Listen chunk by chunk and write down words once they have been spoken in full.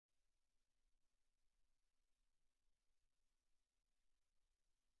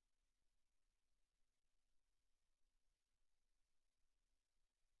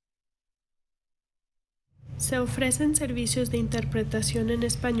Se ofrecen servicios de interpretación en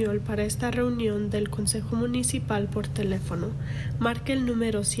español para esta reunión del Consejo Municipal por teléfono. Marque el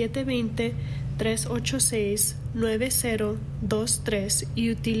número 720-386-9023 y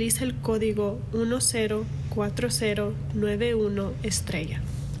utilice el código 104091 #.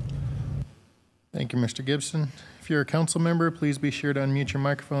 Thank you, Mr. Gibson. If you're a council member, please be sure to unmute your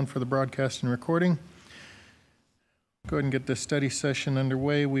microphone for the broadcast and recording. Go ahead and get this study session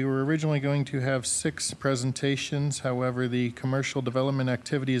underway. We were originally going to have 6 presentations. However, the commercial development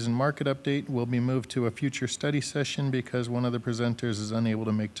activities and market update will be moved to a future study session because one of the presenters is unable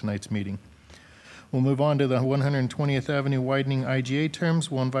to make tonight's meeting. We'll move on to the 120th Avenue widening IGA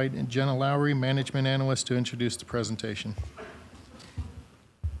terms. We'll invite Jenna Lowry, management analyst, to introduce the presentation.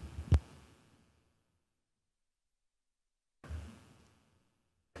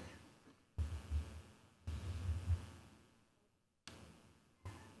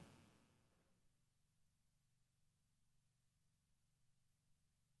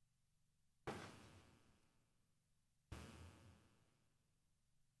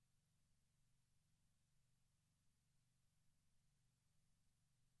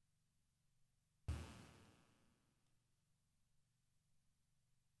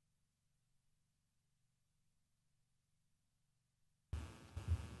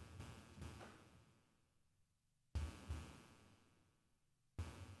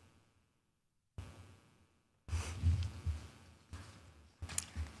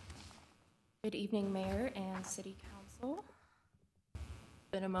 Good evening, Mayor and City Council. It's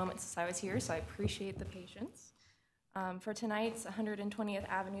been a moment since I was here, so I appreciate the patience. For tonight's 120th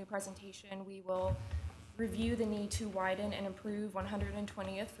Avenue presentation, we will review the need to widen and improve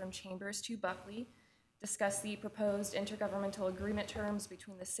 120th from Chambers to Buckley, discuss the proposed intergovernmental agreement terms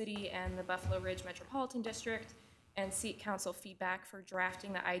between the city and the Buffalo Ridge Metropolitan District, and seek council feedback for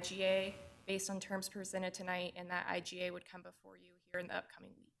drafting the IGA based on terms presented tonight, and that IGA would come before you here in the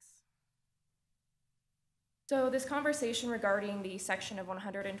upcoming weeks. So this conversation regarding the section of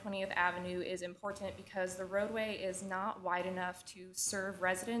 120th Avenue is important because the roadway is not wide enough to serve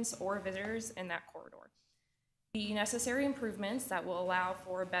residents or visitors in that corridor. The necessary improvements that will allow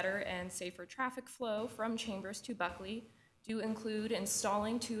for better and safer traffic flow from Chambers to Buckley do include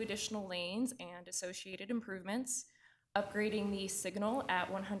installing 2 additional lanes and associated improvements, upgrading the signal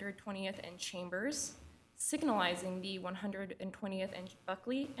at 120th and Chambers, signalizing the 120th and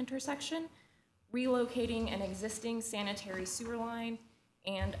Buckley intersection, relocating an existing sanitary sewer line,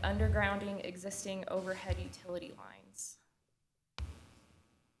 and undergrounding existing overhead utility lines.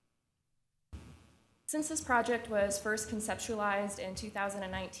 Since this project was first conceptualized in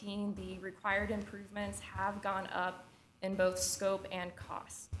 2019, the required improvements have gone up in both scope and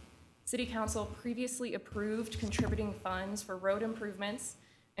cost. City Council previously approved contributing funds for road improvements,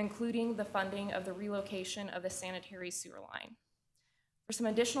 including the funding of the relocation of the sanitary sewer line. For some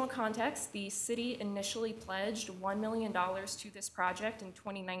additional context, the city initially pledged $1 million to this project in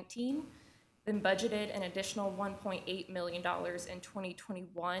 2019, then budgeted an additional $1.8 million in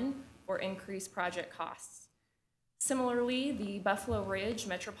 2021 for increased project costs. Similarly, the Buffalo Ridge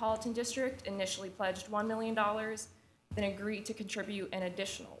Metropolitan District initially pledged $1 million, then agreed to contribute an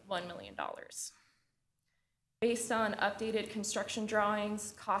additional $1 million. Based on updated construction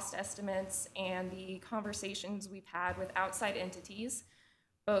drawings, cost estimates, and the conversations we've had with outside entities,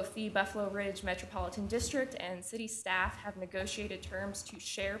 both the Buffalo Ridge Metropolitan District and city staff have negotiated terms to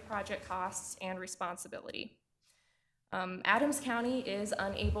share project costs and responsibility. Adams County is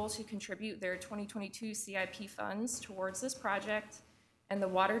unable to contribute their 2022 CIP funds towards this project, and the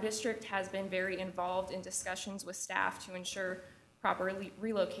Water District has been very involved in discussions with staff to ensure proper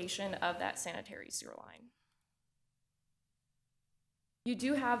relocation of that sanitary sewer line. You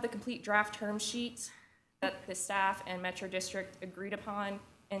do have the complete draft term sheet that the staff and Metro District agreed upon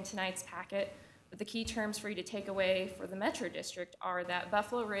in tonight's packet, but the key terms for you to take away for the Metro District are that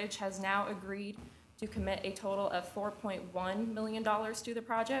Buffalo Ridge has now agreed to commit a total of $4.1 million to the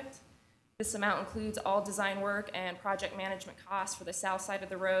project. This amount includes all design work and project management costs for the south side of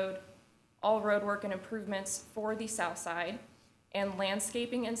the road, all road work and improvements for the south side, and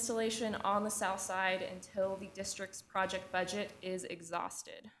landscaping installation on the south side until the district's project budget is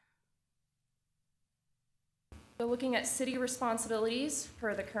exhausted. So looking at city responsibilities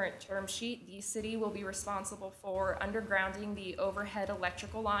per the current term sheet, the city will be responsible for undergrounding the overhead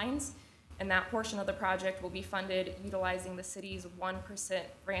electrical lines, and that portion of the project will be funded utilizing the city's 1%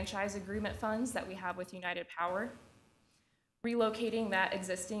 franchise agreement funds that we have with United Power. Relocating that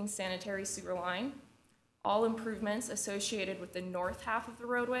existing sanitary sewer line, all improvements associated with the north half of the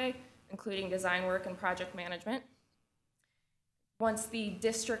roadway, including design work and project management. Once the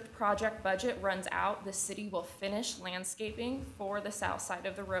district project budget runs out, the city will finish landscaping for the south side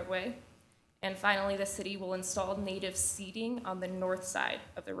of the roadway. And finally, the city will install native seating on the north side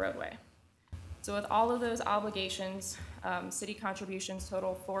of the roadway. So with all of those obligations, city contributions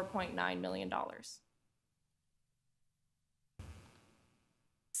total $4.9 million.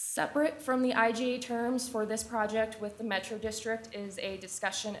 Separate from the IGA terms for this project with the Metro District is a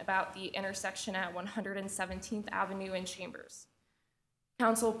discussion about the intersection at 117th Avenue and Chambers.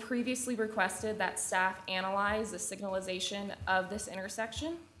 Council previously requested that staff analyze the signalization of this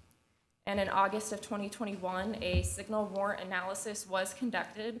intersection. And in August of 2021, a signal warrant analysis was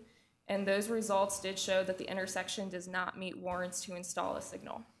conducted, and those results did show that the intersection does not meet warrants to install a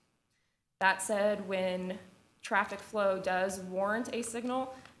signal. That said, when traffic flow does warrant a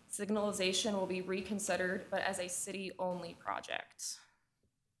signal, signalization will be reconsidered, but as a city-only project.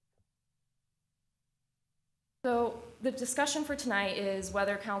 So the discussion for tonight is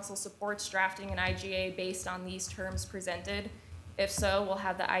whether council supports drafting an IGA based on these terms presented. If so, we'll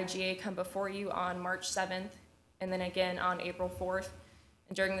have the IGA come before you on March 7th and then again on April 4th.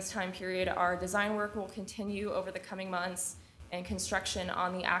 And during this time period, our design work will continue over the coming months, and construction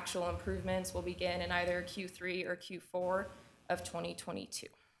on the actual improvements will begin in either Q3 or Q4 of 2022.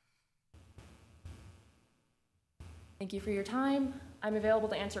 Thank you for your time. I'm available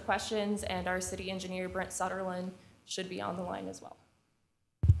to answer questions, and our city engineer, Brent Sutherland, should be on the line as well.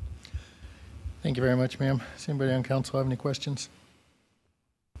 Thank you very much, ma'am. Does anybody on council have any questions?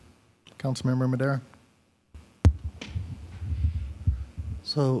 Councilmember Madera.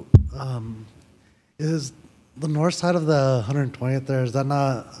 So, is the north side of the 120th there, is that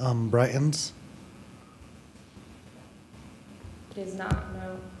not Brighton's? It is not,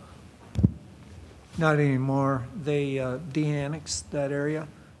 no. Not anymore. They de-annexed that area.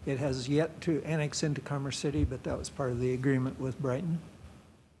 It has yet to annex into Commerce City, but that was part of the agreement with Brighton.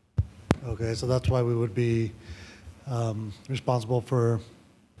 Okay, so that's why we would be responsible for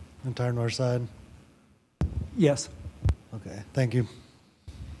the entire north side? Yes. Okay, thank you.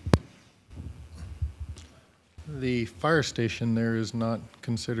 The fire station there is not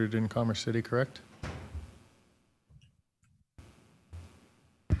considered in Commerce City, correct?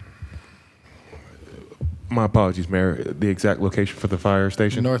 My apologies, Mayor. The exact location for the fire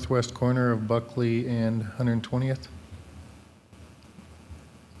station? Northwest corner of Buckley and 120th?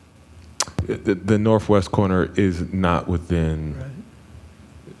 The northwest corner is not within,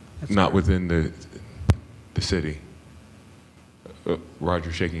 within the city.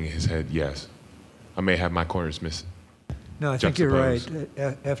 Roger shaking his head, yes. I may have my corners missed. No, I think you're right.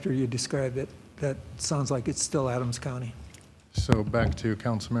 After you described it, that sounds like it's still Adams County. So back to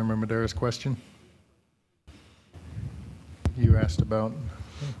Councilmember Madera's question. You asked about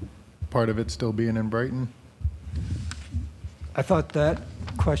part of it still being in Brighton. I thought that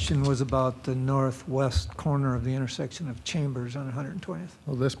question was about the northwest corner of the intersection of Chambers on 120th.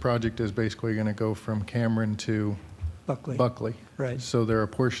 Well, this project is basically going to go from Cameron to Buckley. Right. So there are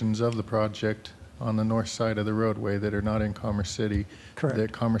portions of the project on the north side of the roadway that are not in Commerce City. Correct.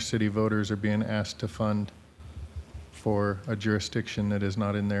 That Commerce City voters are being asked to fund for a jurisdiction that is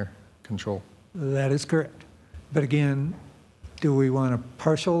not in their control. That is correct. But again, do we want a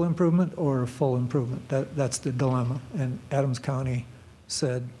partial improvement or a full improvement? That's the dilemma. And Adams County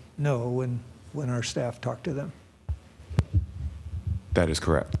said no when our staff talked to them. That is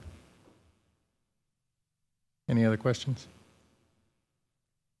correct. Any other questions?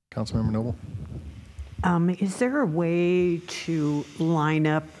 Councilmember Noble. Is there a way to line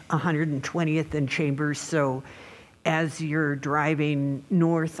up 120th and Chambers so as you're driving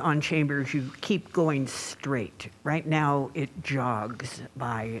north on Chambers, you keep going straight? Right now, it jogs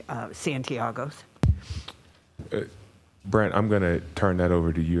by Santiago's. Brent, I'm going to turn that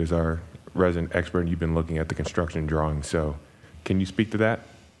over to you as our resident expert, and you've been looking at the construction drawing. So can you speak to that?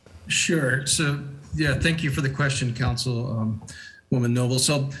 Sure. So, yeah, thank you for the question, Councilwoman Noble.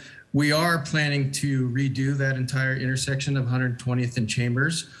 So we are planning to redo that entire intersection of 120th and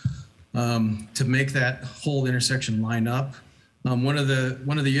Chambers to make that whole intersection line up. One of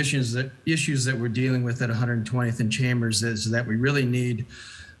the issues that we're dealing with at 120th and Chambers is that we really need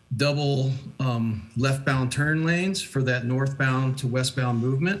double left-bound turn lanes for that northbound to westbound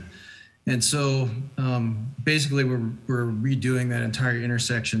movement. And so basically we're redoing that entire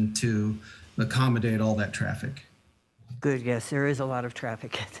intersection to accommodate all that traffic. Good, yes, there is a lot of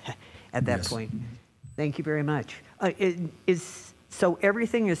traffic at that point. Thank you very much. So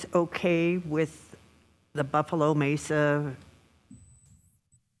everything is okay with the Buffalo Mesa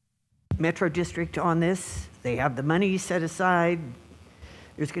Metro District on this? They have the money set aside?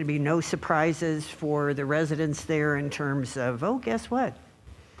 there's going to be no surprises for the residents there in terms of, oh, guess what?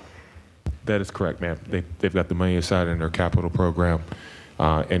 That is correct, ma'am. They've got the money aside in their capital program.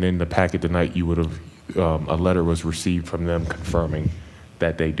 And in the packet tonight, you would have, a letter was received from them confirming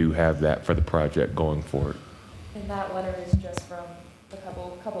that they do have that for the project going forward. And that letter is just from a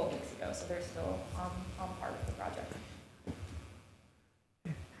couple of weeks ago, so they're still on part of the project.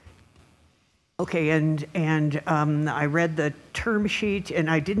 Okay, and I read the term sheet, and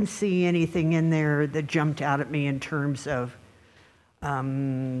I didn't see anything in there that jumped out at me in terms of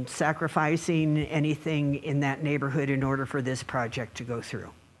sacrificing anything in that neighborhood in order for this project to go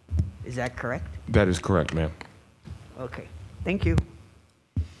through. Is that correct? That is correct, ma'am. Okay, thank you.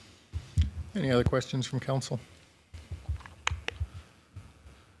 Any other questions from council?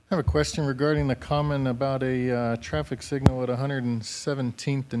 I have a question regarding the comment about a traffic signal at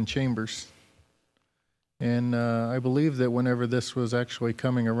 117th and Chambers. And I believe that whenever this was actually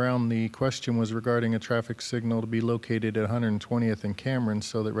coming around, the question was regarding a traffic signal to be located at 120th and Cameron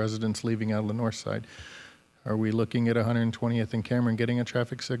so that residents leaving out of the north side. Are we looking at 120th and Cameron getting a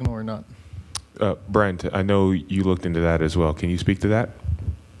traffic signal or not? Brent, I know you looked into that as well. Can you speak to that?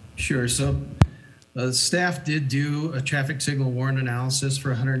 Sure. So staff did do a traffic signal warrant analysis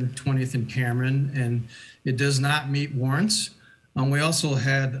for 120th and Cameron, and it does not meet warrants. We also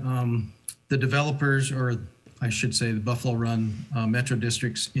had the developers, or I should say the Buffalo Run Metro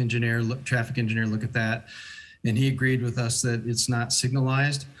District's traffic engineer look at that, and he agreed with us that it's not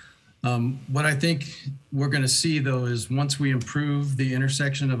signalized. What I think we're going to see, though, is once we improve the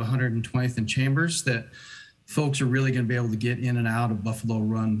intersection of 120th and Chambers, that folks are really going to be able to get in and out of Buffalo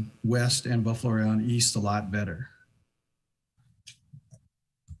Run West and Buffalo Run East a lot better.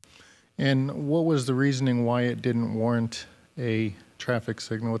 And what was the reasoning why it didn't warrant a traffic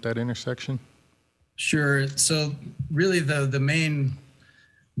signal at that intersection? Sure. So really the main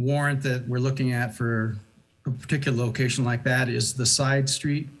warrant that we're looking at for a particular location like that is the side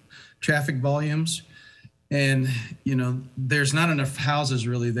street traffic volumes. And, you know, there's not enough houses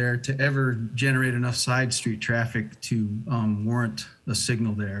really there to ever generate enough side street traffic to warrant a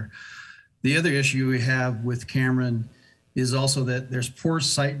signal there. The other issue we have with Cameron is also that there's poor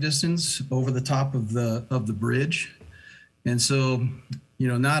sight distance over the top of the bridge. And so, you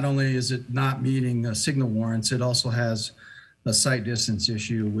know, not only is it not meeting signal warrants, it also has a sight distance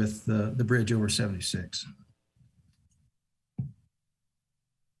issue with the bridge over 76.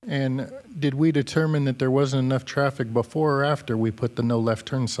 And did we determine that there wasn't enough traffic before or after we put the no left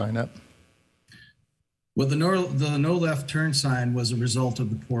turn sign up? Well, the no left turn sign was a result of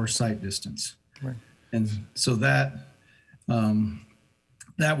the poor sight distance. Right. And so that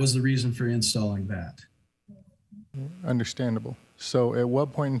was the reason for installing that. Understandable. So at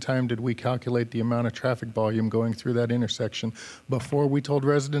what point in time did we calculate the amount of traffic volume going through that intersection? Before we told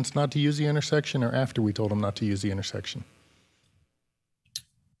residents not to use the intersection or after we told them not to use the intersection?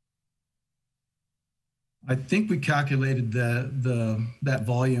 I think we calculated that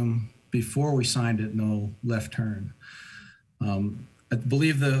volume before we signed it no left turn. I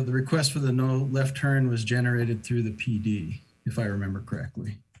believe the request for the no left turn was generated through the PD, if I remember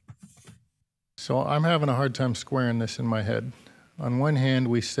correctly. So I'm having a hard time squaring this in my head. On one hand,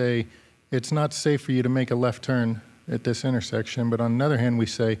 we say it's not safe for you to make a left turn at this intersection, but on the other hand, we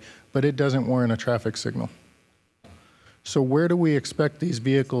say, but it doesn't warrant a traffic signal. So where do we expect these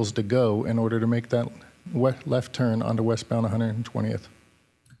vehicles to go in order to make that left turn onto westbound 120th?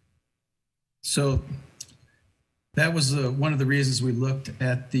 So that was one of the reasons we looked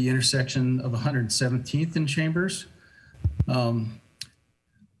at the intersection of 117th and Chambers.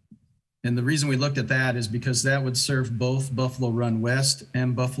 And the reason we looked at that is because that would serve both Buffalo Run West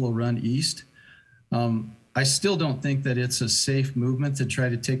and Buffalo Run East. I still don't think that it's a safe movement to try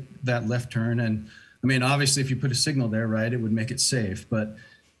to take that left turn. And I mean, obviously, if you put a signal there, right, it would make it safe, but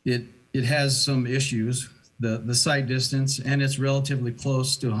it has some issues, the sight distance, and it's relatively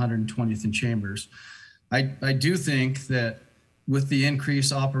close to 120th and Chambers. I do think that with the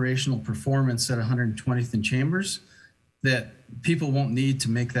increased operational performance at 120th and Chambers, that people won't need to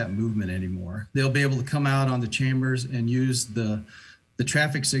make that movement anymore. They'll be able to come out on the Chambers and use the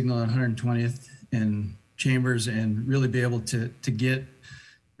traffic signal at 120th and Chambers and really be able to get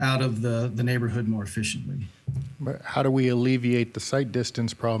out of the neighborhood more efficiently. But how do we alleviate the sight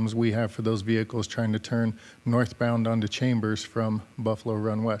distance problems we have for those vehicles trying to turn northbound onto Chambers from Buffalo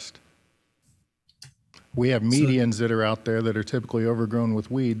Run West? We have medians that are out there that are typically overgrown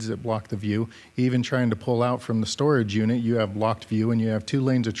with weeds that block the view. Even trying to pull out from the storage unit, you have blocked view and you have 2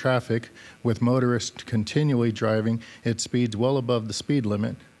 lanes of traffic with motorists continually driving at speeds well above the speed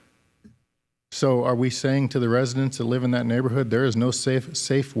limit. So are we saying to the residents that live in that neighborhood, there is no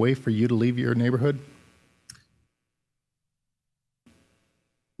safe way for you to leave your neighborhood?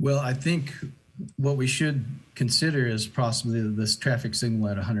 Well, I think what we should consider is possibly this traffic signal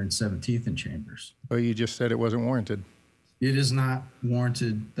at 117th and Chambers. Well, you just said it wasn't warranted. It is not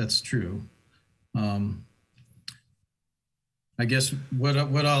warranted. That's true. I guess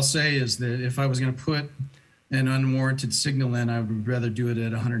what I'll say is that if I was going to put an unwarranted signal in, I would rather do it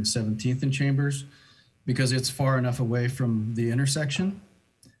at 117th and Chambers because it's far enough away from the intersection.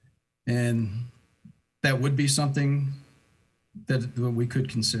 And that would be something that we could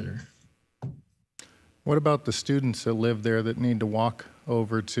consider. What about the students that live there that need to walk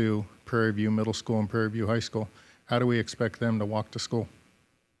over to Prairie View Middle School and Prairie View High School? How do we expect them to walk to school?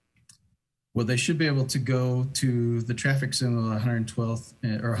 Well, they should be able to go to the traffic signal at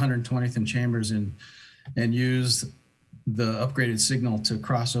 112th or 120th and Chambers and use the upgraded signal to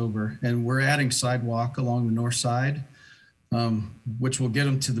cross over. And we're adding sidewalk along the north side, which will get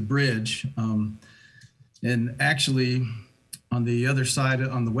them to the bridge. And actually, on the other side,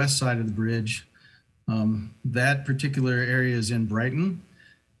 on the west side of the bridge, that particular area is in Brighton.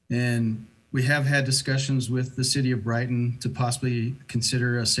 And we have had discussions with the city of Brighton to possibly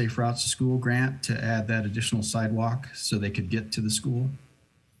consider a Safe Routes to School grant to add that additional sidewalk so they could get to the school.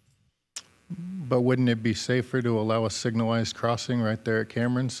 But wouldn't it be safer to allow a signalized crossing right there at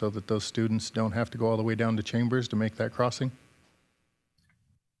Cameron so that those students don't have to go all the way down to Chambers to make that crossing?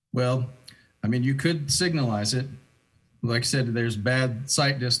 Well, I mean, you could signalize it. Like I said, there's bad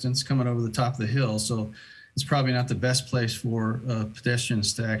sight distance coming over the top of the hill, so it's probably not the best place for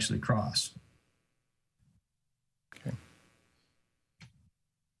pedestrians to actually cross. Okay.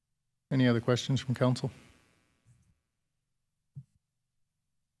 Any other questions from council?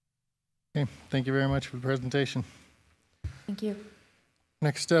 Okay, thank you very much for the presentation. Thank you.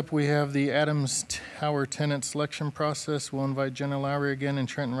 Next up, we have the Adams Tower tenant selection process. We'll invite Jenna Lowry again and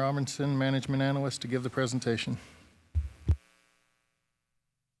Trenton Robinson, management analyst, to give the presentation.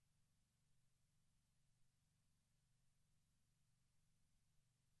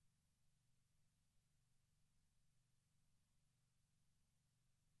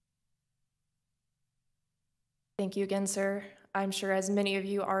 Thank you again, sir. I'm sure as many of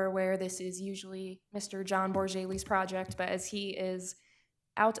you are aware, this is usually Mr. John Borgelli's project, but as he is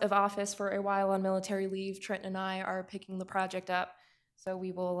out of office for a while on military leave, Trenton and I are picking the project up. So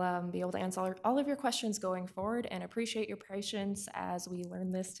we will be able to answer all of your questions going forward and appreciate your patience as we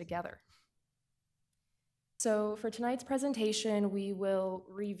learn this together. So for tonight's presentation, we will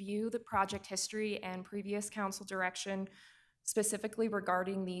review the project history and previous council direction, specifically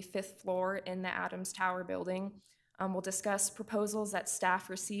regarding the 5th floor in the Adams Tower building. We'll discuss proposals that staff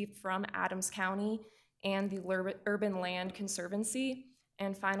received from Adams County and the Urban Land Conservancy.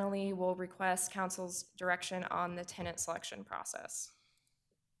 And finally, we'll request council's direction on the tenant selection process.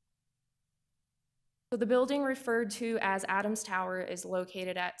 So the building referred to as Adams Tower is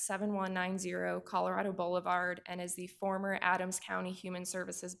located at 7190 Colorado Boulevard and is the former Adams County Human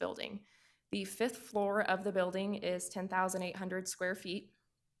Services building. The 5th floor of the building is 10,800 square feet.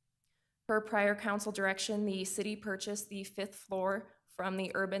 Per prior council direction, the city purchased the 5th floor from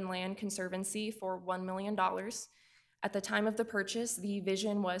the Urban Land Conservancy for $1 million. At the time of the purchase, the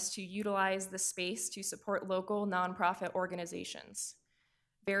vision was to utilize the space to support local nonprofit organizations.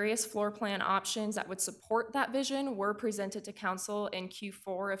 Various floor plan options that would support that vision were presented to council in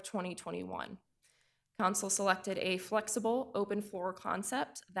Q4 of 2021. Council selected a flexible open floor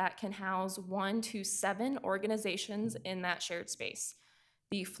concept that can house 1 to 7 organizations in that shared space.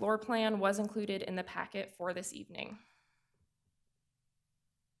 The floor plan was included in the packet for this evening.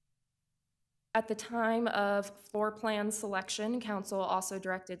 At the time of floor plan selection, council also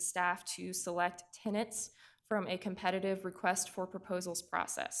directed staff to select tenants from a competitive request for proposals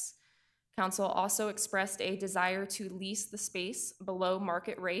process. Council also expressed a desire to lease the space below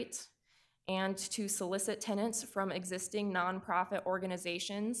market rate and to solicit tenants from existing nonprofit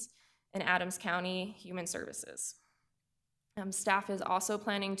organizations in Adams County Human Services. Staff is also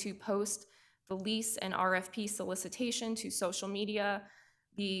planning to post the lease and RFP solicitation to social media,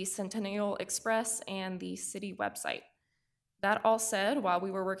 the Centennial Express, and the city website. That all said, while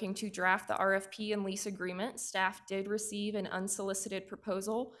we were working to draft the RFP and lease agreement, staff did receive an unsolicited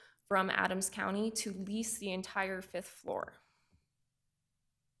proposal from Adams County to lease the entire 5th floor.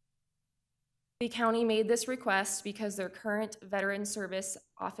 The county made this request because their current Veteran Service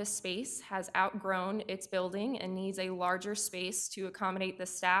office space has outgrown its building and needs a larger space to accommodate the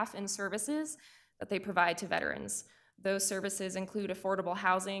staff and services that they provide to veterans. Those services include affordable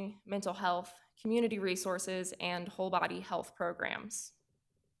housing, mental health, community resources, and whole body health programs.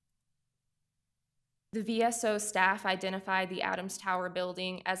 The VSO staff identified the Adams Tower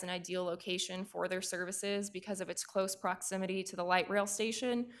building as an ideal location for their services because of its close proximity to the light rail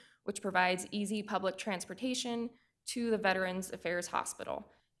station, which provides easy public transportation to the Veterans Affairs Hospital,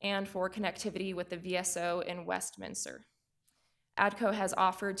 and for connectivity with the VSO in Westminster. ADCO has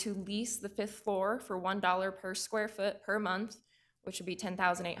offered to lease the 5th floor for $1 per square foot per month, which would be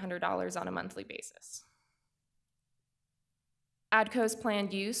 $10,800 on a monthly basis. ADCO's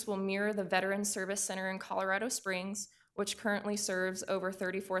planned use will mirror the Veterans Service Center in Colorado Springs, which currently serves over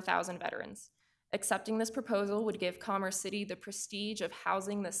 34,000 veterans. Accepting this proposal would give Commerce City the prestige of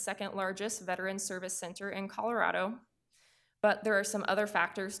housing the second largest Veterans Service Center in Colorado, but there are some other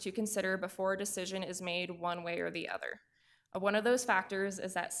factors to consider before a decision is made one way or the other. One of those factors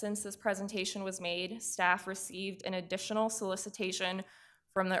is that since this presentation was made, staff received an additional solicitation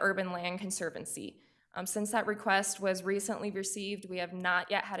from the Urban Land Conservancy. Since that request was recently received, we have not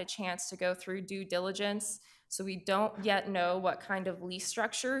yet had a chance to go through due diligence, so we don't yet know what kind of lease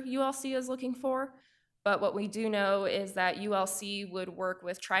structure ULC is looking for. But what we do know is that ULC would work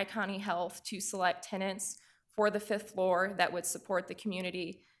with Tri-County Health to select tenants for the 5th floor that would support the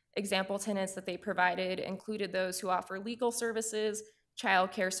community. Example tenants that they provided included those who offer legal services,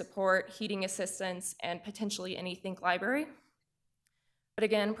 childcare support, heating assistance, and potentially any Think library. But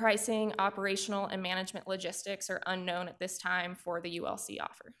again, pricing, operational, and management logistics are unknown at this time for the ULC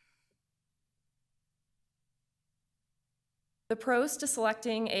offer. The pros to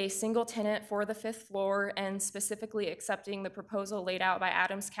selecting a single tenant for the 5th floor and specifically accepting the proposal laid out by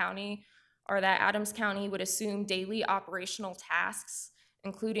Adams County are that Adams County would assume daily operational tasks,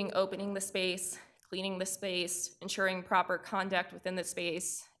 including opening the space, cleaning the space, ensuring proper conduct within the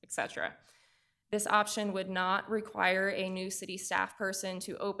space, etc. This option would not require a new city staff person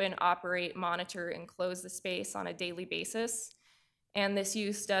to open, operate, monitor, and close the space on a daily basis. And this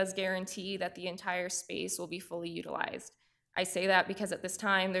use does guarantee that the entire space will be fully utilized. I say that because at this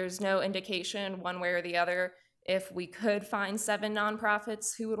time, there's no indication one way or the other if we could find 7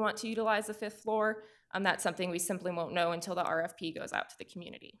 nonprofits who would want to utilize the 5th floor. That's something we simply won't know until the RFP goes out to the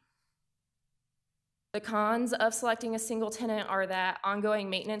community. The cons of selecting a single tenant are that ongoing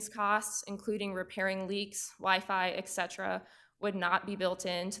maintenance costs, including repairing leaks, Wi-Fi, etc., would not be built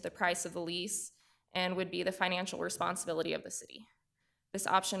into the price of the lease and would be the financial responsibility of the city. This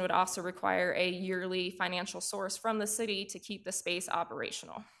option would also require a yearly financial source from the city to keep the space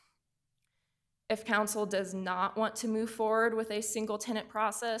operational. If council does not want to move forward with a single tenant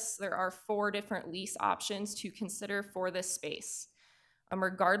process, there are 4 different lease options to consider for this space.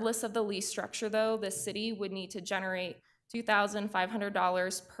 Regardless of the lease structure, though, the city would need to generate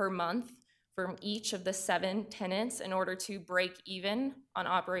 $2,500 per month from each of the 7 tenants in order to break even on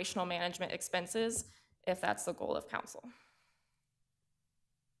operational management expenses, if that's the goal of council.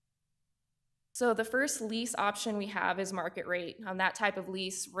 So the first lease option we have is market rate. That type of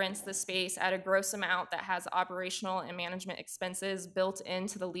lease rents the space at a gross amount that has operational and management expenses built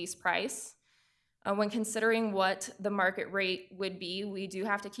into the lease price. When considering what the market rate would be, we do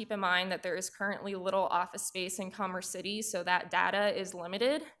have to keep in mind that there is currently little office space in Commerce City, so that data is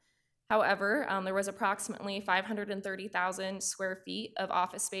limited. However, there was approximately 530,000 square feet of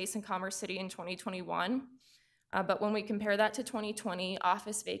office space in Commerce City in 2021. But when we compare that to 2020,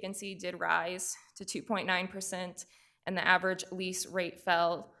 office vacancy did rise to 2.9%, and the average lease rate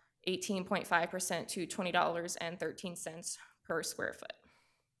fell 18.5% to $20.13 per square foot.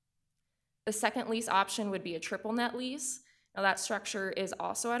 The second lease option would be a triple net lease. Now that structure is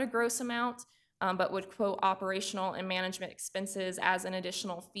also at a gross amount, but would quote operational and management expenses as an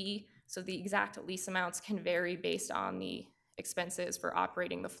additional fee. So the exact lease amounts can vary based on the expenses for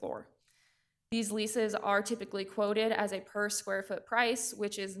operating the floor. These leases are typically quoted as a per square foot price,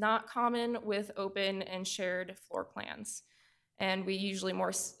 which is not common with open and shared floor plans. And we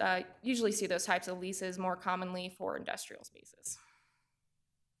usually see those types of leases more commonly for industrial spaces.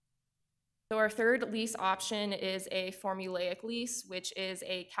 So our third lease option is a formulaic lease, which is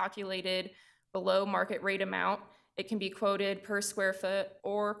a calculated below market rate amount. It can be quoted per square foot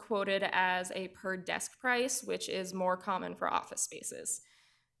or quoted as a per desk price, which is more common for office spaces.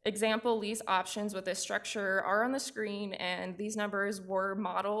 Example lease options with this structure are on the screen, and these numbers were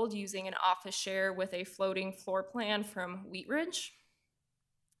modeled using an office share with a floating floor plan from Wheat Ridge.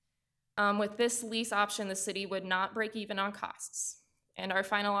 With this lease option, the city would not break even on costs. And our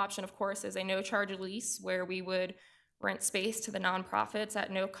final option, of course, is a no-charge lease where we would rent space to the nonprofits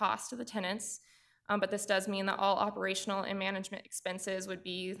at no cost to the tenants. But this does mean that all operational and management expenses would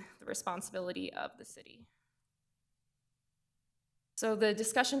be the responsibility of the city. So the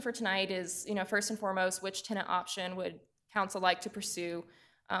discussion for tonight is, first and foremost, which tenant option would council like to pursue?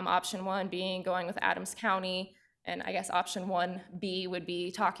 Option 1 being going with Adams County, and I guess option 1B would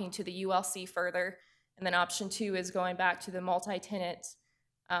be talking to the ULC further. And then option 2 is going back to the multi-tenant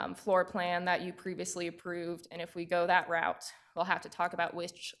floor plan that you previously approved. And if we go that route, we'll have to talk about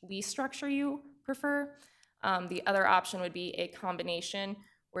which lease structure you prefer. The other option would be a combination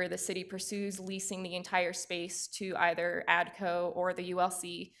where the city pursues leasing the entire space to either ADCO or the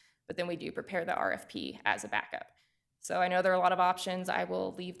ULC, but then we do prepare the RFP as a backup. So I know there are a lot of options. I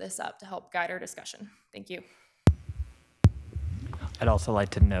will leave this up to help guide our discussion. Thank you. I'd also like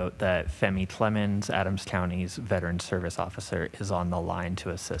to note that Femi Clemens, Adams County's Veteran Service Officer, is on the line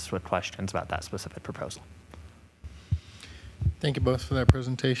to assist with questions about that specific proposal. Thank you both for that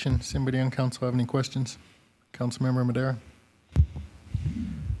presentation. Does anybody on council have any questions? Councilmember Madera.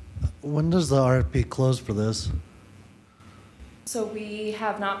 When does the RFP close for this? So we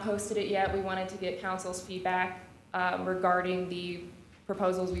have not posted it yet. We wanted to get council's feedback regarding the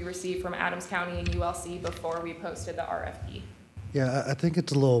proposals we received from Adams County and ULC before we posted the RFP. Yeah, I think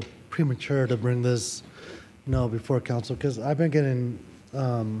it's a little premature to bring this, before council, because I've been getting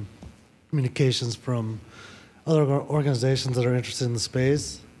communications from other organizations that are interested in the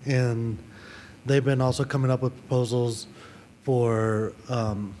space, and they've been also coming up with proposals for,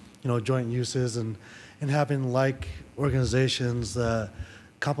 joint uses and having like organizations that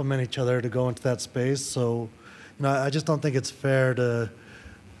complement each other to go into that space. So, I just don't think it's fair to,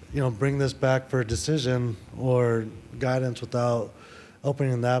 bring this back for a decision or guidance without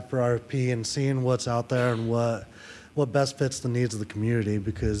opening that for RFP and seeing what's out there and what best fits the needs of the community,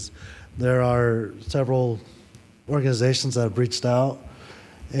 because there are several organizations that have reached out,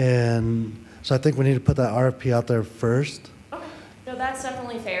 and so I think we need to put that RFP out there first. Okay, no, that's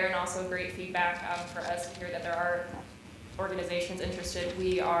definitely fair and also great feedback for us to hear that there are organizations interested.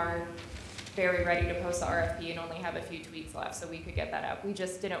 We are very ready to post the RFP and only have a few tweaks left, so we could get that up. We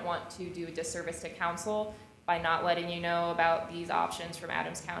just didn't want to do a disservice to council by not letting you know about these options from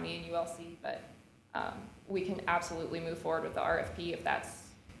Adams County and ULC, but we can absolutely move forward with the RFP if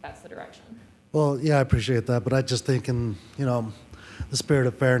that's the direction. Well, yeah, I appreciate that, but I just think in, the spirit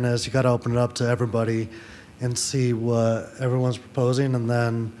of fairness, you got to open it up to everybody and see what everyone's proposing, and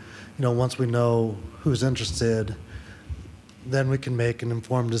then, once we know who's interested, then we can make an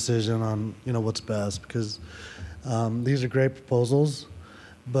informed decision on, what's best, because these are great proposals,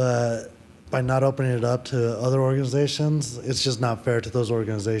 but by not opening it up to other organizations, it's just not fair to those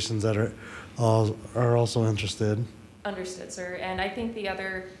organizations that are also interested. Understood, sir. And I think the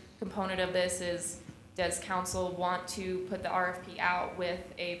other component of this is, does council want to put the RFP out with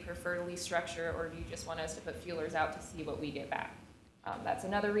a preferred lease structure, or do you just want us to put feelers out to see what we get back? That's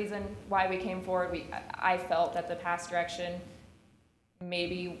another reason why we came forward. I felt that the past direction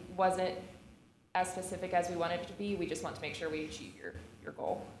maybe wasn't as specific as we wanted it to be. We just want to make sure we achieve your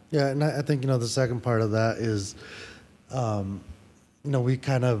goal. Yeah, and I think, the second part of that is, we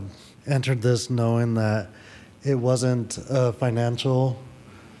kind of entered this knowing that it wasn't a financial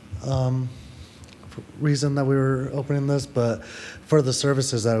reason that we were opening this, but for the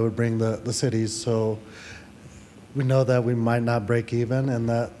services that it would bring the cities. So we know that we might not break even, and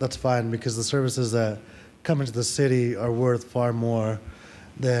that's fine, because the services that come into the city are worth far more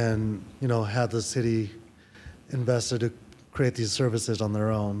than, had the city invested to create these services on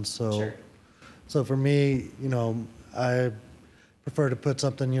their own. So, sure. So for me, I prefer to put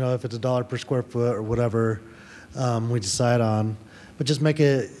something, if it's $1 per square foot or whatever we decide on, but just make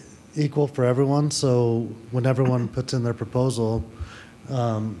it equal for everyone. So when everyone puts in their proposal,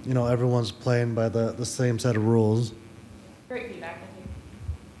 everyone's playing by the same set of rules. Great feedback. Thank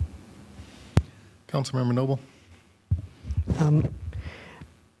you. Councilmember Noble.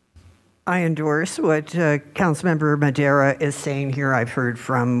 I endorse what Councilmember Madera is saying here. I've heard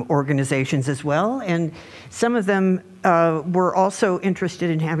from organizations as well, and some of them were also interested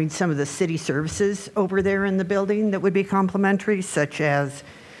in having some of the city services over there in the building that would be complementary, such as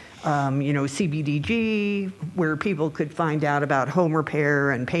CBDG, where people could find out about home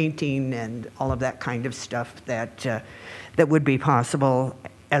repair and painting and all of that kind of stuff that would be possible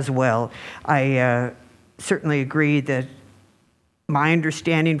as well. I certainly agree that my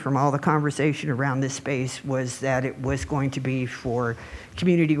understanding from all the conversation around this space was that it was going to be for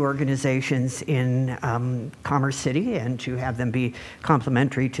community organizations in Commerce City, and to have them be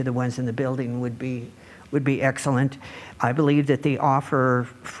complementary to the ones in the building would be excellent. I believe that the offer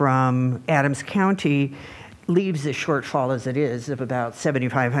from Adams County leaves the shortfall as it is of about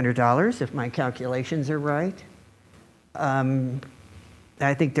 $7,500, if my calculations are right.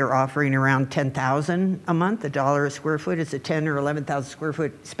 I think they're offering around 10,000 a month, $1 a square foot. It's a 10 or 11,000 square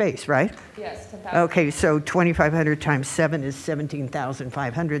foot space, right? Yes, 10,000. Okay, so 2,500 times 7 is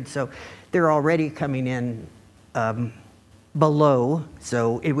 17,500. So they're already coming in below,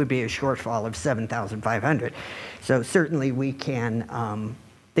 so it would be a shortfall of 7,500. So certainly we can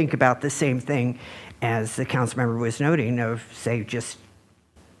think about the same thing as the council member was noting of, say, just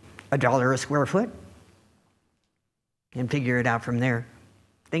 $1 a square foot and figure it out from there.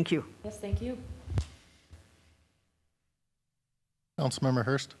 Thank you. Yes, thank you. Councilmember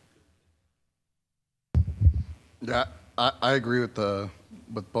Hurst. Yeah, I agree with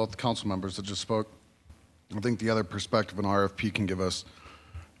both council members that just spoke. I think the other perspective an RFP can give us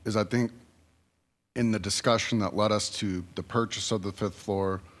is, I think, in the discussion that led us to the purchase of the 5th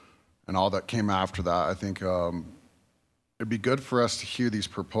floor and all that came after that, I think it'd be good for us to hear these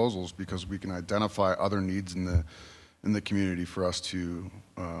proposals because we can identify other needs in the community for us to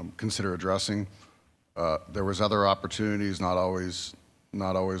consider addressing. There was other opportunities, not always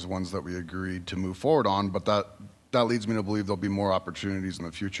ones that we agreed to move forward on, but that leads me to believe there'll be more opportunities in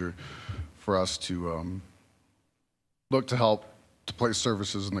the future for us to look to help to place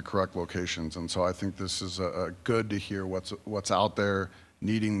services in the correct locations. And so I think this is good to hear what's out there,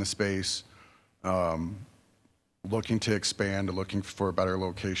 needing the space, looking to expand, and looking for a better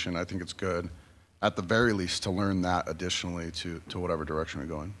location. I think it's good, at the very least, to learn that additionally to whatever direction we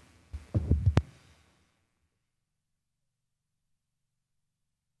go in.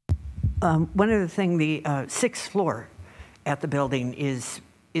 One other thing, the 6th floor at the building is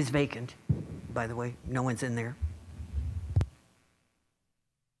vacant, by the way. No one's in there.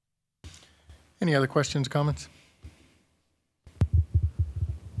 Any other questions, comments?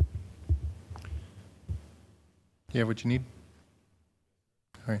 You have what you need?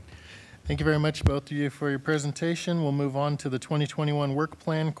 All right. Thank you very much, both of you, for your presentation. We'll move on to the 2021 Work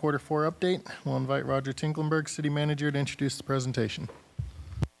Plan Quarter 4 update. We'll invite Roger Tinklenberg, City Manager, to introduce the presentation.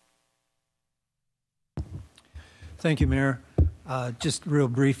 Thank you, Mayor. Just real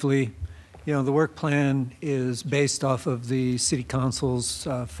briefly, the work plan is based off of the City Council's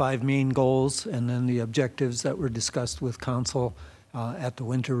 5 main goals and then the objectives that were discussed with Council at the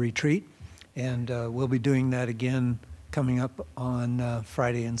winter retreat. And we'll be doing that again coming up on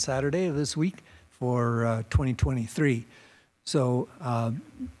Friday and Saturday of this week for 2023. So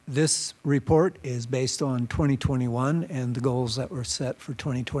this report is based on 2021 and the goals that were set for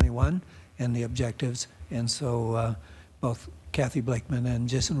 2021 and the objectives. And so both Kathy Blakeman and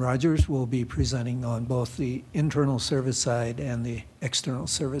Jason Rogers will be presenting on both the internal service side and the external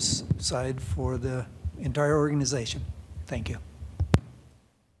service side for the entire organization. Thank you.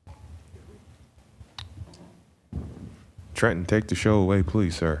 Trenton, take the show away,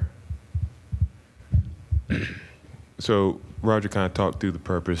 please, sir. So Roger kind of talked through the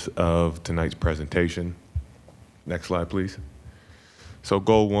purpose of tonight's presentation. Next slide, please. So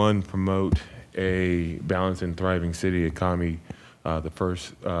goal 1, promote a balanced and thriving city economy. The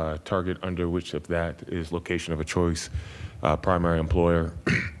first target under which of that is location of a choice, primary employer.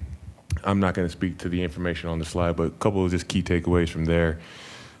 I'm not going to speak to the information on the slide, but a couple of just key takeaways from there.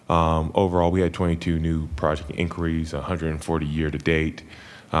 Overall, we had 22 new project inquiries, 140 year to date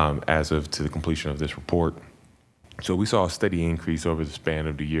as of to the completion of this report. So we saw a steady increase over the span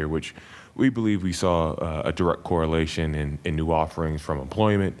of the year, which we believe we saw a direct correlation in new offerings from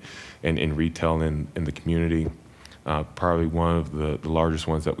employment and in retail in the community. Probably one of the largest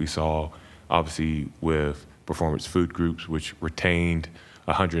ones that we saw, obviously, with Performance Food Groups, which retained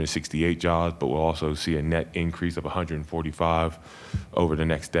 168 jobs, but we'll also see a net increase of 145 over the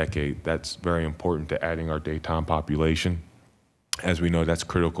next decade. That's very important to adding our daytime population. As we know, that's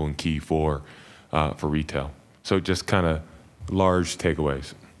critical and key for retail. So just kind of large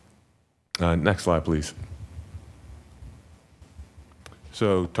takeaways. Next slide, please.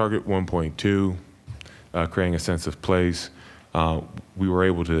 So target 1.2, creating a sense of place. We were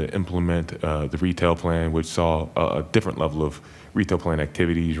able to implement the retail plan, which saw a different level of retail plan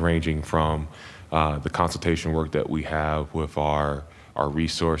activities ranging from the consultation work that we have with our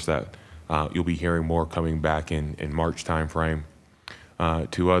resource that you'll be hearing more coming back in March timeframe,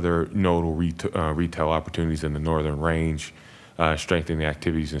 to other nodal retail opportunities in the Northern Range, strengthening the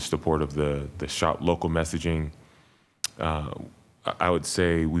activities in support of the shop local messaging. I would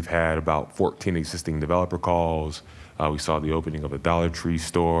say we've had about 14 existing developer calls. We saw the opening of a Dollar Tree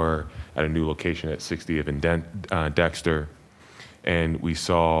store at a new location at 60th and Dexter. And we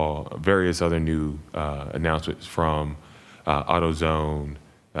saw various other new announcements from AutoZone,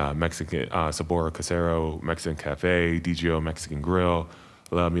 Mexican Sabora Casero, Mexican Cafe, DGO Mexican Grill,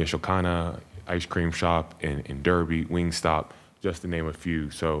 La Michoacana Ice Cream Shop in Derby, Wingstop, just to name a few.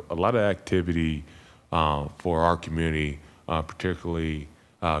 So a lot of activity for our community, particularly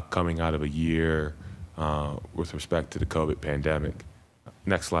coming out of a year with respect to the COVID pandemic.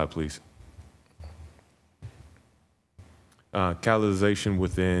 Next slide, please. Catalyzation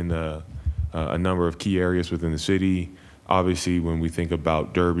within a number of key areas within the city. Obviously, when we think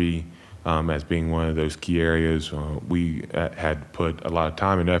about Derby as being one of those key areas, we had put a lot of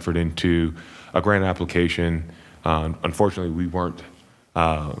time and effort into a grant application. Unfortunately, we weren't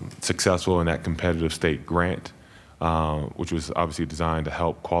successful in that competitive state grant, which was obviously designed to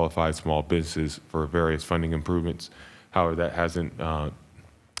help qualified small businesses for various funding improvements. However, that hasn't,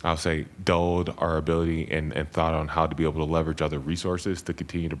 I'll say, dulled our ability and thought on how to be able to leverage other resources to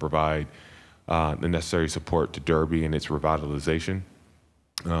continue to provide the necessary support to Derby and its revitalization.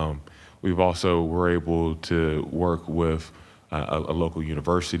 We've also were able to work with a local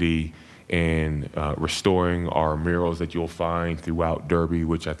university in restoring our murals that you'll find throughout Derby,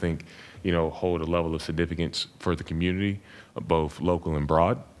 which I think, hold a level of significance for the community, both local and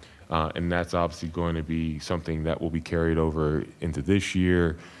broad. And that's obviously going to be something that will be carried over into this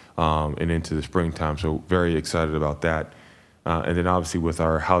year and into the springtime. So very excited about that. And then obviously with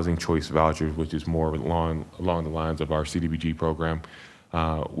our housing choice vouchers, which is more along the lines of our CDBG program,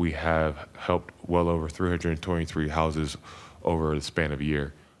 we have helped well over 323 houses over the span of a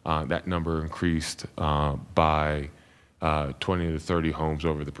year. That number increased by 20 to 30 homes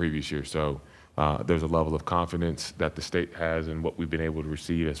over the previous year. So there's a level of confidence that the state has in what we've been able to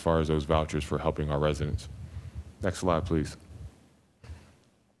receive as far as those vouchers for helping our residents. Next slide, please.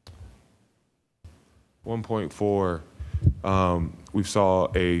 1.4, we saw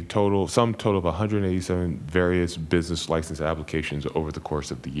some total of 187 various business license applications over the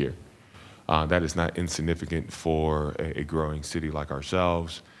course of the year. That is not insignificant for a growing city like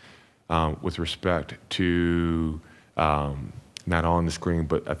ourselves. With respect to not on the screen,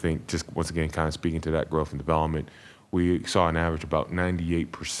 but I think just once again, kind of speaking to that growth and development, we saw an average about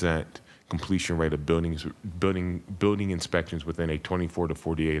 98% completion rate of building inspections within a 24 to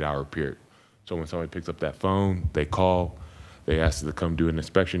 48 hour period. So when somebody picks up that phone, they call, they ask us to come do an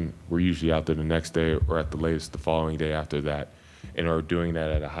inspection. We're usually out there the next day or at the latest the following day after that, and are doing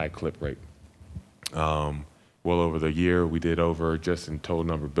that at a high clip rate. Well over the year, we did over, just in total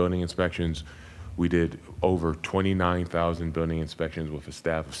number of building inspections, we did over 29,000 building inspections with a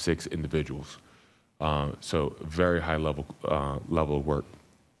staff of 6 individuals. So very high level of work.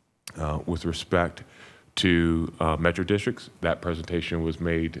 With respect to metro districts, that presentation was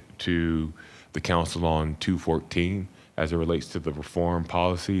made to the council on 2/14 as it relates to the reform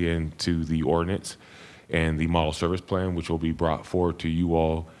policy and to the ordinance and the model service plan, which will be brought forward to you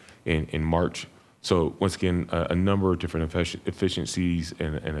all in March. So once again, a number of different efficiencies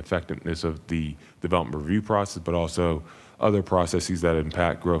and effectiveness of the development review process, but also other processes that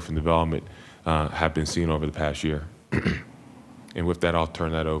impact growth and development have been seen over the past year. And with that, I'll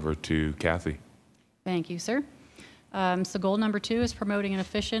turn that over to Kathy. Thank you, sir. So goal number 2 is promoting an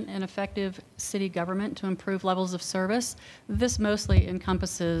efficient and effective city government to improve levels of service. This mostly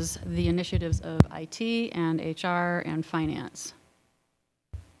encompasses the initiatives of IT and HR and finance.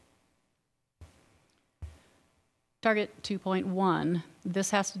 Target 2.1,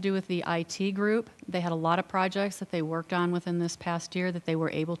 this has to do with the IT group. They had a lot of projects that they worked on within this past year that they were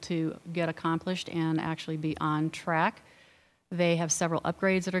able to get accomplished and actually be on track. They have several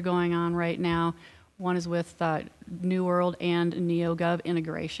upgrades that are going on right now. One is with New World and NeoGov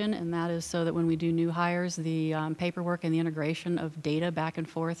integration, and that is so that when we do new hires, the paperwork and the integration of data back and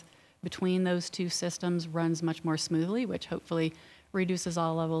forth between those two systems runs much more smoothly, which hopefully reduces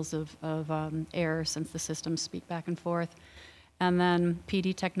all levels of error since the systems speak back and forth. And then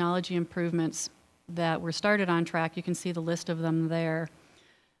PD technology improvements that were started on track, you can see the list of them there.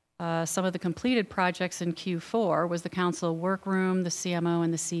 Some of the completed projects in Q4 was the council workroom, the CMO,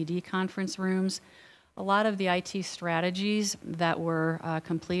 and the CD conference rooms. A lot of the IT strategies that were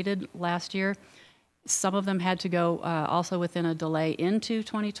completed last year, some of them had to go also within a delay into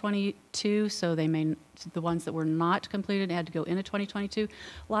 2022, so the ones that were not completed had to go into 2022.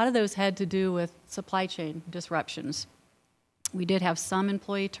 A lot of those had to do with supply chain disruptions. We did have some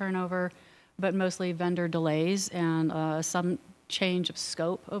employee turnover, but mostly vendor delays and some change of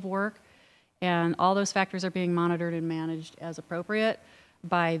scope of work. And all those factors are being monitored and managed as appropriate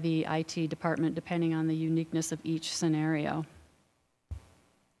by the IT department, depending on the uniqueness of each scenario.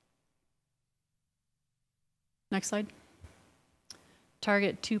 Next slide.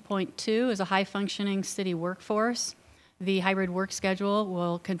 Target 2.2 is a high-functioning city workforce. The hybrid work schedule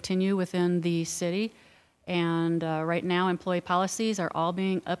will continue within the city, And right now, employee policies are all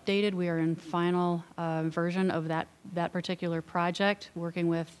being updated. We are in final version of that particular project, working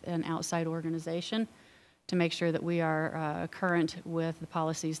with an outside organization to make sure that we are current with the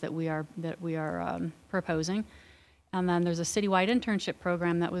policies that we are proposing. And then there's a citywide internship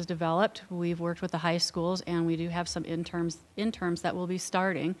program that was developed. We've worked with the high schools, and we do have some interns that will be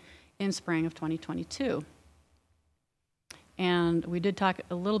starting in spring of 2022. And we did talk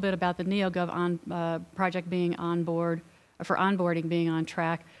a little bit about the NeoGov project being on board, for onboarding being on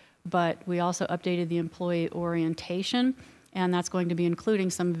track, but we also updated the employee orientation, and that's going to be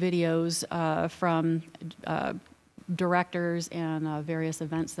including some videos from directors and various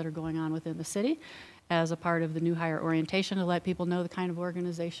events that are going on within the city as a part of the new hire orientation to let people know the kind of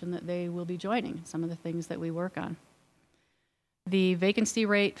organization that they will be joining, some of the things that we work on. The vacancy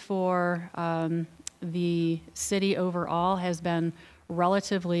rate for the city overall has been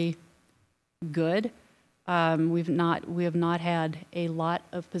relatively good. We have not had a lot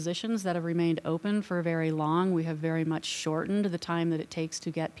of positions that have remained open for very long. We have very much shortened the time that it takes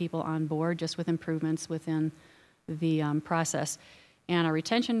to get people on board, just with improvements within the process. And our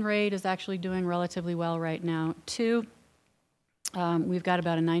retention rate is actually doing relatively well right now too. We've got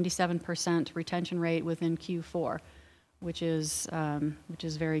about a 97% retention rate within Q4, which is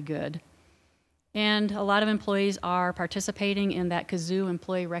very good. And a lot of employees are participating in that Kazoo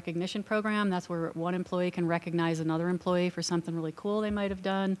employee recognition program. That's where one employee can recognize another employee for something really cool they might have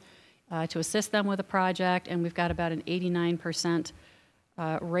done to assist them with a project. And we've got about an 89%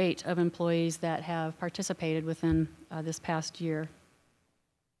 rate of employees that have participated within this past year.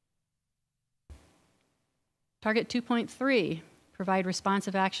 Target 2.3, provide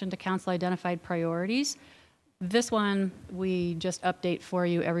responsive action to council identified priorities. This one we just update for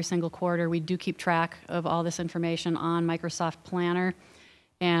you every single quarter. We do keep track of all this information on Microsoft Planner.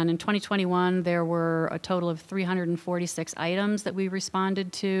 And in 2021, there were a total of 346 items that we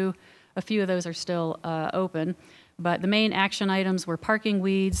responded to. A few of those are still open. But the main action items were parking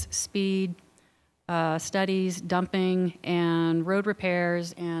weeds, speed, studies, dumping, and road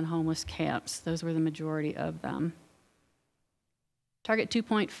repairs, and homeless camps. Those were the majority of them. Target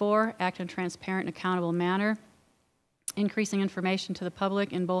 2.4, act in a transparent and accountable manner. Increasing information to the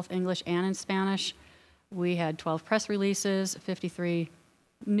public in both English and in Spanish. We had 12 press releases, 53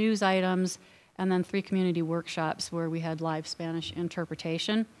 news items, and then 3 community workshops where we had live Spanish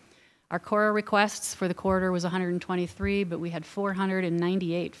interpretation. Our Cora requests for the quarter was 123, but we had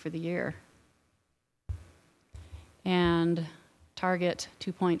 498 for the year. And target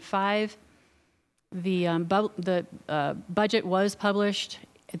 2.5, the budget was published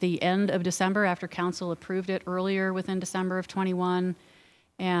at the end of December after council approved it earlier within December of 21,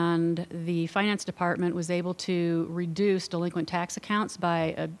 and the finance department was able to reduce delinquent tax accounts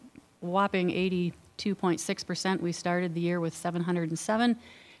by a whopping 82.6%. We started the year with 707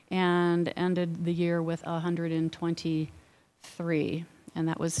 and ended the year with 123, and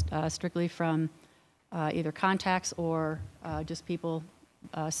that was strictly from either contacts or just people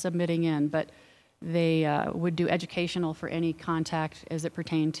submitting in, but they would do educational for any contact as it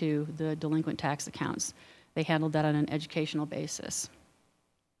pertained to the delinquent tax accounts. They handled that on an educational basis.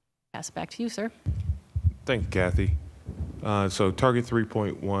 Pass it back to you, sir. Thank you, Kathy. So target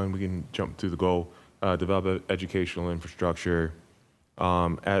 3.1, we can jump to the goal, develop educational infrastructure.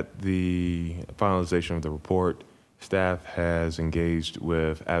 At the finalization of the report, staff has engaged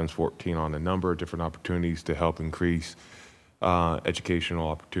with Adams 14 on a number of different opportunities to help increase educational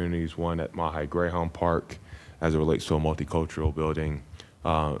opportunities, one at Mahi Greyhound Park as it relates to a multicultural building.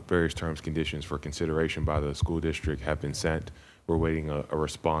 Various terms, conditions for consideration by the school district have been sent. We're waiting a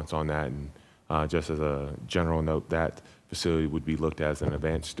response on that. And just as a general note, that facility would be looked at as an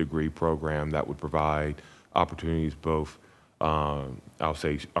advanced degree program that would provide opportunities both, I'll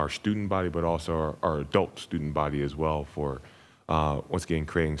say our student body, but also our adult student body as well for, once again,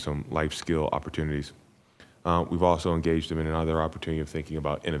 creating some life skill opportunities. We've also engaged them in another opportunity of thinking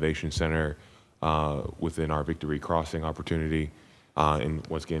about Innovation Center within our Victory Crossing opportunity. And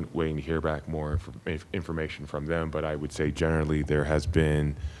once again, waiting to hear back more information from them. But I would say generally there has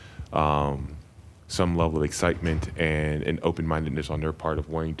been some level of excitement and an open-mindedness on their part of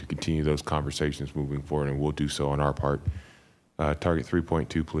wanting to continue those conversations moving forward, and we'll do so on our part. Target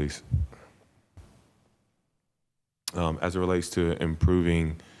 3.2, please. As it relates to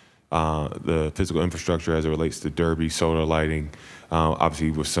improving the physical infrastructure as it relates to Derby, solar lighting,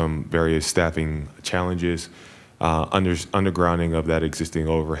 obviously with some various staffing challenges, undergrounding of that existing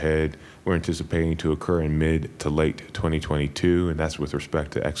overhead, we're anticipating to occur in mid to late 2022, and that's with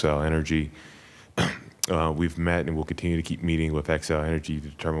respect to Xcel Energy. We've met and we'll continue to keep meeting with Xcel Energy to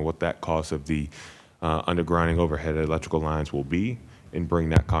determine what that cost of the undergrounding overhead electrical lines will be, and bring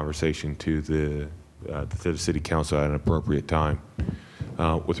that conversation to the City Council at an appropriate time.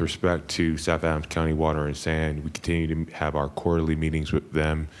 With respect to South Adams County Water and Sand, we continue to have our quarterly meetings with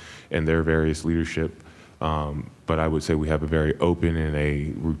them and their various leadership. But I would say we have a very open and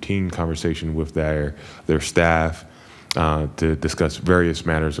a routine conversation with their staff to discuss various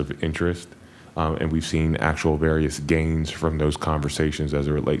matters of interest. And we've seen actual various gains from those conversations as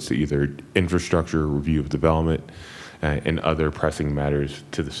it relates to either infrastructure, review of development, and other pressing matters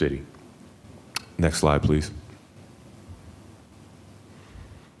to the city. Next slide, please.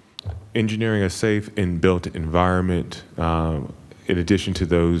 Engineering a safe and built environment. In addition to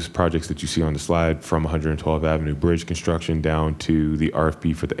those projects that you see on the slide, from 112th Avenue Bridge construction down to the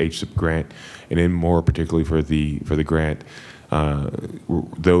RFP for the HSIP grant, and then more particularly for the grant,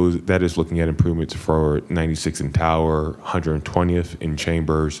 that is looking at improvements for 96th and Tower, 120th in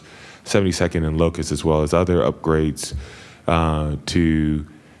Chambers, 72nd and Locust, as well as other upgrades to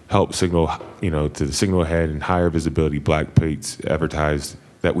help signal, to the signal ahead and higher visibility black plates advertised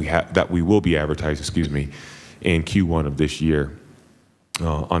that we will be advertised, in Q1 of this year.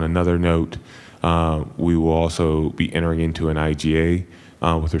 On another note, we will also be entering into an IGA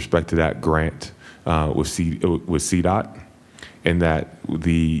with respect to that grant with CDOT, and that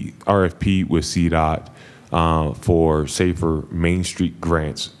the RFP with CDOT for safer Main Street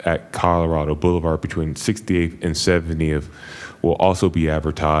grants at Colorado Boulevard between 68th and 70th will also be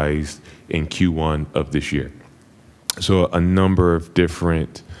advertised in Q1 of this year. So a number of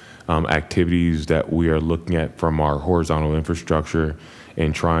different activities that we are looking at from our horizontal infrastructure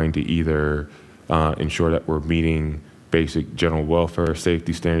and trying to either ensure that we're meeting basic general welfare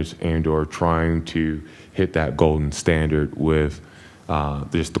safety standards and or trying to hit that golden standard with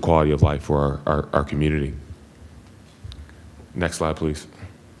just the quality of life for our community. Next slide, please.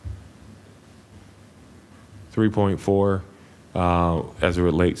 3.4, as it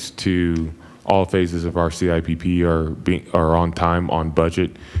relates to all phases of our CIPP are on time, on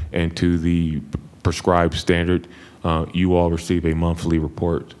budget, and to the prescribed standard. You all receive a monthly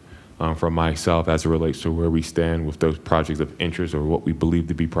report from myself as it relates to where we stand with those projects of interest, or what we believe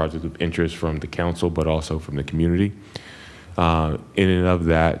to be projects of interest from the council, but also from the community. In and of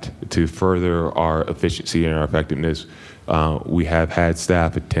that, to further our efficiency and our effectiveness, we have had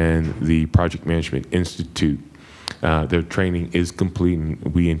staff attend the Project Management Institute. Their training is complete,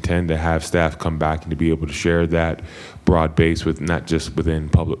 and we intend to have staff come back and to be able to share that broad base with not just within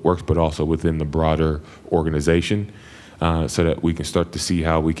Public Works, but also within the broader organization, so that we can start to see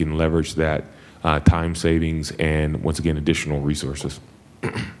how we can leverage that time savings and, once again, additional resources.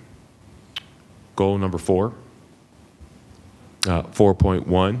 Goal number 4,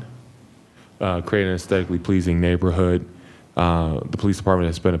 4.1, create an aesthetically pleasing neighborhood. The police department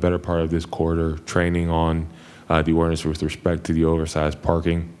has spent a better part of this quarter training on the ordinance with respect to the oversized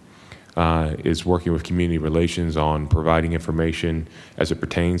parking, is working with community relations on providing information as it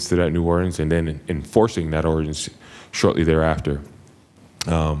pertains to that new ordinance, and then enforcing that ordinance shortly thereafter.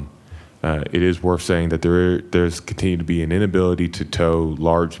 It is worth saying that there's continued to be an inability to tow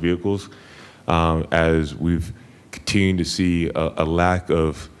large vehicles, as we've continued to see a lack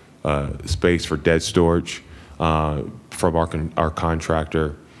of space for dead storage from our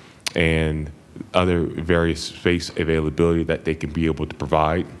contractor, and other various space availability that they can be able to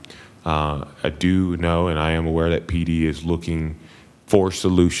provide. I do know, and I am aware, that PD is looking for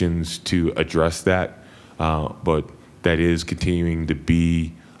solutions to address that, but that is continuing to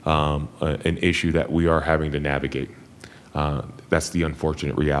be an issue that we are having to navigate. That's the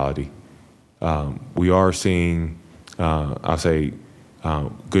unfortunate reality. We are seeing, I'll say,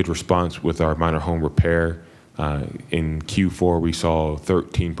 good response with our minor home repair. In Q4, we saw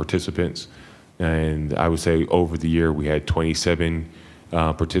 13 participants. And I would say over the year, we had 27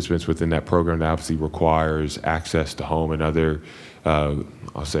 participants within that program. That obviously requires access to home and other,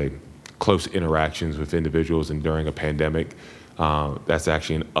 I'll say, close interactions with individuals. And during a pandemic, that's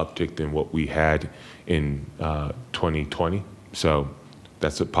actually an uptick than what we had in 2020. So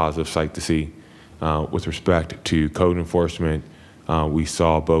that's a positive sight to see. With respect to code enforcement, we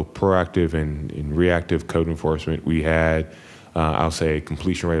saw both proactive and reactive code enforcement. We had, I'll say, a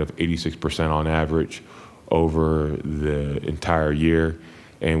completion rate of 86% on average over the entire year.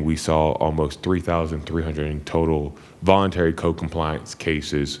 And we saw almost 3,300 in total voluntary code compliance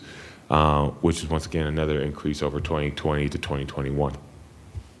cases, which is once again another increase over 2020 to 2021.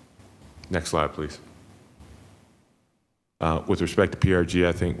 Next slide, please. With respect to PRG,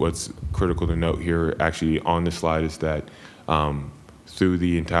 I think what's critical to note here actually on this slide is that through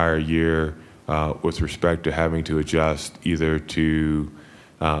the entire year, with respect to having to adjust either to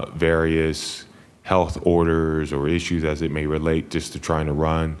various health orders or issues as it may relate just to trying to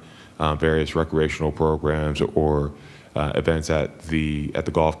run various recreational programs or events at the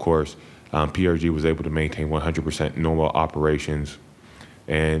golf course, PRG was able to maintain 100% normal operations.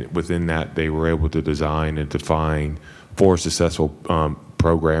 And within that, they were able to design and define 4 successful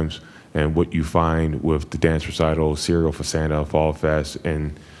programs. And what you find with the dance recital, Cereal for Santa, Fall Fest,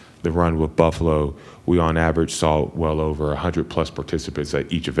 and the run with Buffalo, we on average saw well over 100 plus participants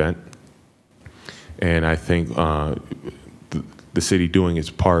at each event. And I think the city doing its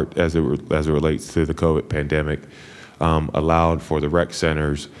part as it relates to the COVID pandemic allowed for the rec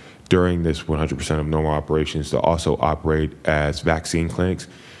centers during this 100% of normal operations to also operate as vaccine clinics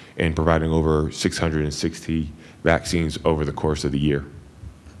and providing over 660 vaccines over the course of the year.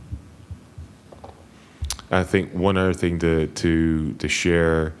 I think one other thing to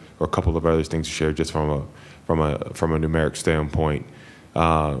share, or a couple of other things to share, just from a numeric standpoint,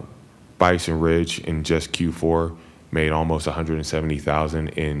 Bison Ridge in just Q4 made almost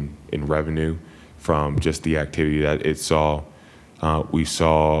 $170,000 in revenue from just the activity that it saw. We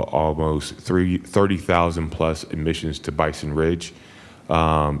saw almost 30,000 plus admissions to Bison Ridge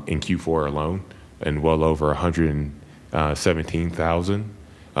in Q4 alone, and well over 117,000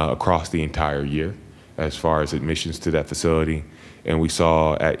 across the entire year as far as admissions to that facility. And we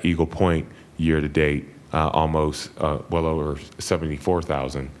saw at Eagle Point year to date almost well over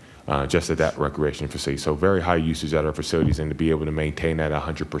 74,000 just at that recreation facility. So very high usage at our facilities, and to be able to maintain that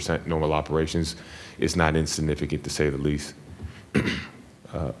 100% normal operations is not insignificant, to say the least.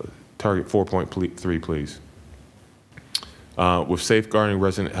 Target 4.3, please. With safeguarding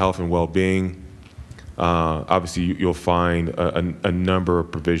resident health and well-being, obviously you'll find a number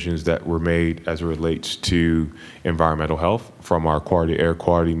of provisions that were made as it relates to environmental health from our air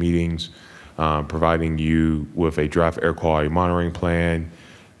quality meetings, providing you with a draft air quality monitoring plan,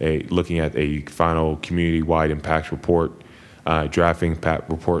 looking at a final community-wide impacts report, drafting PAP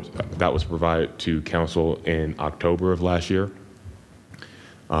report that was provided to council in October of last year.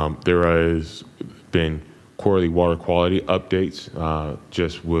 There has been quarterly water quality updates,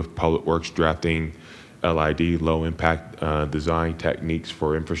 just with Public Works drafting LID, low impact design techniques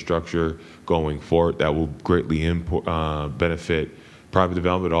for infrastructure going forward that will greatly benefit private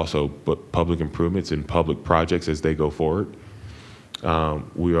development, but also public improvements and public projects as they go forward.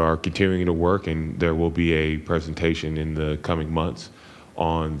 We are continuing to work, and there will be a presentation in the coming months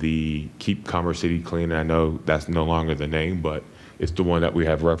on the Keep Commerce City Clean. I know that's no longer the name, but it's the one that we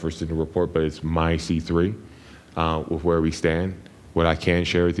have referenced in the report, but it's My C3 with where we stand. What I can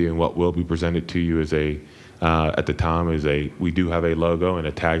share with you and what will be presented to you is at the time we do have a logo and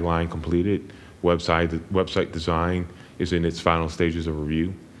a tagline completed. Website design is in its final stages of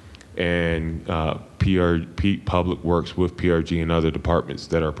review. And Public Works with PRG and other departments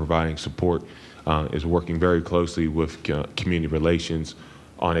that are providing support is working very closely with community relations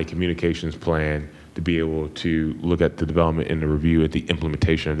on a communications plan to be able to look at the development and the review at the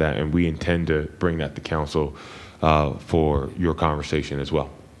implementation of that. And we intend to bring that to council for your conversation as well.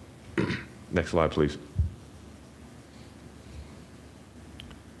 Next slide, please.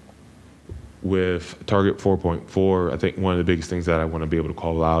 With Target 4.4, I think one of the biggest things that I want to be able to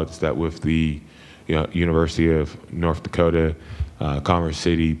call out is that with the University of North Dakota, Commerce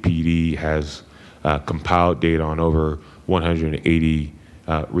City PD has compiled data on over 180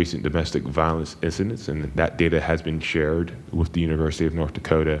 recent domestic violence incidents, and that data has been shared with the University of North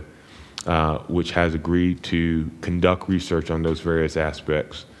Dakota, which has agreed to conduct research on those various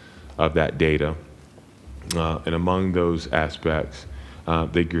aspects of that data. And among those aspects,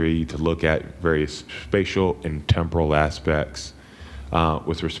 they agreed to look at various spatial and temporal aspects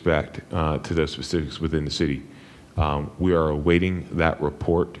with respect to those specifics within the city. We are awaiting that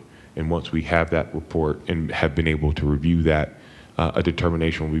report, and once we have that report and have been able to review that, a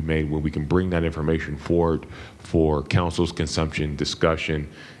determination will be made where we can bring that information forward for council's consumption discussion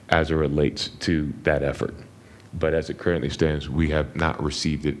as it relates to that effort. But as it currently stands, we have not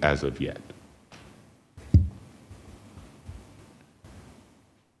received it as of yet.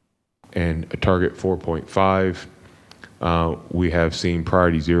 And a Target 4.5, we have seen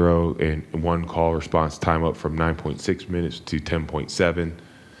priority 0 and 1 call response time up from 9.6 minutes to 10.7.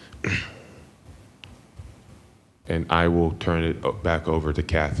 And I will turn it back over to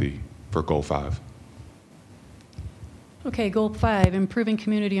Kathy for Goal 5. Okay, Goal 5, improving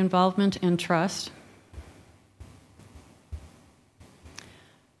community involvement and trust.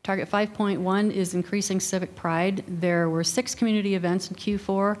 Target 5.1 is increasing civic pride. There were 6 community events in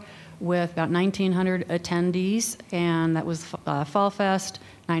Q4 with about 1,900 attendees, and that was Fall Fest,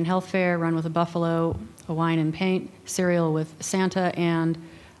 9 Health Fair, Run with a Buffalo, a Wine and Paint, Cereal with Santa, and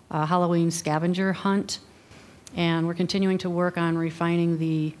Halloween scavenger hunt. And we're continuing to work on refining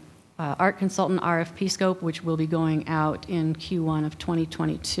the art consultant RFP scope, which will be going out in Q1 of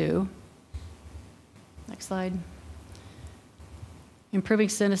 2022. Next slide. Improving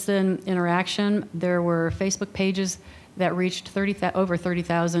citizen interaction. There were Facebook pages that reached over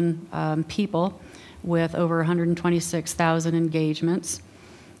 30,000 people with over 126,000 engagements.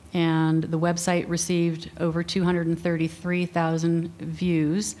 And the website received over 233,000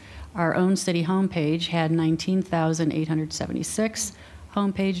 views. Our own city homepage had 19,876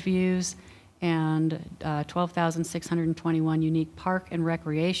 homepage views and 12,621 unique park and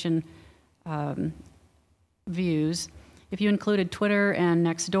recreation views. If you included Twitter and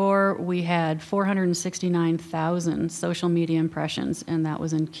Nextdoor, we had 469,000 social media impressions, and that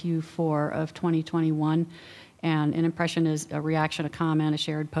was in Q4 of 2021. And an impression is a reaction, a comment, a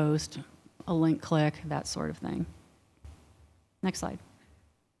shared post, a link click, that sort of thing. Next slide.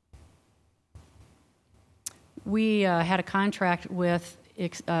 We had a contract with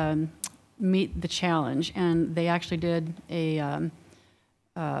Meet the Challenge, and they actually did an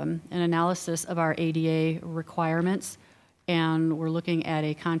analysis of our ADA requirements, and we're looking at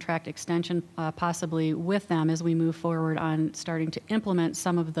a contract extension possibly with them as we move forward on starting to implement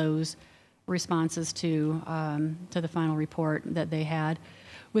some of those responses to the final report that they had.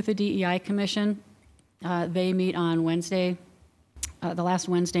 With the DEI Commission, they meet on Wednesday, the last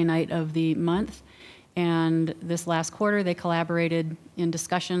Wednesday night of the month, and this last quarter they collaborated in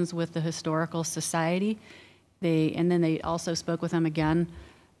discussions with the Historical Society. And then they also spoke with them again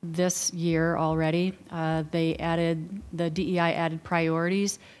this year already. The DEI added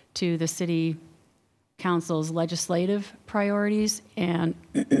priorities to the City Council's legislative priorities, and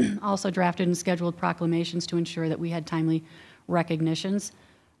also drafted and scheduled proclamations to ensure that we had timely recognitions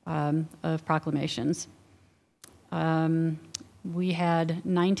of proclamations. We had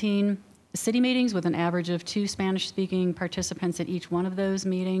 19 city meetings with an average of 2 Spanish-speaking participants at each one of those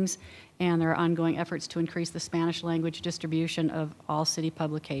meetings, and there are ongoing efforts to increase the Spanish language distribution of all city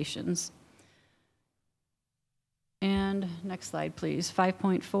publications. And next slide, please.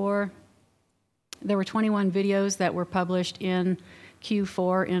 5.4. There were 21 videos that were published in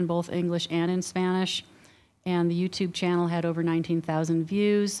Q4 in both English and in Spanish, and the YouTube channel had over 19,000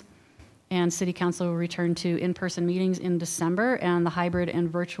 views. And City Council will return to in-person meetings in December, and the hybrid and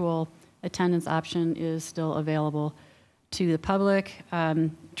virtual attendance option is still available to the public.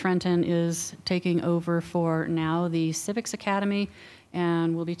 Trenton is taking over for now the Civics Academy,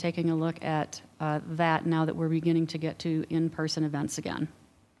 and we'll be taking a look at that now that we're beginning to get to in-person events again.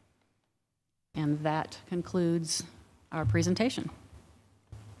 And that concludes our presentation.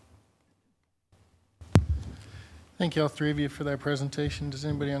 Thank you, all three of you, for that presentation. Does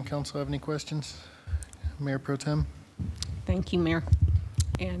anybody on council have any questions? Mayor Pro Tem? Thank you, Mayor.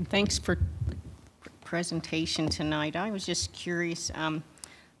 And thanks for the presentation tonight. I was just curious,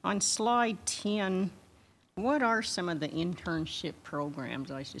 on slide 10, what are some of the internship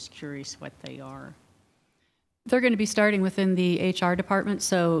programs? I was just curious what they are. They're going to be starting within the HR department,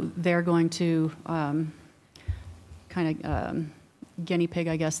 so they're going to kind of guinea pig,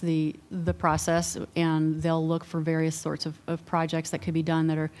 I guess, the process, and they'll look for various sorts of projects that could be done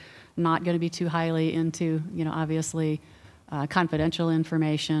that are not going to be too highly into, obviously confidential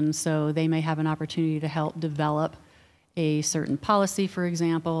information. So they may have an opportunity to help develop a certain policy, for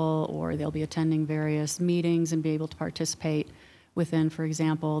example, or they'll be attending various meetings and be able to participate within, for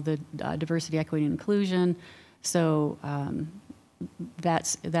example, the diversity, equity, and inclusion. So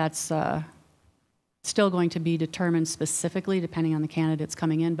that's still going to be determined specifically depending on the candidates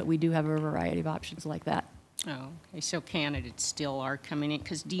coming in, but we do have a variety of options like that. Oh, okay. So candidates still are coming in,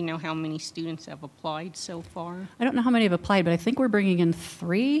 because do you know how many students have applied so far? I don't know how many have applied, but I think we're bringing in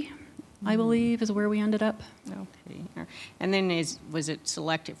 3, I believe, is where we ended up. Okay. And then was it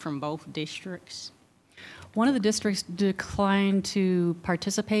selected from both districts? One of the districts declined to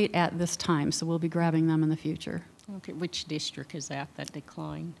participate at this time, so we'll be grabbing them in the future. Okay. Which district is that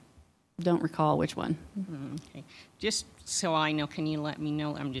declined? Don't recall which one. Okay. Just so I know, can you let me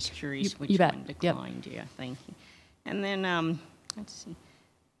know? I'm just curious which one declined. Yep. Yeah, thank you. And then, let's see.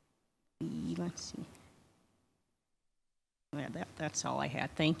 Yeah, that's all I had.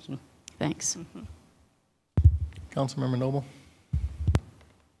 Thank you. Thanks. Councilmember Noble.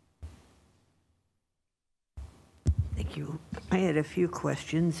 Thank you. I had a few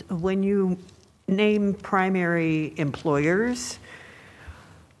questions. When you name primary employers,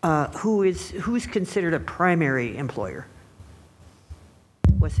 who's considered a primary employer?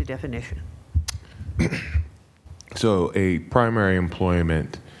 What's the definition? So a primary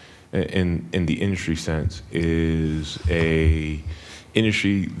employment in the industry sense is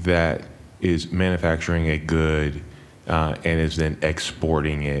industry that is manufacturing a good and is then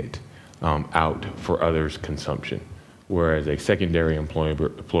exporting it out for others' consumption. Whereas a secondary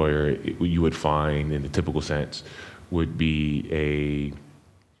employer, you would find in the typical sense, would be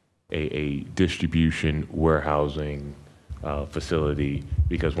a distribution, warehousing facility,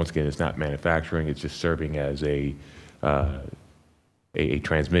 because once again, it's not manufacturing, it's just serving as a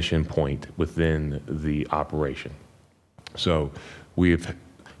transmission point within the operation. So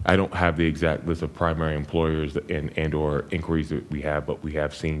I don't have the exact list of primary employers and or inquiries that we have, but we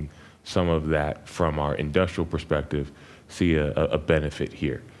have seen some of that from our industrial perspective see a benefit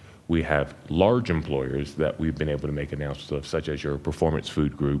here. We have large employers that we've been able to make announcements of, such as your performance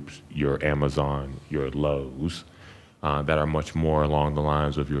food groups, your Amazon, your Lowe's, that are much more along the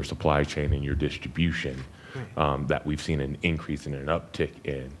lines of your supply chain and your distribution, that we've seen an increase and an uptick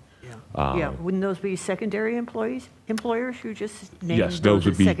in. Wouldn't those be secondary employers who just named yes, those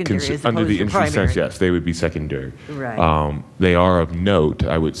would be under the industry sense. Yes, they would be secondary. Right. They are of note,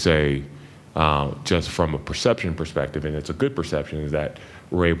 I would say, just from a perception perspective, and it's a good perception, is that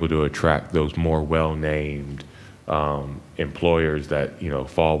we're able to attract those more well-named employers that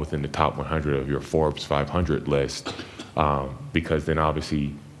fall within the top 100 of your Forbes 500 list, because then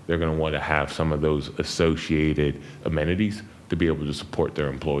obviously they're going to want to have some of those associated amenities to be able to support their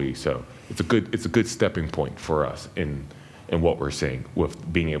employees. So it's a good stepping point for us in what we're seeing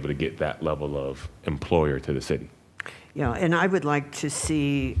with being able to get that level of employer to the city. Yeah, and I would like to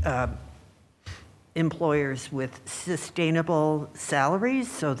see employers with sustainable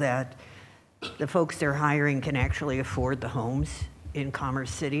salaries so that the folks they're hiring can actually afford the homes in Commerce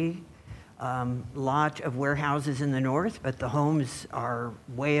City. Lot of warehouses in the north, but the homes are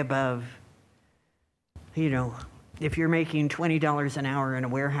way above, if you're making $20 an hour in a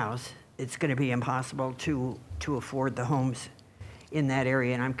warehouse, it's going to be impossible to afford the homes in that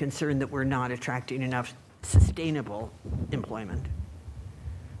area. And I'm concerned that we're not attracting enough sustainable employment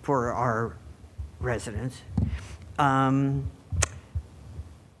for our residents.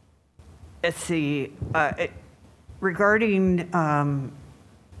 Let's see, regarding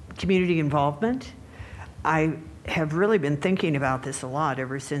community involvement, I have really been thinking about this a lot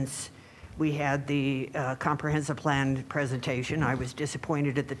ever since we had the comprehensive plan presentation. I was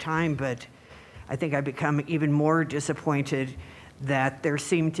disappointed at the time, but I think I've become even more disappointed that there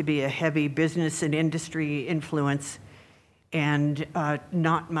seemed to be a heavy business and industry influence and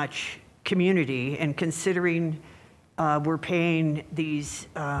not much community. And considering we're paying these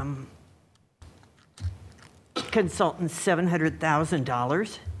consultants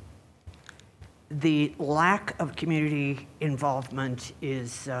 $700,000, the lack of community involvement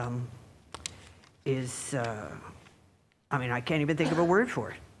is I can't even think of a word for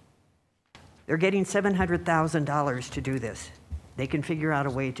it. They're getting $700,000 to do this. They can figure out a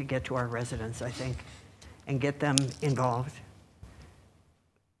way to get to our residents, I think, and get them involved.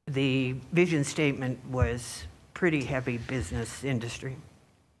 The vision statement was pretty heavy business industry,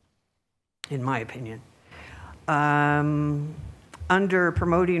 in my opinion. Under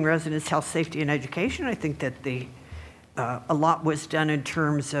promoting residents' health, safety, and education, I think that a lot was done in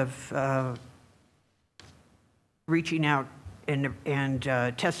terms of reaching out and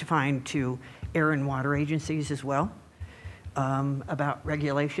testifying to air and water agencies as well about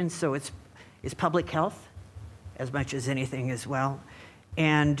regulations. So it's public health as much as anything as well.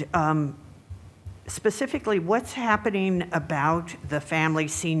 And specifically, what's happening about the Family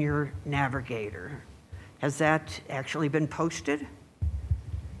Senior Navigator? Has that actually been posted?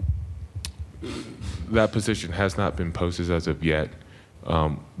 That position has not been posted as of yet.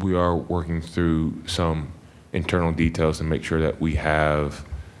 We are working through some internal details to make sure that we have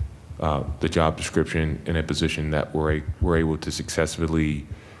the job description in a position that we're able to successfully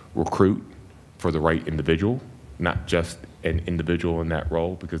recruit for the right individual, not just an individual in that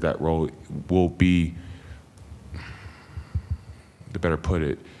role, because that role will be, to better put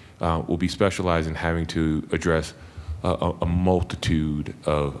it, will be specialized in having to address a multitude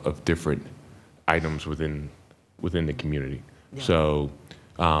of different items within the community. Yeah. So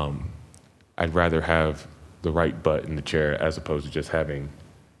I'd rather have the right butt in the chair as opposed to just having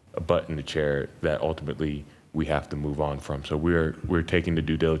a butt in the chair that ultimately we have to move on from. So we're taking the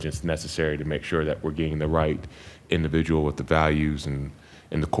due diligence necessary to make sure that we're getting the right individual with the values and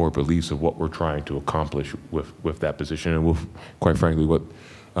the core beliefs of what we're trying to accomplish with that position. And with, quite frankly,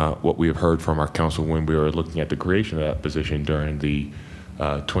 what we have heard from our council when we were looking at the creation of that position during the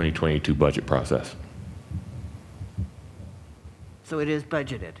 2022 budget process. So it is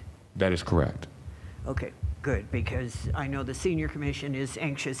budgeted? That is correct. Okay, good, because I know the Senior Commission is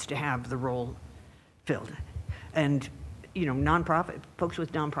anxious to have the role filled. And nonprofit, folks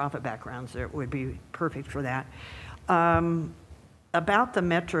with nonprofit backgrounds that would be perfect for that. About the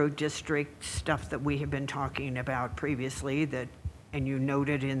Metro District stuff that we have been talking about previously, and you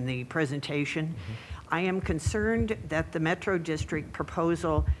noted in the presentation, I am concerned that the Metro District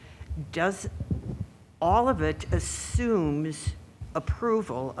proposal all of it assumes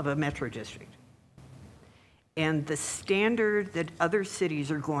approval of a Metro District. And the standard that other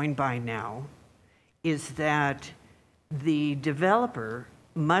cities are going by now is that the developer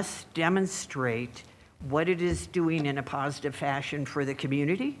must demonstrate what it is doing in a positive fashion for the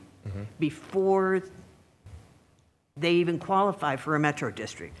community before they even qualify for a Metro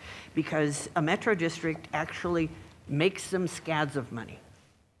District, because a Metro District actually makes them scads of money.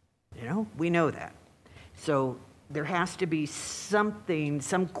 We know that. So there has to be something,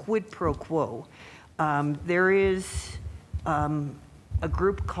 some quid pro quo. There is a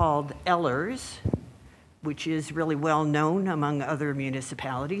group called Ehlers, which is really well known among other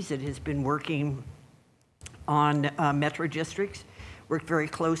municipalities. It has been working on Metro Districts, worked very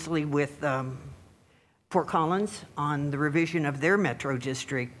closely with Fort Collins on the revision of their Metro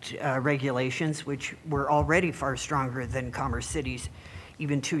District regulations, which were already far stronger than Commerce City's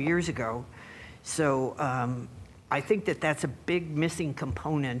even 2 years ago. So I think that that's a big missing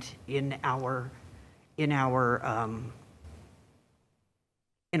component in our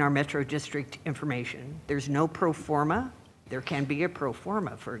Metro District information. There's no pro forma. There can be a pro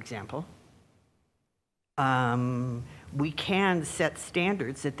forma, for example. We can set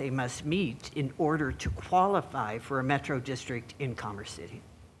standards that they must meet in order to qualify for a Metro District in Commerce City.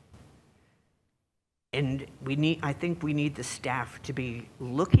 And I think we need the staff to be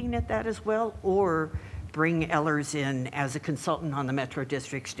looking at that as well, or bring Ehlers in as a consultant on the Metro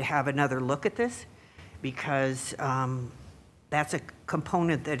Districts to have another look at this, because that's a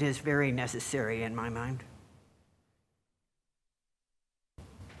component that is very necessary in my mind.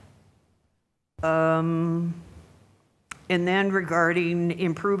 And then regarding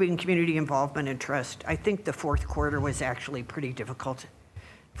improving community involvement and trust, I think the fourth quarter was actually pretty difficult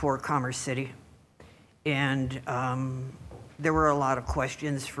for Commerce City. And there were a lot of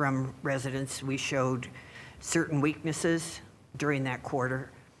questions from residents. We showed certain weaknesses during that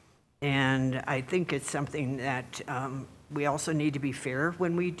quarter. And I think it's something that we also need to be fair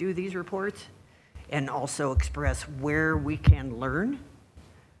when we do these reports, and also express where we can learn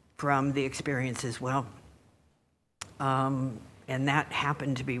from the experience as well. And that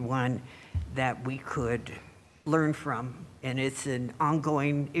happened to be one that we could learn from. And it's an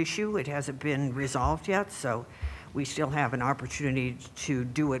ongoing issue. It hasn't been resolved yet, so we still have an opportunity to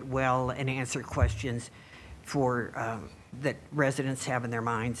do it well and answer questions that residents have in their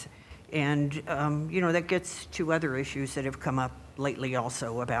minds. And that gets to other issues that have come up lately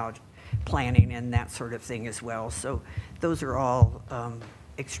also about planning and that sort of thing as well. So those are all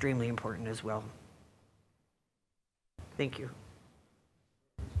extremely important as well. Thank you.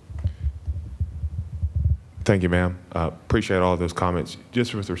 Thank you, ma'am. Appreciate all of those comments.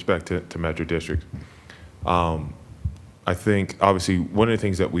 Just with respect to Metro District, I think obviously one of the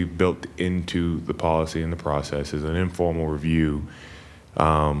things that we've built into the policy and the process is an informal review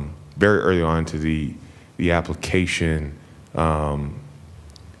very early on to the application, and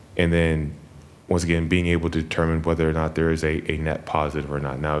then once again being able to determine whether or not there is a net positive or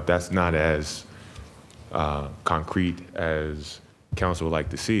not. Now, if that's not as concrete as council would like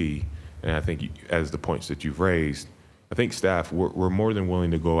to see, and I think as the points that you've raised, I think staff, we're more than willing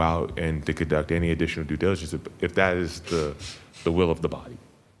to go out and to conduct any additional due diligence if that is the will of the body.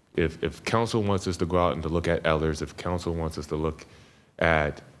 If council wants us to go out and to look at Ehlers, if council wants us to look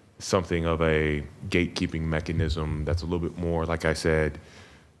at something of a gatekeeping mechanism that's a little bit more, like I said,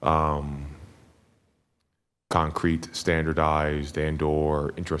 concrete, standardized,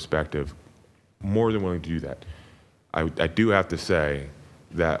 and/or introspective, more than willing to do that. I do have to say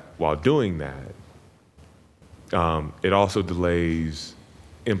that while doing that, it also delays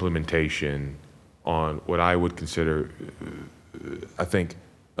implementation on what I would consider, I think,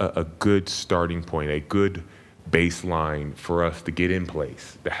 a good starting point, a good baseline for us to get in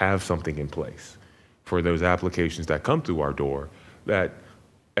place, to have something in place for those applications that come through our door that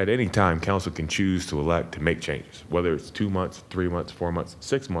at any time council can choose to elect to make changes, whether it's 2 months, 3 months, 4 months,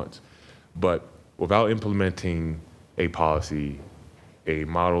 6 months. But without implementing a policy, a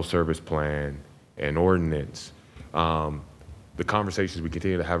model service plan, an ordinance, the conversations we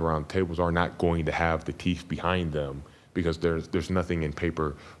continue to have around tables are not going to have the teeth behind them because there's nothing in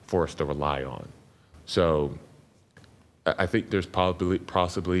paper for us to rely on. So I think there's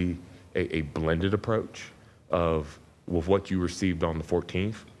possibly a blended approach of with what you received on the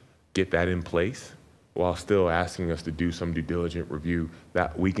 14th, get that in place while still asking us to do some due diligent review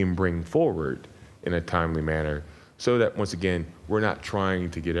that we can bring forward in a timely manner, so that, once again, we're not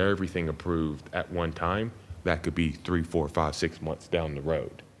trying to get everything approved at one time. That could be 3, 4, 5, 6 months down the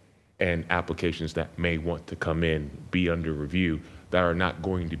road. And applications that may want to come in, be under review, that are not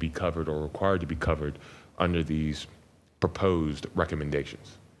going to be covered or required to be covered under these proposed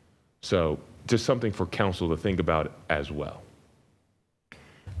recommendations. So just something for council to think about as well.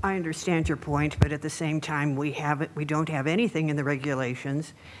 I understand your point, but at the same time, we don't have anything in the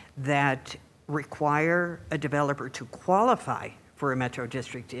regulations that require a developer to qualify for a metro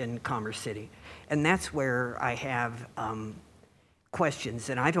district in Commerce City. And that's where I have questions,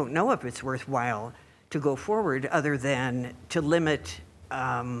 and I don't know if it's worthwhile to go forward other than to limit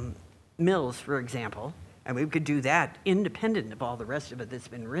mills, for example. And we could do that independent of all the rest of it that's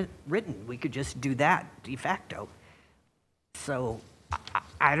been written. We could just do that de facto. So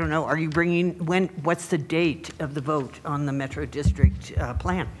I don't know, are you bringing, what's the date of the vote on the Metro District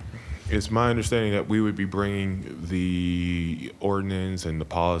plan? It's my understanding that we would be bringing the ordinance and the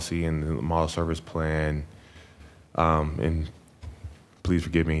policy and the model service plan, and please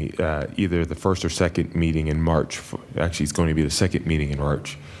forgive me, either the first or second meeting in March. Actually, it's going to be the second meeting in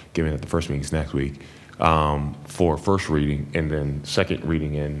March, given that the first meeting is next week, for first reading, and then second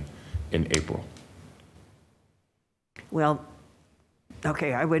reading in April. Well,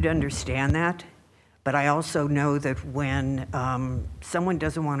 okay, I would understand that, but I also know that when someone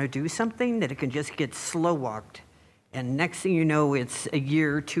doesn't want to do something, that it can just get slow-walked. And next thing you know, it's a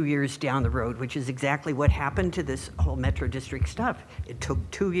year, 2 years down the road, which is exactly what happened to this whole Metro District stuff. It took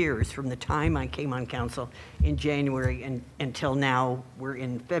 2 years from the time I came on council in January until now we're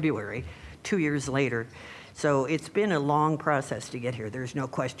in February, 2 years later. So it's been a long process to get here. There's no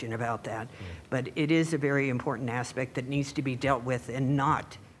question about that. But it is a very important aspect that needs to be dealt with, and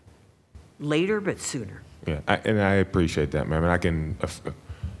not later, but sooner. Yeah, and I appreciate that, ma'am. And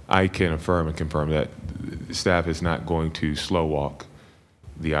I can affirm and confirm that staff is not going to slow walk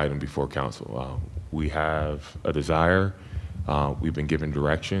the item before council. We have a desire. We've been given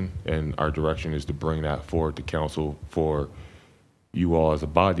direction, and our direction is to bring that forward to council for you all as a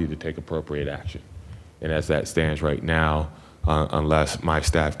body to take appropriate action. And as that stands right now, unless my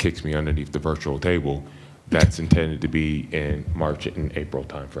staff kicks me underneath the virtual table, that's intended to be in March and April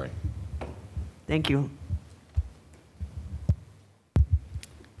timeframe. Thank you.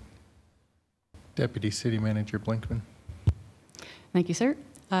 Deputy City Manager Blinkman. Thank you, sir.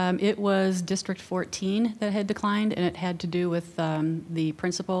 It was District 14 that had declined, and it had to do with the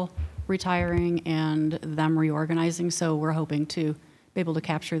principal retiring and them reorganizing, so we're hoping to be able to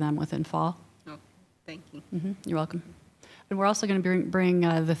capture them within fall. Oh, thank you. You're welcome. And we're also going to bring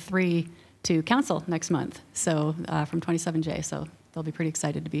the 3 to council next month, so from 27J, so they'll be pretty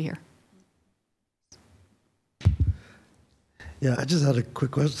excited to be here. Yeah, I just had a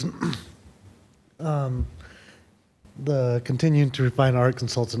quick question. The continuing to refine art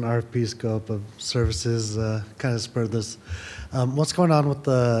consultant RFP scope of services kind of spurred this. What's going on with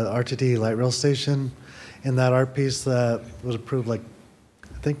the RTD light rail station and that art piece that was approved, like,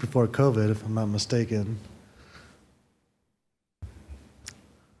 I think before COVID, if I'm not mistaken?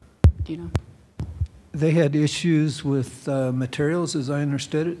 Do you know? They had issues with materials, as I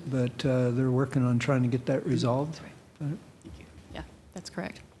understood it, but they're working on trying to get that resolved. Thank you. Yeah, that's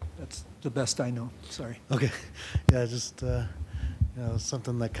correct. That's the best I know. Sorry. Okay. Yeah, just, you know,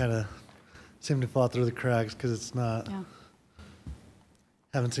 something that kind of seemed to fall through the cracks because it's not,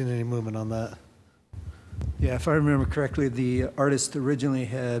 haven't seen any movement on that. Yeah, if I remember correctly, the artist originally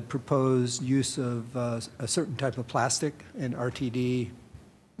had proposed use of a certain type of plastic, and RTD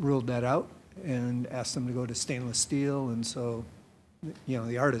ruled that out and asked them to go to stainless steel, and so, you know,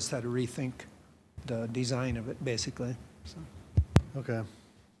 the artist had to rethink the design of it, basically. So. Okay.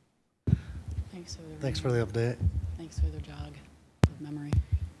 Thanks for the update. Thanks for the jog of memory.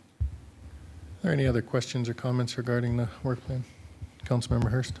 Are there any other questions or comments regarding the work plan? Councilmember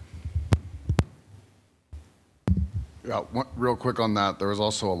Hurst. Yeah, real quick on that, there was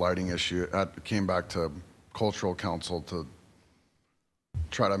also a lighting issue. It came back to Cultural Council to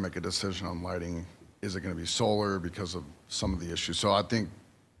try to make a decision on lighting. Is it going to be solar because of some of the issues? So I think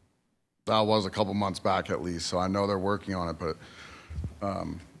that was a couple months back at least. So I know they're working on it, but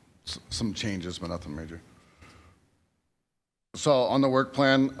some changes, but nothing major. So on the work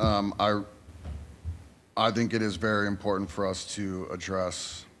plan, I think it is very important for us to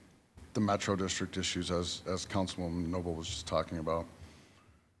address the Metro District issues as Councilwoman Noble was just talking about.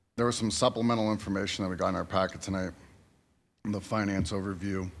 There was some supplemental information that we got in our packet tonight, the finance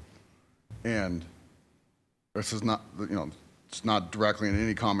overview, and this is not, you know, it's not directly in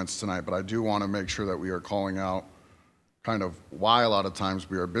any comments tonight, but I do want to make sure that we are calling out kind of why a lot of times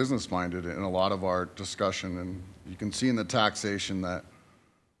we are business-minded in a lot of our discussion. And you can see in the taxation that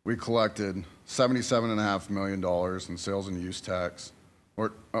we collected $77.5 million in sales and use tax,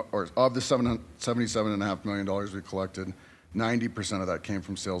 or of the $77.5 million we collected, 90% of that came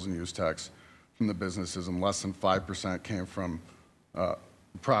from sales and use tax from the businesses, and less than 5% came from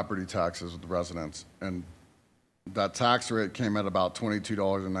property taxes with the residents. And that tax rate came at about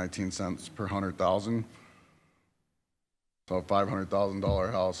 $22.19 per 100,000. So a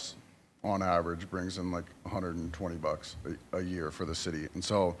 $500,000 house on average brings in like 120 bucks a year for the city. And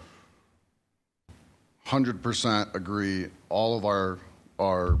so 100% agree, all of our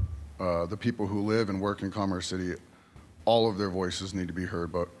the people who live and work in Commerce City, all of their voices need to be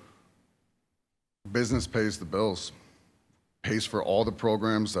heard, but business pays the bills, pays for all the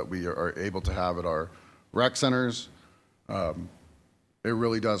programs that we are able to have at our rec centers. It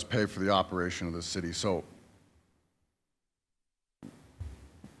really does pay for the operation of the city. So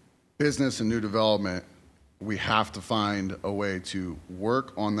business and new development, we have to find a way to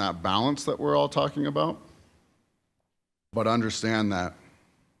work on that balance that we're all talking about, but understand that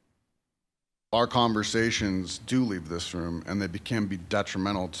our conversations do leave this room and they can be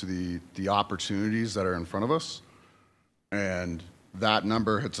detrimental to the opportunities that are in front of us. And that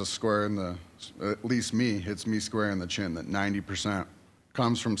number hits us square in the, at least me, hits me square in the chin, that 90%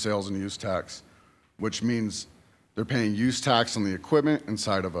 comes from sales and use tax, which means they're paying use tax on the equipment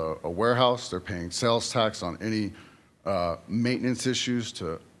inside of a warehouse. They're paying sales tax on any maintenance issues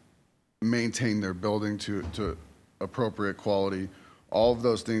to maintain their building to appropriate quality. All of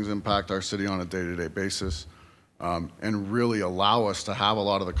those things impact our city on a day-to-day basis, and really allow us to have a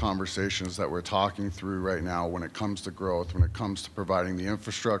lot of the conversations that we're talking through right now when it comes to growth, when it comes to providing the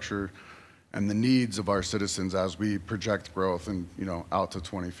infrastructure and the needs of our citizens as we project growth and, you know, out to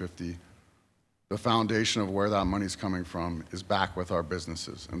 2050. The foundation of where that money's coming from is back with our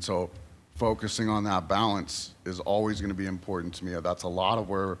businesses. And so focusing on that balance is always going to be important to me. That's a lot of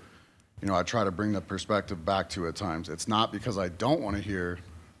where, you know, I try to bring the perspective back to at times. It's not because I don't want to hear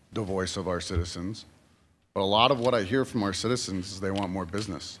the voice of our citizens, but a lot of what I hear from our citizens is they want more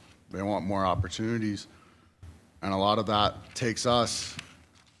business. They want more opportunities. And a lot of that takes us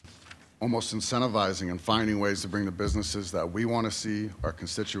almost incentivizing and finding ways to bring the businesses that we want to see, our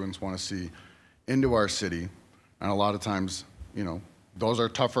constituents want to see, into our city. And a lot of times, you know, those are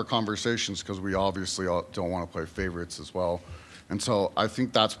tougher conversations because we obviously don't want to play favorites as well. And so I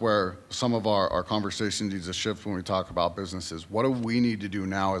think that's where some of our conversation needs to shift when we talk about businesses. What do we need to do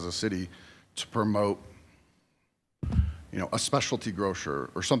now as a city to promote, you know, a specialty grocer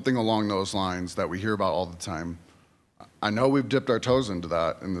or something along those lines that we hear about all the time? I know we've dipped our toes into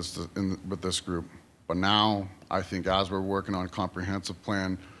that with this group, but now I think as we're working on a comprehensive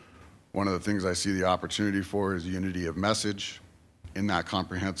plan, one of the things I see the opportunity for is unity of message in that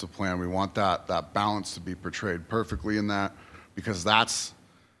comprehensive plan. We want that balance to be portrayed perfectly in that, because that's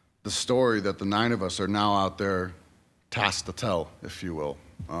the story that the 9 of us are now out there tasked to tell, if you will.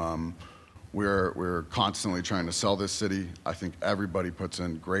 We're constantly trying to sell this city. I think everybody puts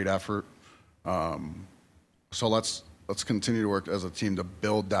in great effort. So let's continue to work as a team to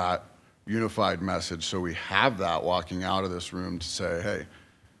build that unified message so we have that walking out of this room to say, hey,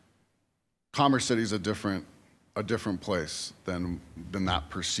 Commerce City is a different place than that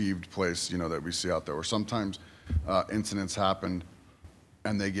perceived place, you know, that we see out there, where sometimes incidents happen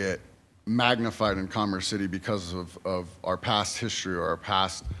and they get magnified in Commerce City because of our past history or our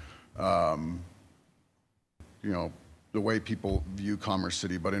past, you know, the way people view Commerce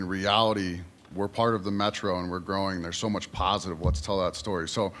City. But in reality, we're part of the metro and we're growing. There's so much positive. Let's tell that story.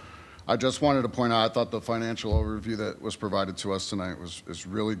 So I just wanted to point out, I thought the financial overview that was provided to us tonight is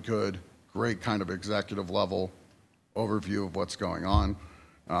really good. Great kind of executive level overview of what's going on.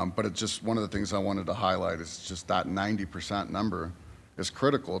 But it's just one of the things I wanted to highlight is just that 90% number is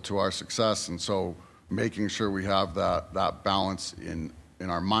critical to our success. And so making sure we have that balance in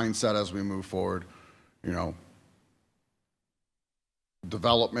our mindset as we move forward. You know,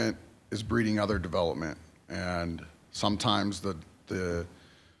 development is breeding other development. And sometimes the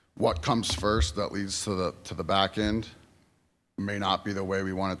what comes first that leads to the back end may not be the way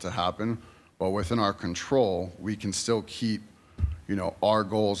we want it to happen, but within our control, we can still keep, you know, our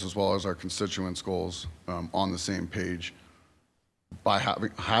goals as well as our constituents' goals on the same page by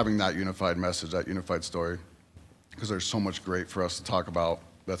having that unified message, that unified story, because there's so much great for us to talk about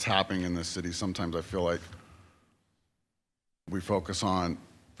that's happening in this city. Sometimes I feel like we focus on,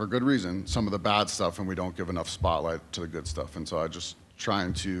 for good reason, some of the bad stuff and we don't give enough spotlight to the good stuff. And so I just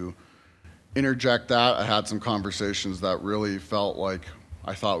trying to interject that, I had some conversations that really felt like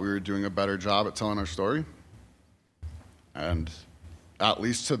I thought we were doing a better job at telling our story. And at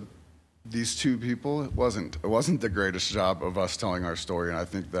least to these two people, it wasn't the greatest job of us telling our story. And I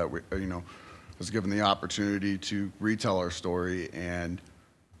think that we, was given the opportunity to retell our story and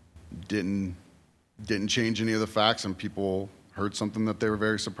didn't change any of the facts, and people heard something that they were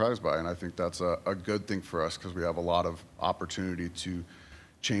very surprised by. And I think that's a good thing for us, because we have a lot of opportunity to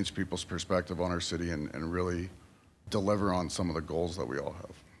change people's perspective on our city and really deliver on some of the goals that we all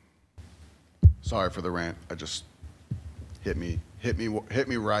have. Sorry for the rant. I just hit me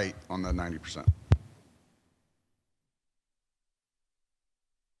right on the 90%.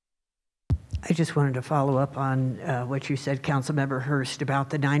 I just wanted to follow up on what you said, Councilmember Hurst, about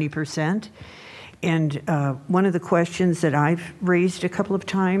the 90%. And one of the questions that I've raised a couple of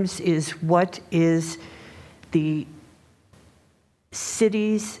times is, what is the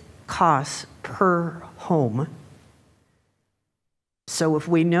city's costs per home? So if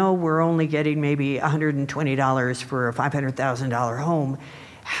we know we're only getting maybe $120 for a $500,000 home,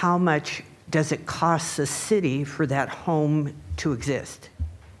 how much does it cost the city for that home to exist?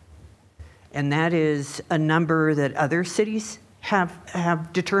 And that is a number that other cities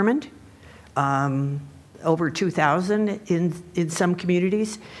have determined, over 2,000 in some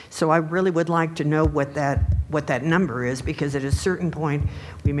communities. So I really would like to know what that number is, because at a certain point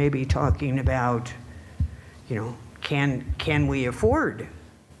we may be talking about, can we afford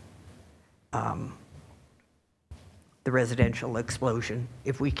the residential explosion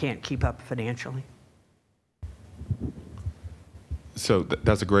if we can't keep up financially? So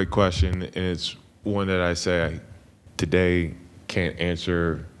that's a great question, and it's one that I say I today can't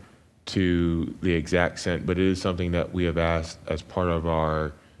answer to the exact cent, but it is something that we have asked as part of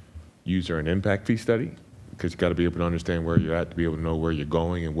our user and impact fee study, because you got to be able to understand where you're at to be able to know where you're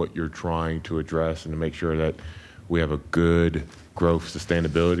going and what you're trying to address, and to make sure that we have a good growth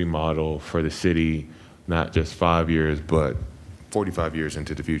sustainability model for the city, not just 5 years, but 45 years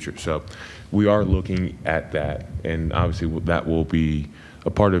into the future. So we are looking at that, and obviously that will be a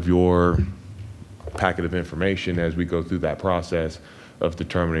part of your packet of information as we go through that process of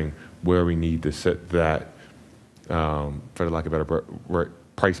determining where we need to set that, for the lack of a better word,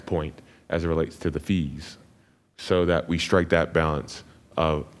 price point as it relates to the fees, so that we strike that balance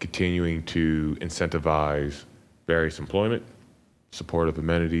of continuing to incentivize various employment, supportive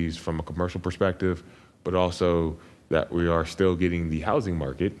amenities from a commercial perspective, but also that we are still getting the housing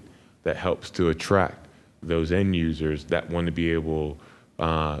market that helps to attract those end users that want to be able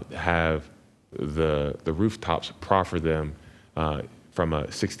have the rooftops proffer them from a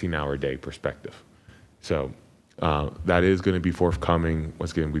 16-hour day perspective. So that is going to be forthcoming.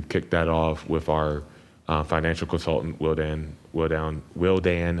 Once again, we've kicked that off with our financial consultant, Wildan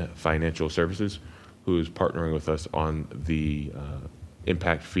Financial Services, who is partnering with us on the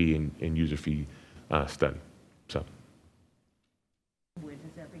impact fee and user fee study. So. When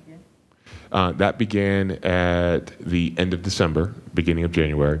does that begin? That began at the end of December, beginning of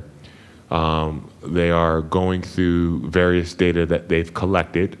January. They are going through various data that they've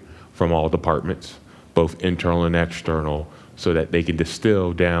collected from all departments, both internal and external, so that they can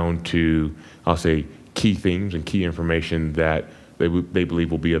distill down to, I'll say, key themes and key information that they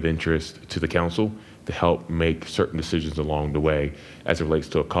believe will be of interest to the council to help make certain decisions along the way as it relates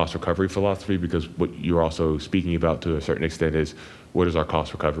to a cost recovery philosophy, because what you're also speaking about to a certain extent is, what is our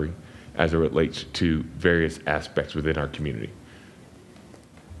cost recovery as it relates to various aspects within our community?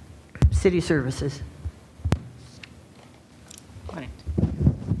 City services.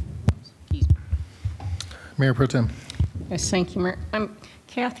 Mayor Pro Tem. Yes, thank you, Mayor.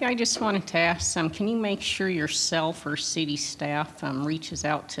 Kathy, I just wanted to ask, can you make sure yourself or city staff reaches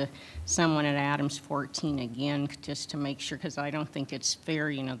out to someone at Adams 14 again, just to make sure, because I don't think it's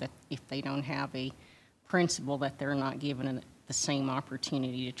fair, that if they don't have a principal, that they're not given the same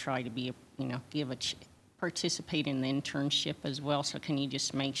opportunity to try to be, participate in the internship as well. So can you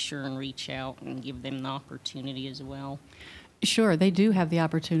just make sure and reach out and give them the opportunity as well? Sure, they do have the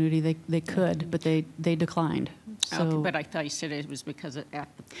opportunity. They could, but they declined. So, okay, but I thought you said it was because at the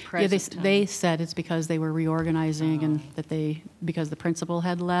present time. They said it's because they were reorganizing and that because the principal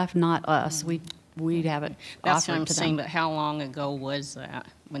had left, not us. We haven't That's offered what I'm to saying, them. but how long ago was that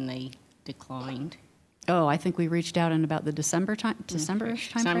when they declined? Oh, I think we reached out in about the December-ish time So I'm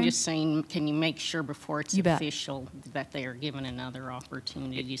frame. just saying, can you make sure before it's You bet. official that they are given another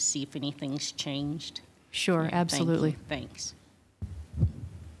opportunity to see if anything's changed? Sure, Yeah, absolutely. Thank you. Thanks.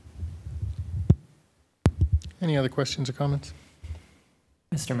 Any other questions or comments?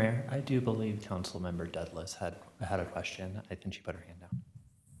 Mr. Mayor, I do believe Councilmember Douglas had a question. I think she put her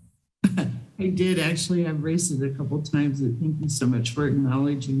hand down. I did actually. I've raised it a couple times. Thank you so much for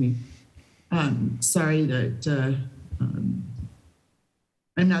acknowledging me. Sorry that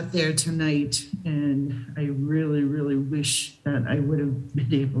I'm not there tonight, and I really, really wish that I would have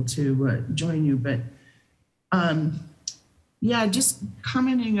been able to join you. But yeah, just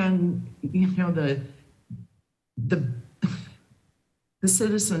commenting on the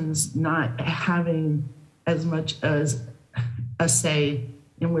citizens not having as much as a say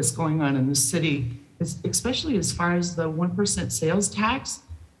in what's going on in the city, especially as far as the 1% sales tax.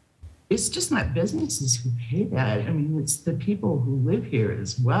 It's just not businesses who pay that. I mean, it's the people who live here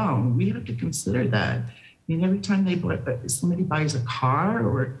as well. And we have to consider that. I mean, every time somebody buys a car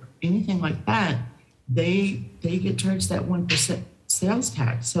or anything like that, they get charged that 1% sales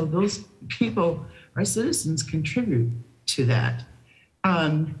tax. So those people, our citizens, contribute to that.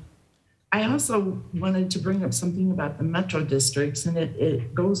 I also wanted to bring up something about the metro districts, and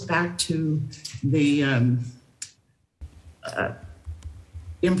it goes back to the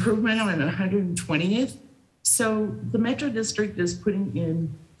improvement on 120th. So the metro district is putting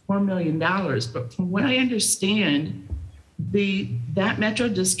in $4 million, but from what I understand, that metro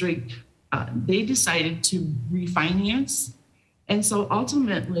district, they decided to refinance. And so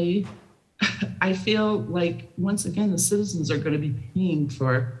ultimately, I feel like, once again, the citizens are going to be paying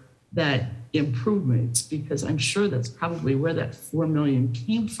for that improvement, because I'm sure that's probably where that $4 million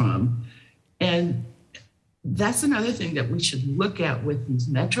came from. And that's another thing that we should look at with these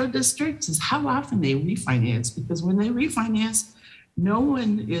metro districts, is how often they refinance, because when they refinance, no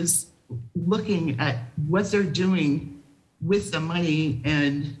one is looking at what they're doing with the money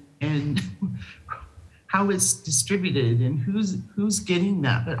and how it's distributed and who's getting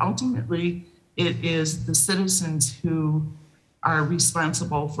that. But ultimately, it is the citizens who are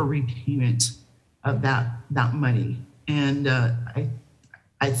responsible for repayment of that money. And I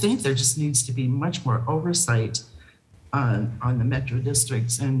think there just needs to be much more oversight on the metro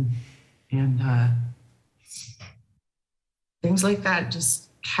districts, and things like that just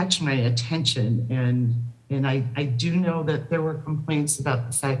catch my attention. And I do know that there were complaints about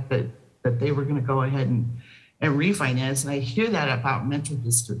the fact that they were going to go ahead and refinance, and I hear that about metro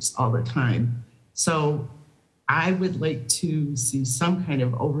districts all the time. So I would like to see some kind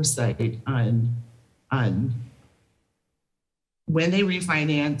of oversight on when they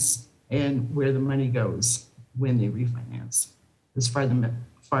refinance and where the money goes when they refinance, as far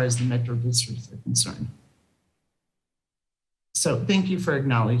as the metro districts are concerned. So thank you for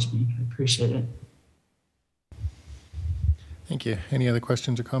acknowledging me. I appreciate it. Thank you. Any other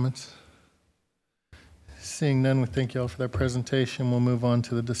questions or comments? Seeing none, we thank you all for that presentation. We'll move on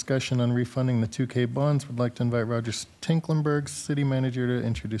to the discussion on refunding the 2K bonds. Would like to invite Roger Tinklenberg, City Manager, to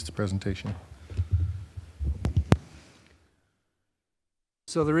introduce the presentation.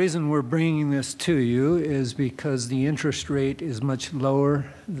 So the reason we're bringing this to you is because the interest rate is much lower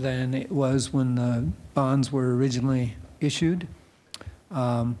than it was when the bonds were originally issued.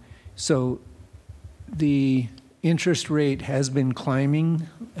 So the interest rate has been climbing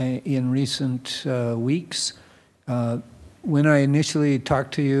in recent weeks. When I initially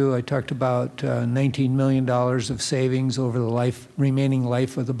talked to you, I talked about $19 million of savings over the remaining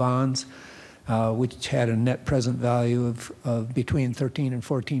life of the bonds, which had a net present value of between $13 and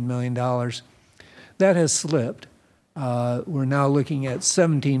 $14 million. That has slipped. We're now looking at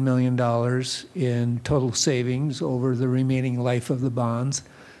 $17 million in total savings over the remaining life of the bonds.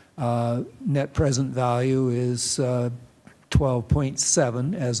 Net present value is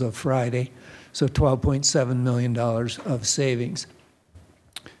 12.7 as of Friday, so $12.7 million of savings.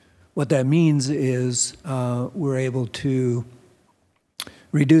 What that means is we're able to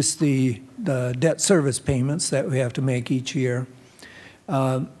reduce the debt service payments that we have to make each year.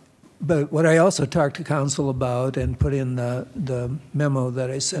 But what I also talked to council about and put in the memo that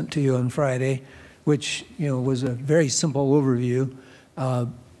I sent to you on Friday, which was a very simple overview.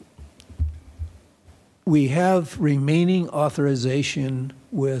 We have remaining authorization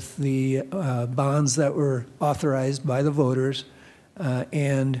with the bonds that were authorized by the voters,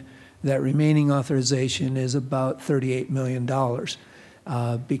 and that remaining authorization is about $38 million.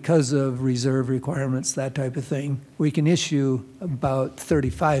 Because of reserve requirements, that type of thing, we can issue about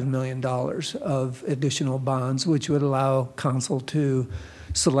 $35 million of additional bonds, which would allow council to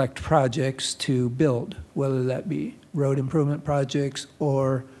select projects to build, whether that be road improvement projects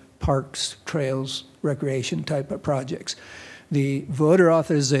or parks, trails, recreation type of projects. The voter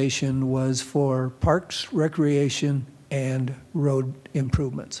authorization was for parks, recreation, and road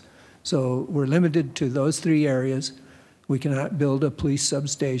improvements. So we're limited to those three areas. We cannot build a police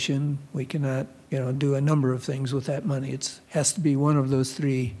substation. We cannot, do a number of things with that money. It has to be one of those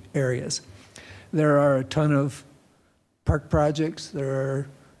three areas. there are a ton of park projects. There are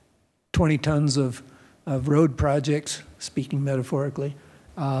 20 tons of road projects, speaking metaphorically.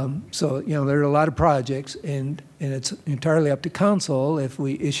 So, you know, there are a lot of projects, and it's entirely up to council if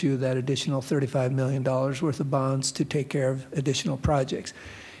we issue that additional $35 million worth of bonds to take care of additional projects.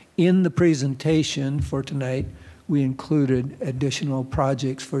 In the presentation for tonight, we included additional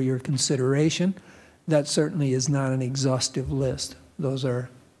projects for your consideration. That certainly is not an exhaustive list.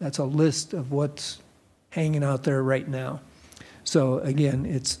 That's a list of what's hanging out there right now. So again,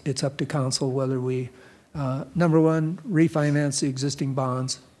 it's up to council whether we, number one, refinance the existing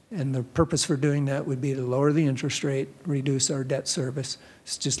bonds, and the purpose for doing that would be to lower the interest rate, reduce our debt service.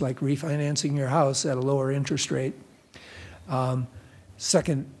 It's just like refinancing your house at a lower interest rate.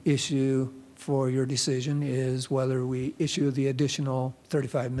 Second issue for your decision is whether we issue the additional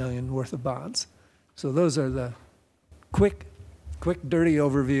 $35 million worth of bonds. So those are the quick, dirty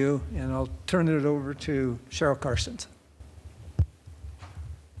overview, and I'll turn it over to Cheryl Carstens.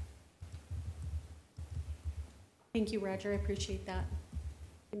 Thank you, Roger. I appreciate that.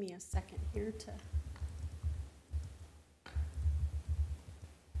 Give me a second here to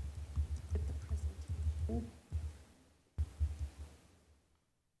get the presentation.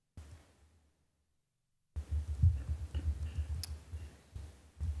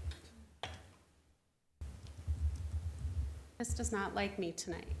 This does not like me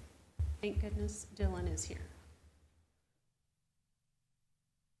tonight. Thank goodness Dylan is here.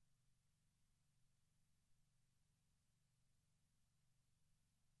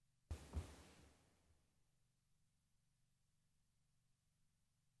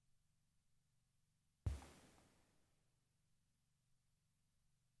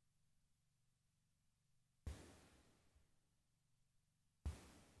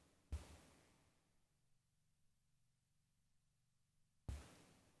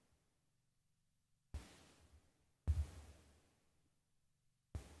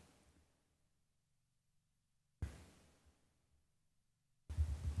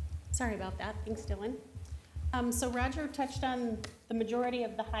 Sorry about that. Thanks, Dylan. So Roger touched on the majority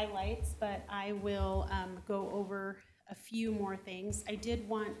of the highlights, but I will go over a few more things. I did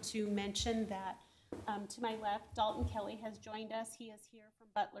want to mention that to my left, Dalton Kelly has joined us. He is here from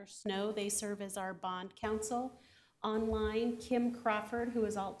Butler Snow. They serve as our bond counsel. Online, Kim Crawford, who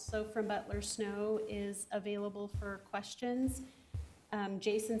is also from Butler Snow, is available for questions.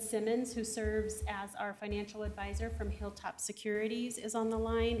 Jason Simmons, who serves as our financial advisor from Hilltop Securities, is on the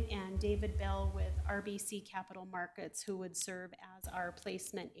line, and David Bell with RBC Capital Markets, who would serve as our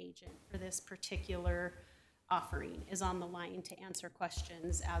placement agent for this particular offering, is on the line to answer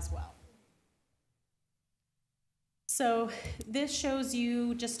questions as well. So this shows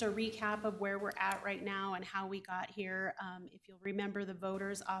you just a recap of where we're at right now and how we got here. If you'll remember, the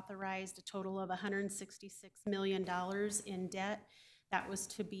voters authorized a total of $166 million in debt. That was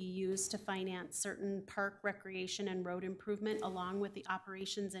to be used to finance certain park, recreation, and road improvement, along with the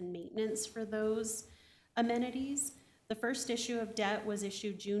operations and maintenance for those amenities. The first issue of debt was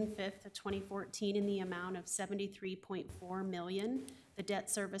issued June 5th of 2014 in the amount of $73.4 million. The debt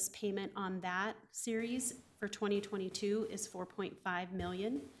service payment on that series for 2022 is $4.5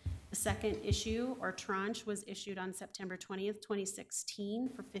 million. The second issue, or tranche, was issued on September 20th, 2016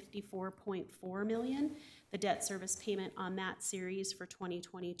 for $54.4 million. The debt service payment on that series for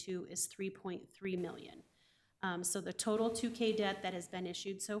 2022 is $3.3 million. So the total 2K debt that has been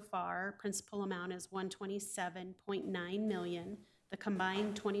issued so far, principal amount is $127.9 million. The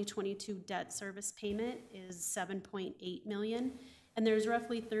combined 2022 debt service payment is $7.8 million. And there's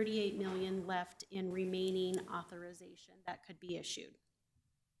roughly $38 million left in remaining authorization that could be issued.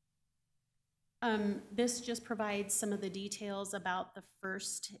 This just provides some of the details about the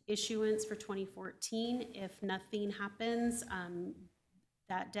first issuance for 2014. If nothing happens,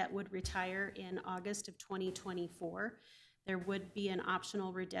 that debt would retire in August of 2024. There would be an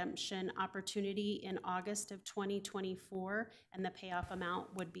optional redemption opportunity in August of 2024, and the payoff amount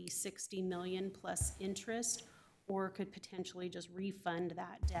would be $60 million plus interest, or could potentially just refund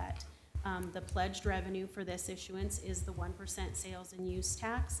that debt. The pledged revenue for this issuance is the 1% sales and use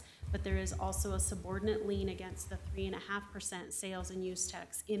tax, but there is also a subordinate lien against the 3.5% sales and use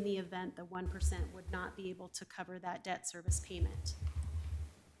tax in the event the 1% would not be able to cover that debt service payment.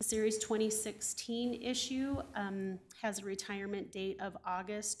 The Series 2016 issue has a retirement date of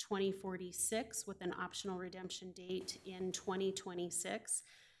August 2046 with an optional redemption date in 2026.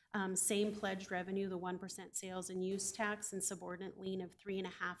 Same pledged revenue, the 1% sales and use tax, and subordinate lien of 3.5%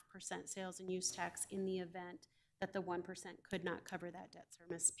 sales and use tax in the event that the 1% could not cover that debt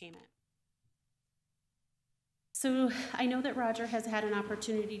service payment. So I know that Roger has had an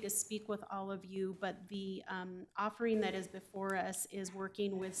opportunity to speak with all of you, but the offering that is before us is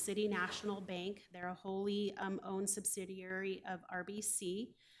working with City National Bank. They're a wholly owned subsidiary of RBC.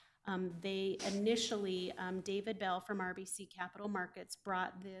 They initially, David Bell from RBC Capital Markets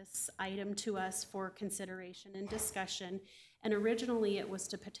brought this item to us for consideration and discussion. And originally it was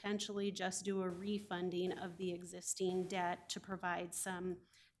to potentially just do a refunding of the existing debt to provide some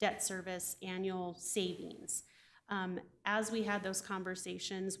debt service annual savings. As we had those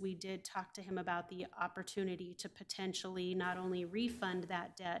conversations, we did talk to him about the opportunity to potentially not only refund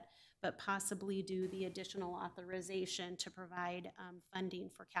that debt, but possibly do the additional authorization to provide funding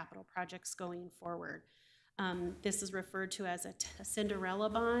for capital projects going forward. This is referred to as a Cinderella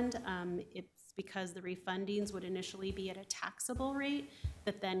bond. It's because the refundings would initially be at a taxable rate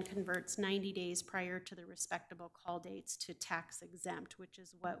that then converts 90 days prior to the respectable call dates to tax exempt, which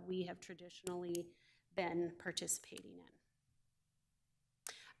is what we have traditionally been participating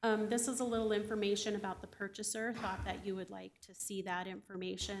in. This is a little information about the purchaser. Thought that you would like to see that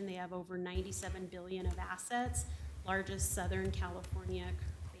information. They have over $97 billion of assets, largest Southern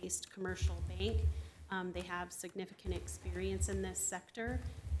California-based commercial bank. They have significant experience in this sector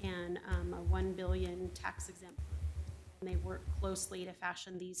and a $1 billion tax exempt. And they work closely to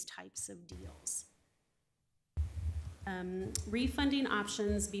fashion these types of deals. Refunding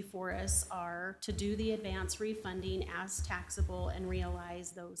options before us are to do the advance refunding as taxable and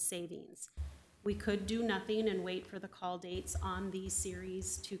realize those savings. We could do nothing and wait for the call dates on these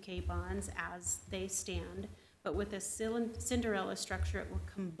Series 2K bonds as they stand, but with a Cinderella structure, it will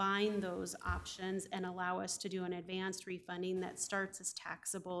combine those options and allow us to do an advanced refunding that starts as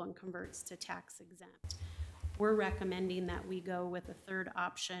taxable and converts to tax exempt. We're recommending that we go with a third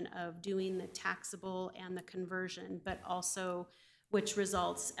option of doing the taxable and the conversion, but also which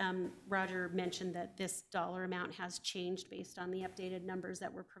results, Roger mentioned that this dollar amount has changed based on the updated numbers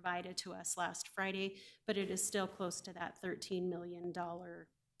that were provided to us last Friday, but it is still close to that $13 million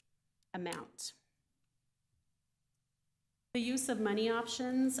amount. The use of money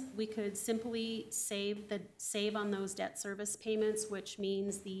options, we could simply save on those debt service payments, which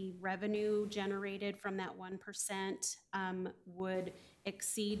means the revenue generated from that 1% would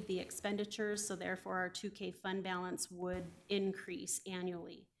exceed the expenditures, so therefore our 2K fund balance would increase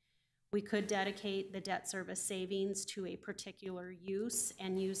annually. We could dedicate the debt service savings to a particular use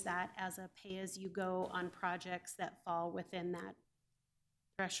and use that as a pay-as-you-go on projects that fall within that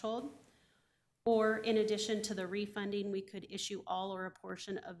threshold. Or in addition to the refunding, we could issue all or a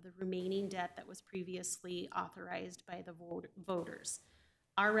portion of the remaining debt that was previously authorized by the voters.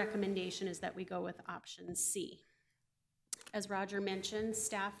 Our recommendation is that we go with option C. As Roger mentioned,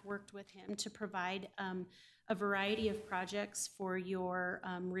 staff worked with him to provide a variety of projects for your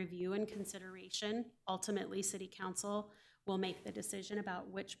review and consideration. Ultimately, City Council will make the decision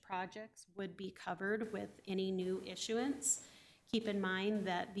about which projects would be covered with any new issuance. Keep in mind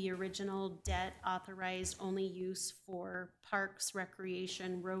that the original debt authorized only use for parks,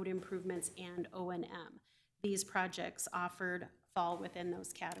 recreation, road improvements, and O&M. These projects offered fall within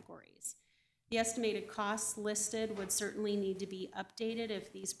those categories. The estimated costs listed would certainly need to be updated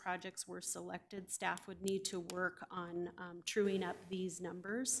if these projects were selected. Staff would need to work on truing up these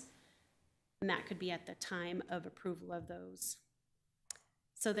numbers, and that could be at the time of approval of those.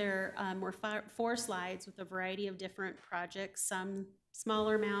 So there were 4 slides with a variety of different projects, some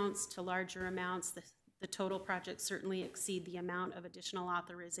smaller amounts to larger amounts. The total projects certainly exceed the amount of additional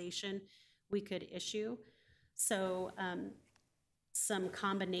authorization we could issue. So some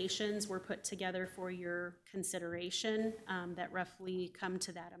combinations were put together for your consideration that roughly come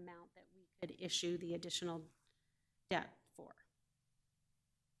to that amount that we could issue the additional debt for.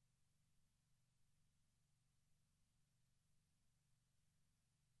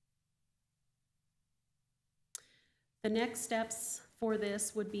 The next steps for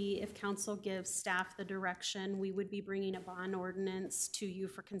this would be if council gives staff the direction, we would be bringing a bond ordinance to you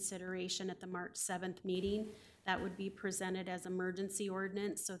for consideration at the March 7th meeting. That would be presented as emergency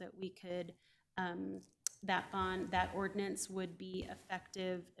ordinance so that we could, that ordinance would be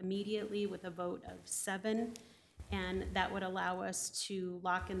effective immediately with a vote of 7, and that would allow us to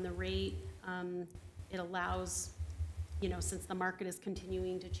lock in the rate. It allows, since the market is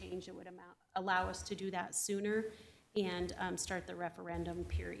continuing to change, it would allow us to do that sooner and start the referendum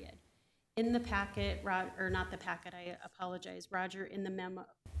period. In the packet, or not the packet, I apologize, Roger in the memo,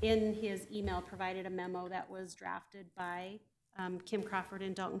 in his email provided a memo that was drafted by Kim Crawford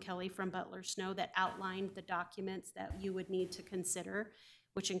and Dalton Kelly from Butler Snow that outlined the documents that you would need to consider,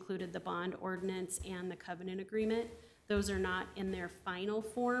 which included the bond ordinance and the covenant agreement. Those are not in their final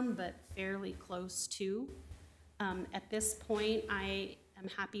form, but fairly close to. At this point, I am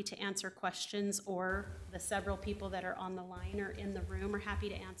happy to answer questions, or the several people that are on the line or in the room are happy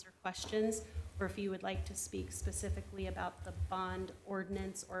to answer questions, or if you would like to speak specifically about the bond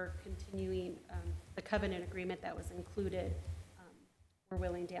ordinance or continuing the covenant agreement that was included, we're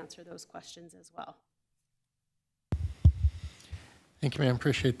willing to answer those questions as well. Thank you, ma'am.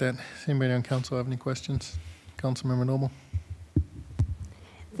 Appreciate that. Does anybody on council have any questions? Councilmember Noble.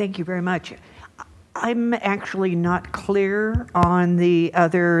 Thank you very much. I'm actually not clear on the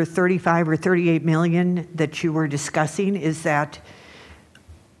other 35 or 38 million that you were discussing. Is that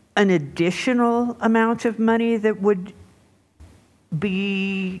an additional amount of money that would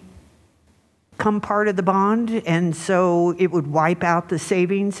become part of the bond, and so it would wipe out the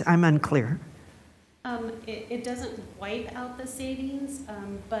savings? I'm unclear. It doesn't wipe out the savings,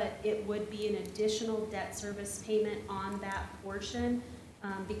 but it would be an additional debt service payment on that portion.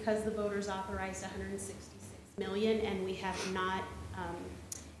 Because the voters authorized 166 million and we have not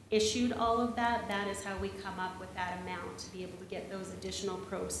issued all of that, that is how we come up with that amount to be able to get those additional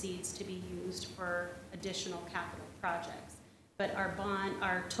proceeds to be used for additional capital projects. But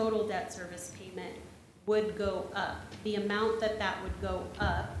our total debt service payment would go up. The amount that would go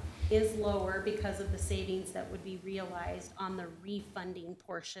up is lower because of the savings that would be realized on the refunding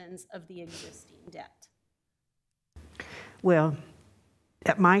portions of the existing debt. Well,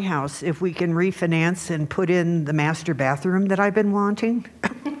 at my house, if we can refinance and put in the master bathroom that I've been wanting,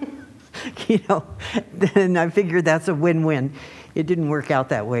 then I figured that's a win-win. It didn't work out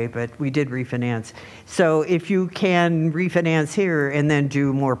that way, but we did refinance. So if you can refinance here and then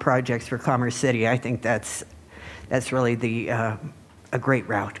do more projects for Commerce City, I think that's really a great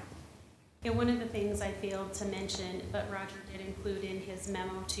route. And one of the things I failed to mention, but Roger did include in his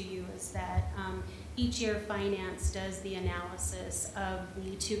memo to you, is that each year Finance does the analysis of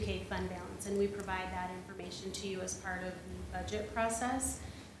the 2K fund balance, and we provide that information to you as part of the budget process.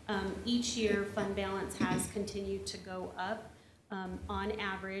 Each year fund balance has continued to go up. On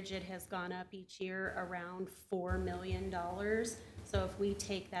average, it has gone up each year around $4 million. So if we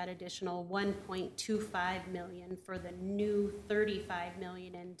take that additional $1.25 million for the new $35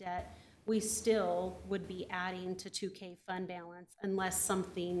 million in debt, we still would be adding to 2K fund balance unless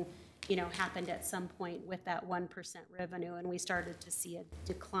something, happened at some point with that 1% revenue and we started to see a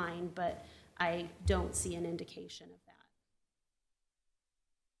decline, but I don't see an indication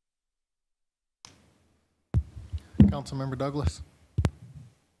of that. Councilmember Douglas.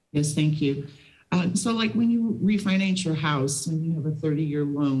 Yes, thank you. So like when you refinance your house and you have a 30-year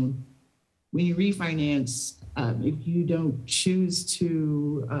loan, when you refinance, if you don't choose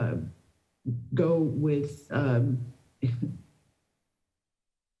to go with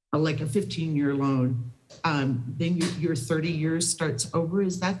like a 15-year loan, then your 30 years starts over.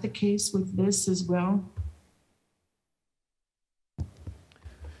 Is that the case with this as well?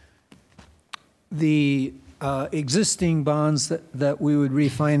 The existing bonds that we would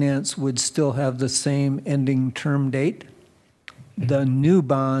refinance would still have the same ending term date. The new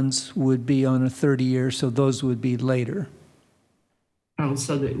bonds would be on a 30-year, so those would be later. Oh,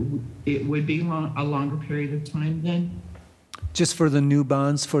 so that it would be a longer period of time then? Just for the new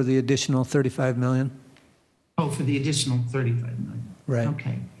bonds, for the additional 35 million? Oh, for the additional 35 million. Right.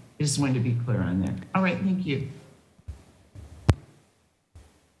 Okay. I just wanted to be clear on that. All right, thank you.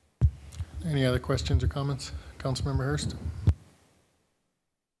 Any other questions or comments? Councilmember Hurst.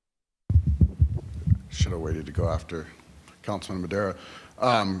 Should have waited to go after Councilman Madera.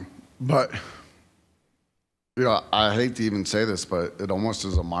 But, I hate to even say this, but it almost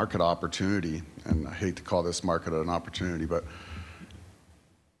is a market opportunity. And I hate to call this market an opportunity, but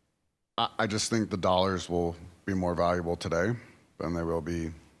I just think the dollars will be more valuable today than they will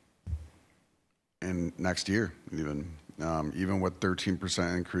be in next year, even with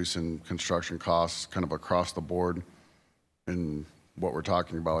 13% increase in construction costs kind of across the board in what we're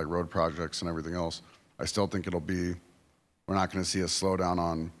talking about, like road projects and everything else. I still think we're not going to see a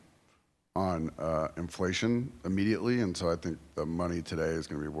slowdown on inflation immediately, and so I think the money today is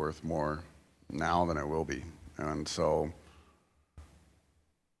going to be worth more now than it will be. And so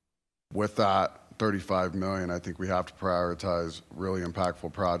with that 35 million, I think we have to prioritize really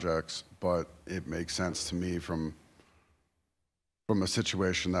impactful projects, but it makes sense to me from a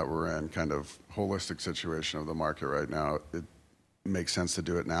situation that we're in, kind of holistic situation of the market right now. It makes sense to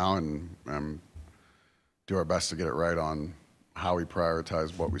do it now and do our best to get it right on how we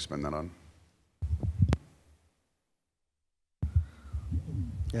prioritize what we spend that on.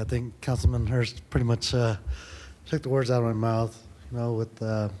 Yeah, I think Councilman Hurst pretty much took the words out of my mouth, with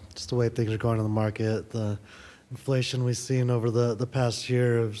just the way things are going in the market, the inflation we've seen over the past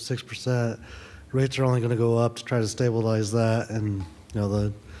year of 6%, rates are only going to go up to try to stabilize that, and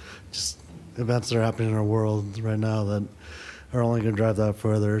the just events that are happening in our world right now that are only going to drive that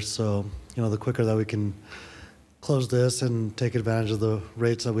further. So the quicker that we can close this and take advantage of the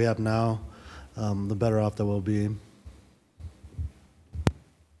rates that we have now, the better off that we'll be.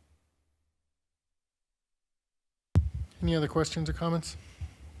 Any other questions or comments?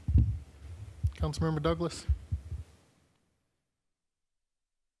 Councilmember Douglas?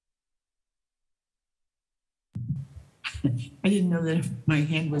 I didn't know that my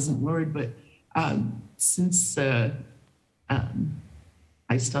hand wasn't lowered, but since I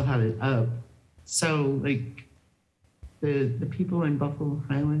still have it up, so like the people in Buffalo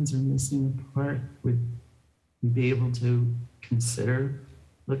Highlands are missing a part, would you be able to consider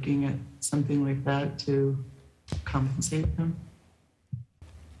looking at something like that to compensate them?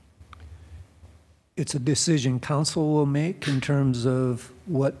 It's a decision council will make in terms of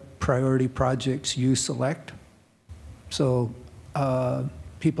what priority projects you select. So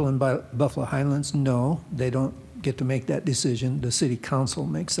people in Buffalo Highlands, no, they don't get to make that decision. The city council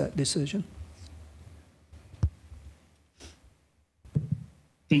makes that decision.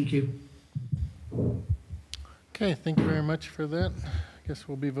 Thank you. Okay, thank you very much for that. I guess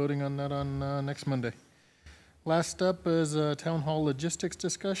we'll be voting on that on next Monday. Last up is a town hall logistics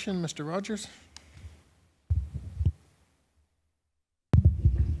discussion. Mr. Rogers.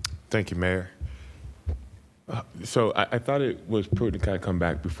 Thank you, Mayor. So I thought it was prudent to kind of come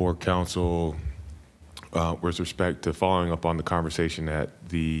back before council with respect to following up on the conversation at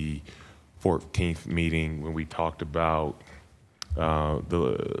the 14th meeting when we talked about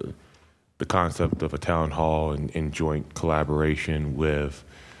the concept of a town hall in joint collaboration with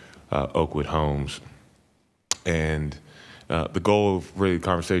Oakwood Homes. And the goal of really the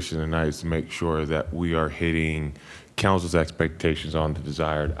conversation tonight is to make sure that we are hitting council's expectations on the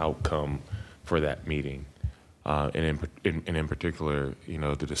desired outcome for that meeting. And in particular,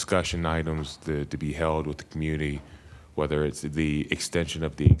 the discussion items to be held with the community, whether it's the extension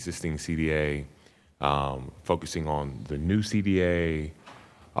of the existing CDA, focusing on the new CDA,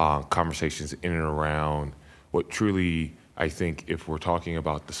 conversations in and around what truly, I think, if we're talking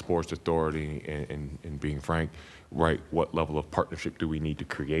about the Sports Authority and being frank, right, what level of partnership do we need to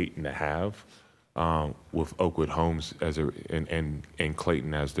create and to have with Oakwood Homes and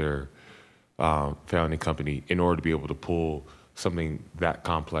Clayton as their founding company in order to be able to pull something that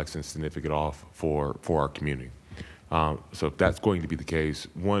complex and significant off for our community. So if that's going to be the case,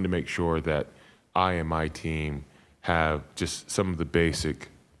 one, to make sure that I and my team have just some of the basic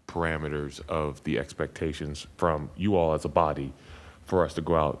parameters of the expectations from you all as a body for us to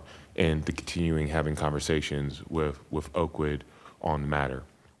go out and to continuing having conversations with Oakwood on the matter.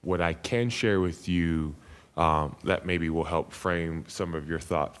 What I can share with you that maybe will help frame some of your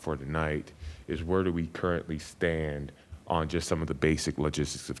thought for tonight is where do we currently stand on just some of the basic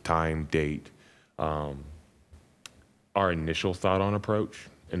logistics of time, date, our initial thought on approach,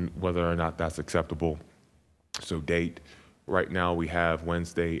 and whether or not that's acceptable. So date, right now we have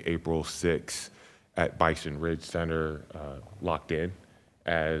Wednesday, April 6th at Bison Ridge Center locked in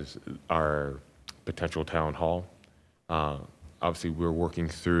as our potential town hall. Obviously, we're working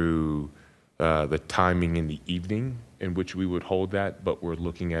through the timing in the evening in which we would hold that, but we're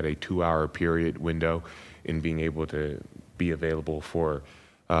looking at a 2-hour period window in being able to be available for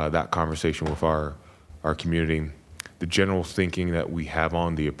that conversation with our community. The general thinking that we have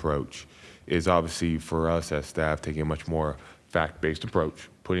on the approach is obviously for us as staff taking a much more fact-based approach,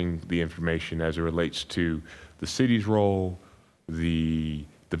 putting the information as it relates to the city's role, the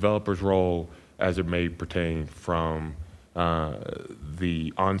developer's role as it may pertain from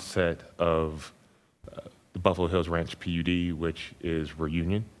the onset of the Buffalo Hills Ranch PUD, which is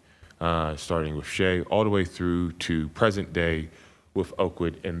Reunion, starting with Shea, all the way through to present day with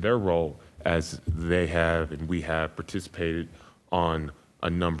Oakwood and their role as they have and we have participated on a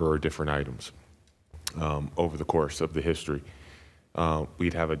number of different items over the course of the history.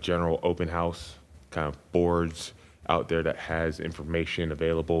 We'd have a general open house, kind of boards out there that has information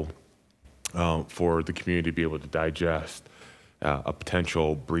available for the community to be able to digest, a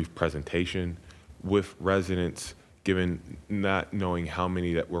potential brief presentation with residents, given not knowing how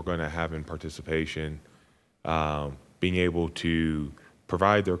many that we're going to have in participation, being able to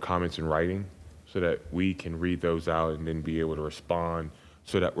provide their comments in writing so that we can read those out and then be able to respond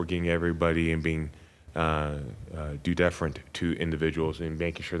so that we're getting everybody and being due deferent to individuals and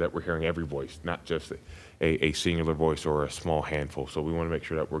making sure that we're hearing every voice, not just a singular voice or a small handful. So we want to make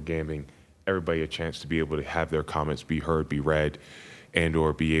sure that we're giving everybody a chance to be able to have their comments be heard, be read, and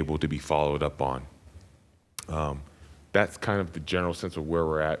or be able to be followed up on. that's kind of the general sense of where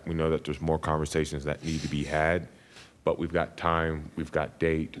we're at. We know that there's more conversations that need to be had, but we've got time, we've got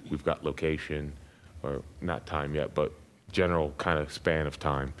date, we've got location, or not time yet, but general kind of span of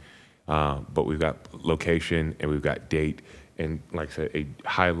time. But we've got location and we've got date and, like I said, a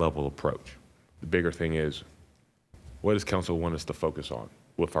high-level approach. The bigger thing is, what does council want us to focus on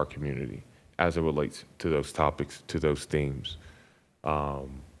with our community as it relates to those topics, to those themes,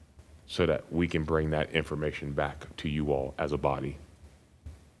 so that we can bring that information back to you all as a body.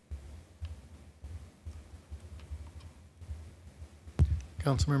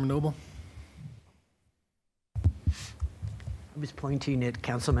 Councilmember Noble. I was pointing at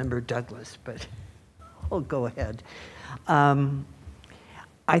Councilmember Douglas, but I'll go ahead.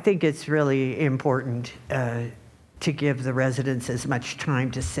 I think it's really important to give the residents as much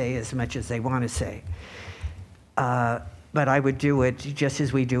time to say as much as they want to say. But I would do it just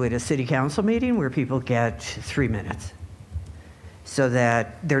as we do at a city council meeting where people get 3 minutes so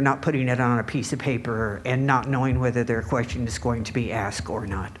that they're not putting it on a piece of paper and not knowing whether their question is going to be asked or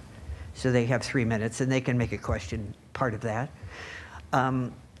not. So they have 3 minutes and they can make a question part of that.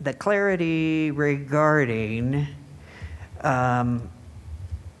 The clarity regarding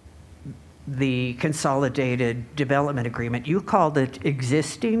the consolidated development agreement, you called it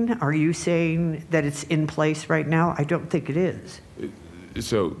existing. Are you saying that it's in place right now? I don't think it is.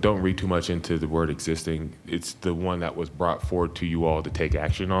 So don't read too much into the word existing. It's the one that was brought forward to you all to take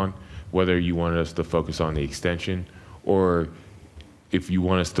action on, whether you wanted us to focus on the extension or if you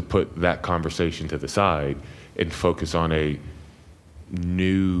want us to put that conversation to the side and focus on a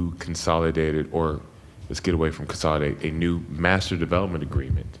new consolidated, or let's get away from consolidate, a new master development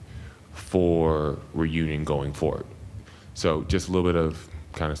agreement for Reunion going forward. So just a little bit of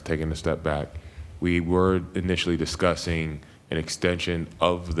kind of taking a step back. We were initially discussing an extension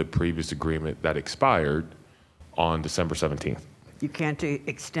of the previous agreement that expired on December 17th. You can't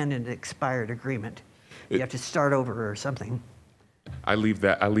extend an expired agreement. You have to start over or something. I leave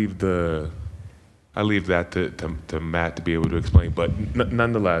that to Matt to be able to explain, but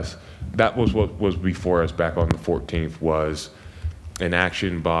nonetheless, that was what was before us back on the 14th, was an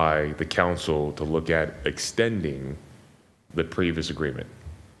action by the council to look at extending the previous agreement.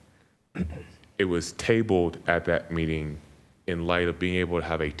 It was tabled at that meeting in light of being able to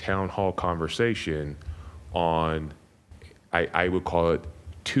have a town hall conversation on, I would call it,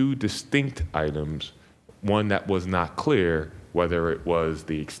 2 distinct items, one that was not clear whether it was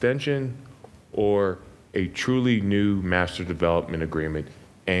the extension or a truly new master development agreement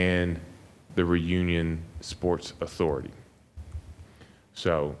and the Reunion Sports Authority.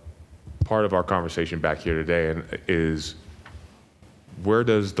 So part of our conversation back here today is, where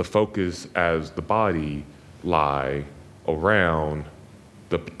does the focus as the body lie around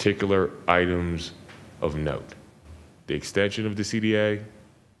the particular items of note? The extension of the CDA,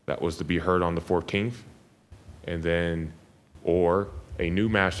 that was to be heard on the 14th, and then, or a new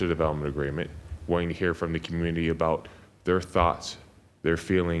master development agreement, wanting to hear from the community about their thoughts, their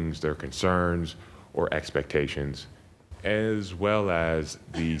feelings, their concerns, or expectations, as well as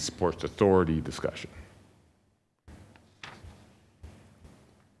the Sports Authority discussion.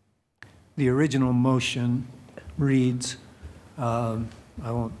 The original motion reads, I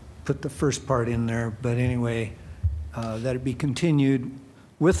won't put the first part in there, but anyway, that it be continued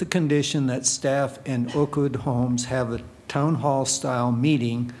with the condition that staff and Oakwood Homes have a town hall style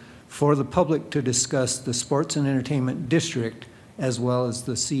meeting for the public to discuss the sports and entertainment district as well as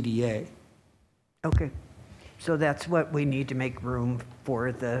the CDA. Okay. So that's what we need to make room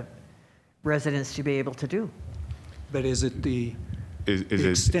for the residents to be able to do. But is it the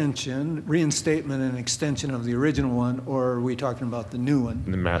extension, reinstatement and extension of the original one, or are we talking about the new one?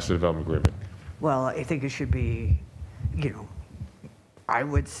 The master development agreement. Well, I think it should be, I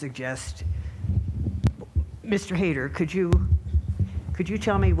would suggest, Mr. Hayter, could you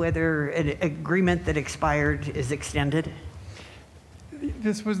tell me whether an agreement that expired is extended?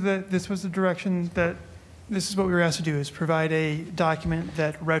 This was the direction that, this is what we were asked to do, is provide a document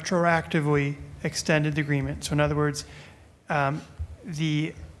that retroactively extended the agreement. So in other words,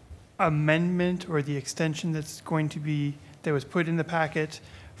 the amendment or the extension that was put in the packet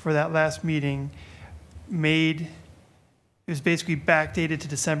for that last meeting it was basically backdated to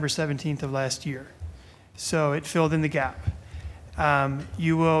December 17th of last year. So it filled in the gap.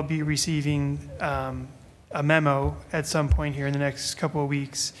 You will be receiving a memo at some point here in the next couple of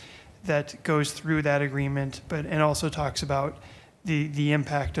weeks that goes through that agreement, and also talks about the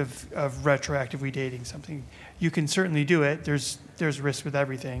impact of retroactively dating something. You can certainly do it. There's risk with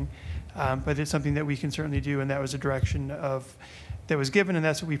everything, but it's something that we can certainly do, and that was a direction that was given, and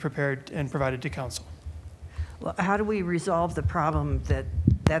that's what we prepared and provided to council. Well, how do we resolve the problem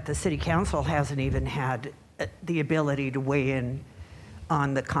that the city council hasn't even had the ability to weigh in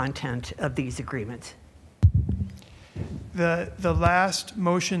on the content of these agreements? The last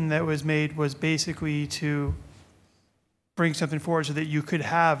motion that was made was basically to bring something forward so that you could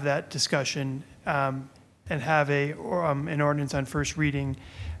have that discussion and have an ordinance on first reading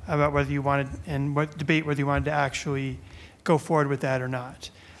about whether you wanted, and debate whether you wanted to actually go forward with that or not.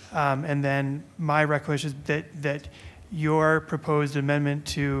 And then my recollection is that your proposed amendment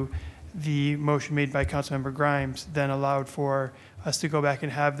to the motion made by Councilmember Grimes then allowed for us to go back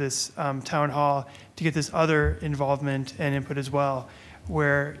and have this town hall to get this other involvement and input as well,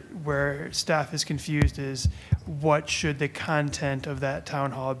 where staff is confused is what should the content of that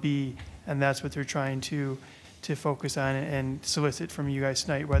town hall be, and that's what they're trying to focus on and solicit from you guys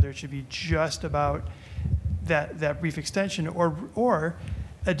tonight, whether it should be just about that brief extension or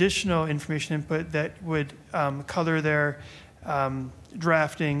additional information input that would color their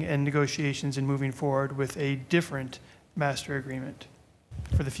drafting and negotiations and moving forward with a different master agreement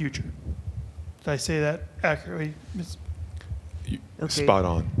for the future. Did I say that accurately, Ms.? Okay. Spot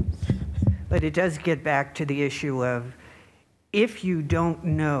on. But it does get back to the issue of, if you don't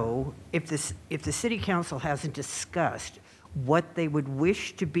know, if the city council hasn't discussed what they would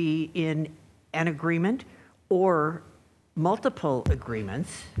wish to be in an agreement or multiple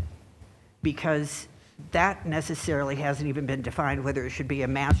agreements, because that necessarily hasn't even been defined whether it should be a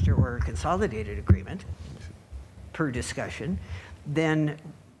master or a consolidated agreement per discussion, then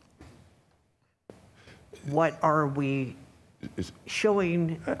what are we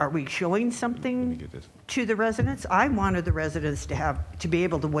showing? Are we showing something to the residents? I wanted the residents to be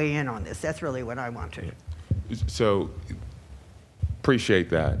able to weigh in on this. That's really what I wanted. So appreciate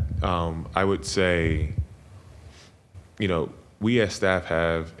that. I would say, we as staff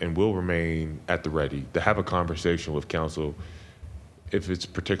have and will remain at the ready to have a conversation with council if it's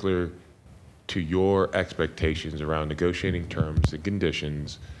particular to your expectations around negotiating terms and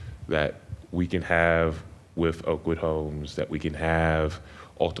conditions that we can have with Oakwood Homes, that we can have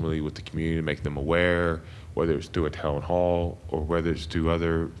ultimately with the community to make them aware, whether it's through a town hall or whether it's through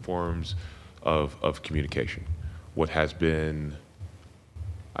other forms of communication. What has been,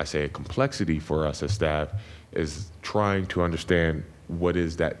 I say, a complexity for us as staff is trying to understand what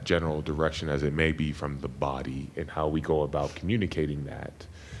is that general direction as it may be from the body and how we go about communicating that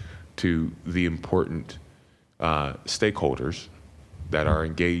to the important stakeholders that are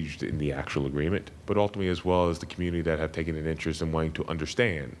engaged in the actual agreement, but ultimately as well as the community that have taken an interest in wanting to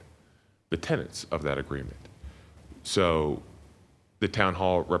understand the tenets of that agreement. So the town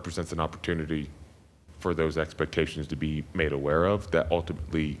hall represents an opportunity for those expectations to be made aware of, that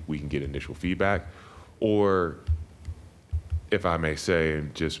ultimately we can get initial feedback, or if I may say,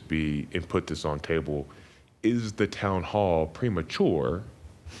 and just put this on table, is the town hall premature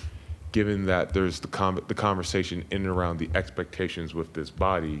given that there's the conversation in and around the expectations with this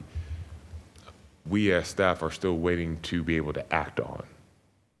body, we as staff are still waiting to be able to act on?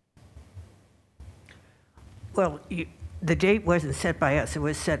 Well, the date wasn't set by us, it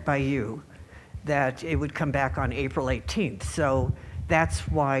was set by you, that it would come back on April 18th. So that's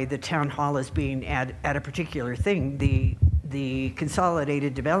why the town hall is being at a particular thing. The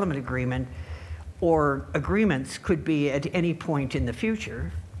consolidated development agreement or agreements could be at any point in the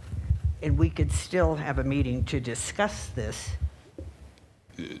future, and we could still have a meeting to discuss this.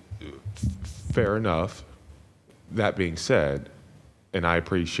 Fair enough. That being said, and I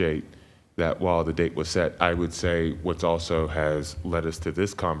appreciate that while the date was set, I would say what's also has led us to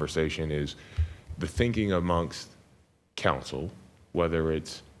this conversation is the thinking amongst council, whether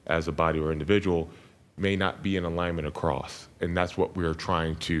it's as a body or individual, may not be in alignment across. And that's what we're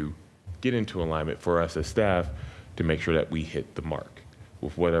trying to get into alignment for us as staff to make sure that we hit the mark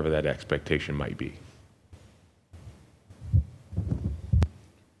with whatever that expectation might be.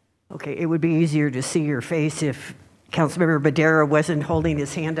 Okay, it would be easier to see your face if Councilmember Badera wasn't holding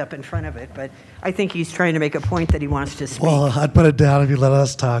his hand up in front of it, but I think he's trying to make a point that he wants to speak. Well, I'd put it down if you let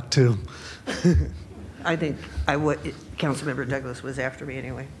us talk too. I think I would. Councilmember Douglas was after me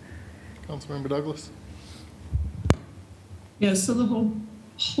anyway. Councilmember Douglas. Yeah, so the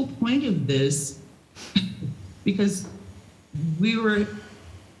whole point of this, because we were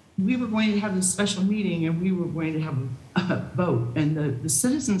going to have this special meeting and we were going to have a vote, and the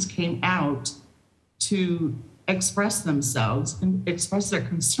citizens came out to express themselves and express their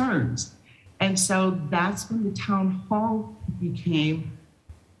concerns. And so that's when the town hall became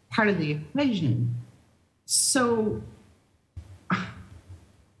part of the equation. So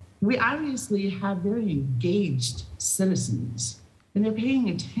we obviously have very engaged citizens and they're paying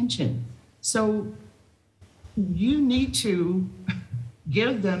attention. So you need to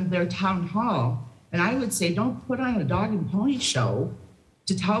give them their town hall. And I would say, don't put on a dog and pony show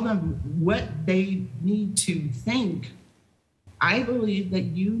to tell them what they need to think. I believe that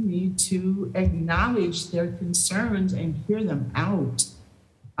you need to acknowledge their concerns and hear them out.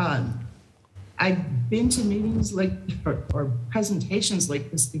 I've been to meetings like, or presentations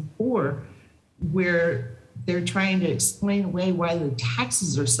like this before, where they're trying to explain away why the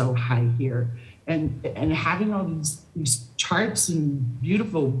taxes are so high here, and having all these charts and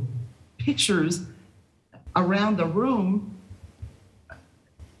beautiful pictures around the room,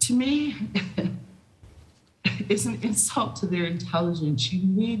 to me, is an insult to their intelligence. You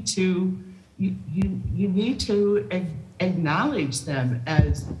need to acknowledge them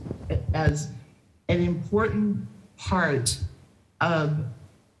as an important part of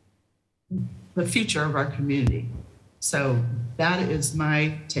the future of our community. So that is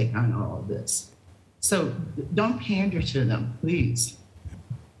my take on all of this. So don't pander to them, please.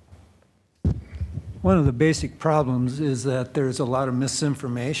 One of the basic problems is that there's a lot of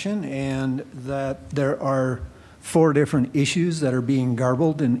misinformation and that there are 4 different issues that are being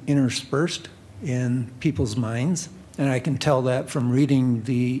garbled and interspersed in people's minds. And I can tell that from reading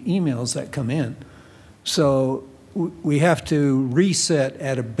the emails that come in. So we have to reset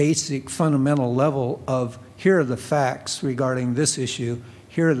at a basic fundamental level of here are the facts regarding this issue,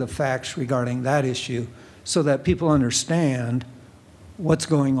 here are the facts regarding that issue, so that people understand what's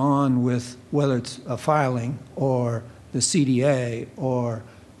going on with whether it's a filing or the CDA or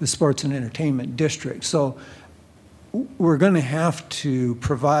the Sports and Entertainment District. So we're going to have to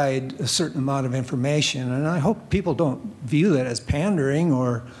provide a certain amount of information, and I hope people don't view that as pandering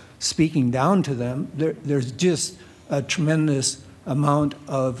or speaking down to them. There's just a tremendous amount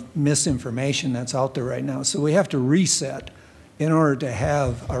of misinformation that's out there right now. So we have to reset in order to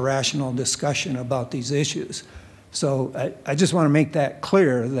have a rational discussion about these issues. So I just want to make that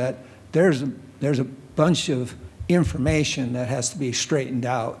clear that there's a bunch of information that has to be straightened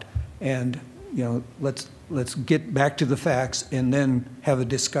out, and let's get back to the facts and then have a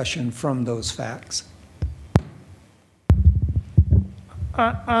discussion from those facts.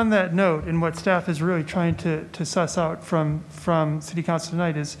 On that note, and what staff is really trying to suss out from City Council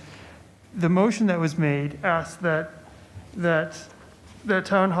tonight is the motion that was made asked that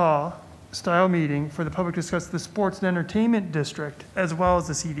town hall style meeting for the public to discuss the Sports and Entertainment District as well as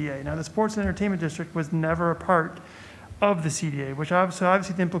the CDA. Now, the Sports and Entertainment District was never a part of the CDA, which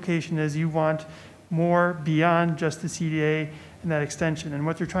obviously the implication is you want more beyond just the CDA and that extension. And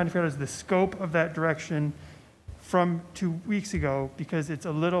what they're trying to figure out is the scope of that direction from 2 weeks ago, because it's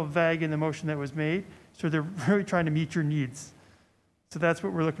a little vague in the motion that was made. So they're really trying to meet your needs. So that's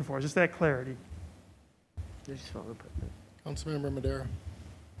what we're looking for, just that clarity. Councilmember Madera.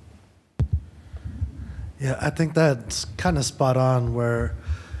 Yeah, I think that's kind of spot on, where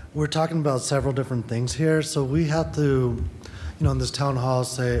we're talking about several different things here. So we have to, in this town hall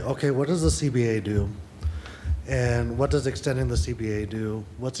say, okay, what does the CBA do? And what does extending the CBA do?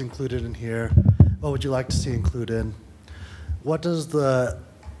 What's included in here? What would you like to see included? What does the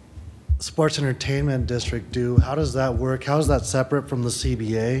Sports Entertainment District do? How does that work? How is that separate from the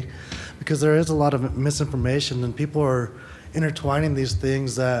CBA? Because there is a lot of misinformation, and people are intertwining these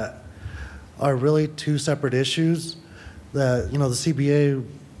things that are really 2 separate issues. That, the CBA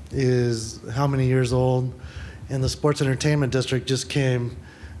is how many years old, and the Sports Entertainment District just came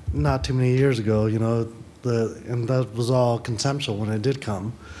not too many years ago, and that was all conceptual when it did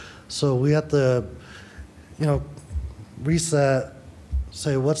come. So we have to, reset,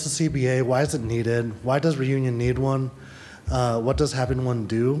 say what's the CBA, why is it needed, why does Reunion need one, what does having one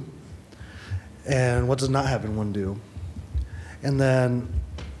do, and what does not having one do. And then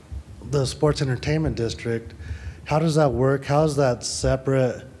the Sports Entertainment District, how does that work, how is that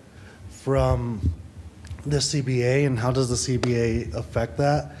separate from the CBA, and how does the CBA affect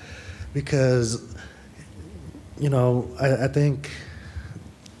that? Because, I think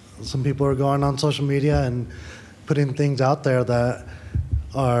some people are going on social media and putting things out there that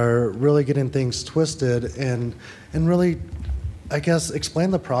are really getting things twisted, and really, I guess,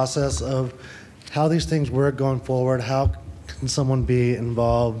 explain the process of how these things work going forward. How can someone be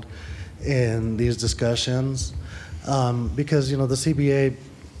involved in these discussions? Because, the CBA,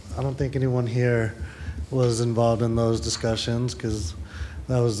 I don't think anyone here was involved in those discussions, because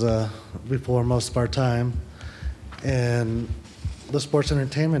that was before most of our time. And the Sports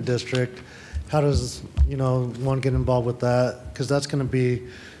Entertainment District, how does one get involved with that? Because that's going to be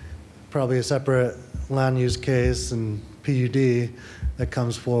probably a separate land use case and PUD that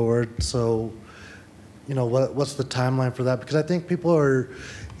comes forward. So, what's the timeline for that? Because I think people are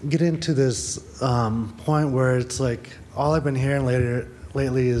get into this point where it's like all I've been hearing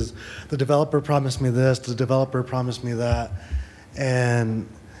lately is the developer promised me this, the developer promised me that, and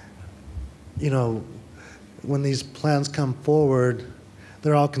when these plans come forward,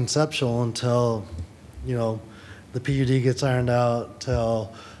 they're all conceptual until the PUD gets ironed out,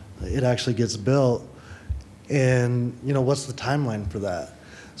 till it actually gets built, and what's the timeline for that?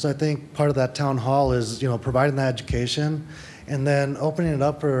 So I think part of that town hall is providing that education, and then opening it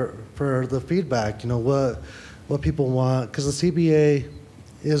up for the feedback. What people want, because the CBA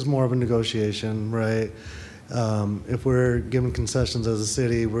is more of a negotiation, right? If we're giving concessions as a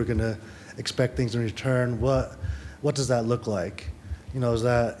city, we're going to expect things in return. What does that look like? Is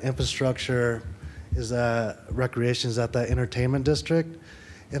that infrastructure? Is that recreation? Is that entertainment district?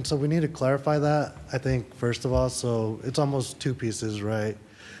 And so we need to clarify that, I think, first of all. So it's almost two pieces, right?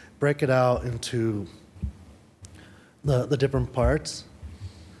 Break it out into the different parts,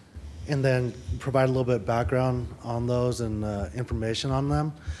 and then provide a little bit of background on those and information on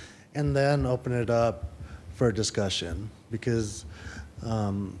them, and then open it up for discussion. Because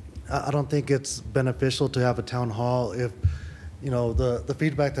I don't think it's beneficial to have a town hall if the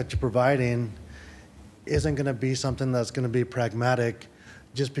feedback that you're providing isn't going to be something that's going to be pragmatic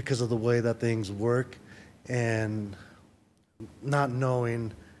just because of the way that things work, and not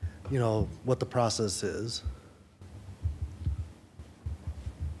knowing what the process is.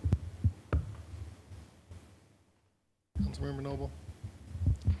 Councilmember Noble.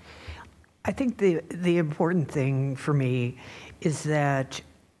 I think the important thing for me is that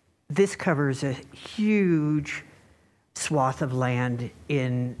this covers a huge swath of land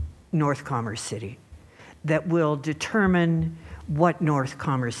in North Commerce City that will determine what North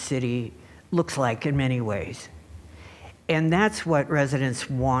Commerce City looks like in many ways. And that's what residents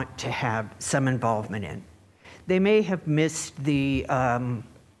want to have some involvement in. They may have missed the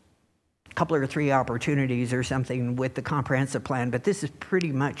couple or three opportunities or something with the comprehensive plan, but this is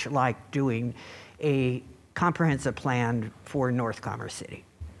pretty much like doing a comprehensive plan for North Commerce City.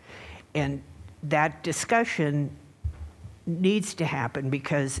 And that discussion needs to happen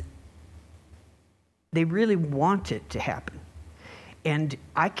because they really want it to happen. And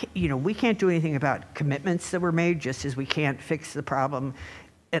we can't do anything about commitments that were made, just as we can't fix the problem,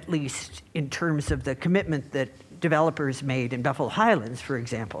 at least in terms of the commitment that developers made in Buffalo Highlands, for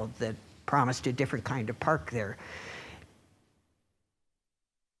example, that promised a different kind of park there.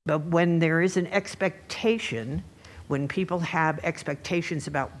 But when there is an expectation, when people have expectations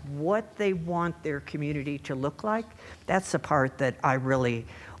about what they want their community to look like, that's the part that I really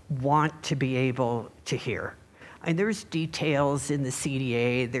want to be able to hear. And there's details in the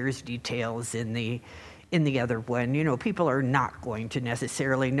CDA, there's details in the other one. People are not going to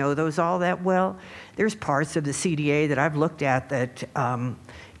necessarily know those all that well. There's parts of the CDA that I've looked at that,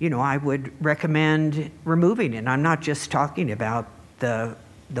 I would recommend removing. And I'm not just talking about the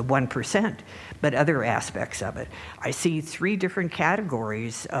 1%, but other aspects of it. I see three different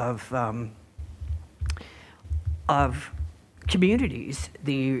categories of communities.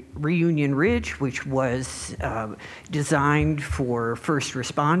 The Reunion Ridge, which was designed for first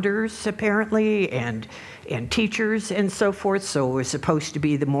responders, apparently, and teachers and so forth, so it was supposed to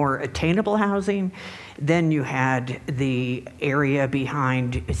be the more attainable housing. Then you had the area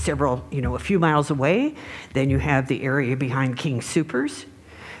behind a few miles away. Then you have the area behind King Supers,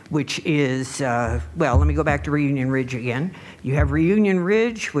 which is, let me go back to Reunion Ridge again. You have Reunion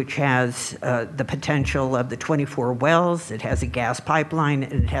Ridge, which has the potential of the 24 wells. It has a gas pipeline,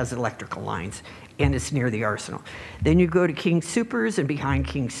 and it has electrical lines, and it's near the arsenal. Then you go to King Supers, and behind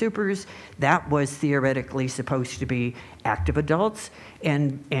King Supers, that was theoretically supposed to be active adults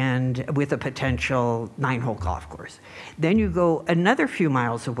and with a potential 9-hole golf course. Then you go another few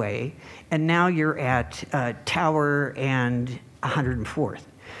miles away, and now you're at Tower and 104th.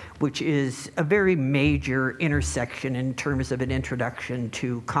 Which is a very major intersection in terms of an introduction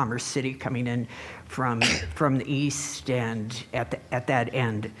to Commerce City coming in from the east and at that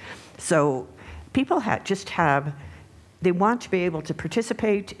end. So people they want to be able to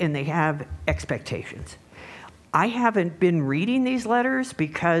participate, and they have expectations. I haven't been reading these letters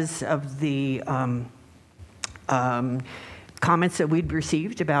because of the comments that we'd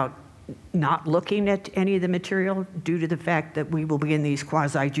received about not looking at any of the material due to the fact that we will be in these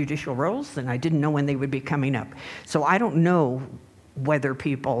quasi-judicial roles, and I didn't know when they would be coming up. So I don't know whether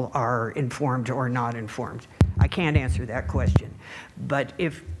people are informed or not informed. I can't answer that question. But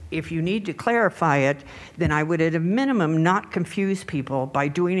if you need to clarify it, then I would at a minimum not confuse people by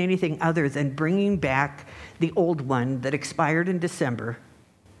doing anything other than bringing back the old one that expired in December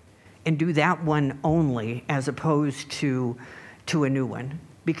and do that one only as opposed to a new one.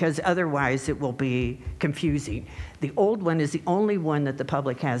 because otherwise it will be confusing. The old one is the only one that the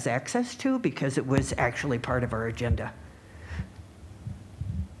public has access to because it was actually part of our agenda.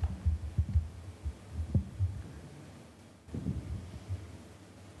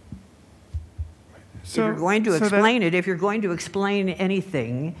 If you're going to explain it, if you're going to explain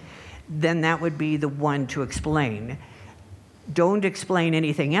anything, then that would be the one to explain. Don't explain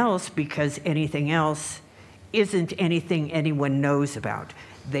anything else because anything else isn't anything anyone knows about.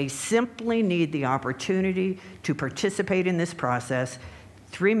 They simply need the opportunity to participate in this process.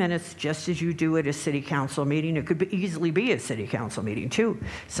 3 minutes, just as you do at a city council meeting. It could easily be a city council meeting too.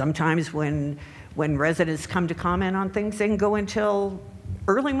 Sometimes when residents come to comment on things, they can go until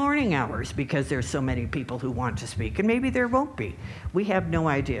early morning hours because there's so many people who want to speak, and maybe there won't be. We have no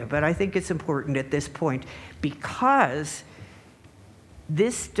idea, but I think it's important at this point because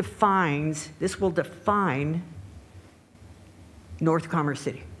this will define North Commerce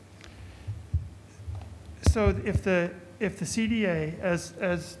City. So if the CDA,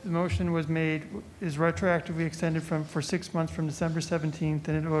 as the motion was made, is retroactively extended for 6 months from December 17th,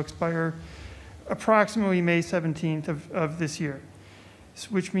 and it will expire approximately May 17th of this year,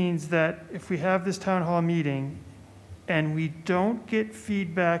 which means that if we have this town hall meeting and we don't get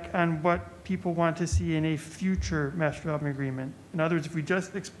feedback on what people want to see in a future master development agreement, in other words, if we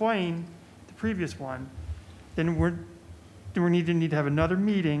just explain the previous one, then we need to have another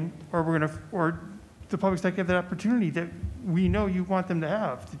meeting, or the public's not going to have that opportunity that we know you want them to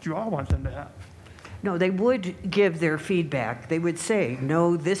have, that you all want them to have. No, they would give their feedback. They would say,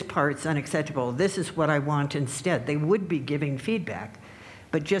 no, this part's unacceptable. This is what I want instead. They would be giving feedback,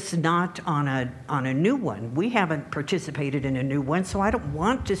 but just not on a new one. We haven't participated in a new one, so I don't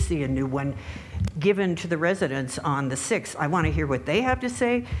want to see a new one given to the residents on the 6th. I want to hear what they have to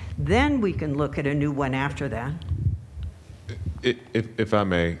say. Then we can look at a new one after that. If I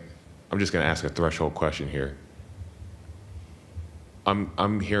may, I'm just going to ask a threshold question here.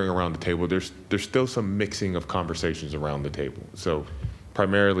 I'm hearing around the table, there's still some mixing of conversations around the table. So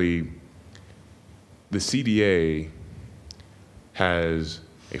primarily, the CDA has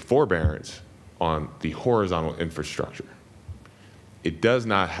a forbearance on the horizontal infrastructure. It does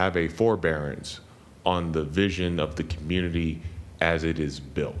not have a forbearance on the vision of the community as it is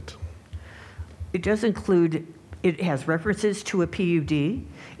built. It does include, it has references to a PUD,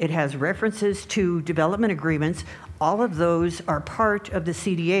 it has references to development agreements. All of those are part of the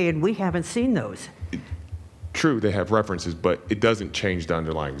CDA, and we haven't seen those. True, they have references, but it doesn't change the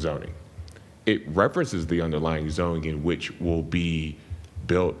underlying zoning. It references the underlying zoning in which will be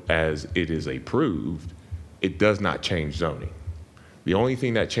built as it is approved. It does not change zoning. The only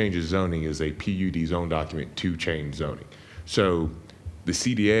thing that changes zoning is a PUD zone document to change zoning. So the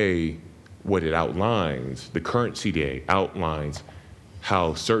CDA, what it outlines, the current CDA outlines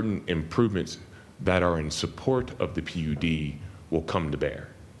how certain improvements that are in support of the PUD will come to bear,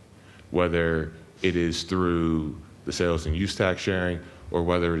 whether it is through the sales and use tax sharing, or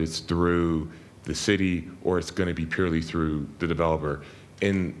whether it's through the city, or it's going to be purely through the developer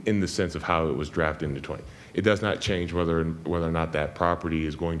in the sense of how it was drafted into 20. It does not change whether or not that property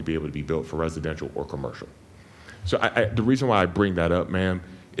is going to be able to be built for residential or commercial. So the reason why I bring that up, ma'am,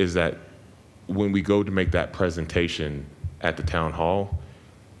 is that when we go to make that presentation at the town hall,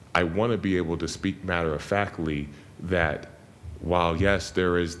 I want to be able to speak matter-of-factly that while, yes,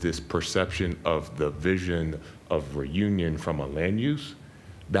 there is this perception of the vision of reunion from a land use,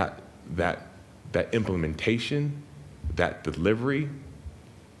 that implementation, that delivery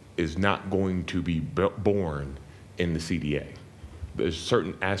is not going to be born in the CDA. There's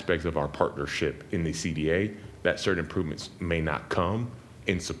certain aspects of our partnership in the CDA that certain improvements may not come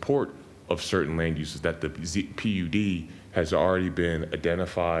in support of certain land uses that the PUD has already been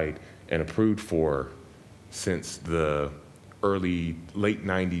identified and approved for since the late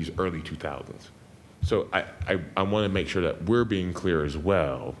 90s, early 2000s. So I want to make sure that we're being clear as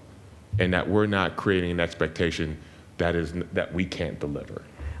well, and that we're not creating an expectation that we can't deliver.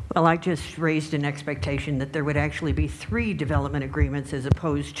 Well, I just raised an expectation that there would actually be 3 development agreements as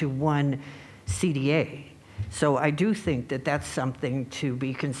opposed to 1 CDA. So I do think that that's something to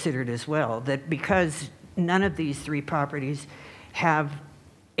be considered as well, that because none of these 3 properties have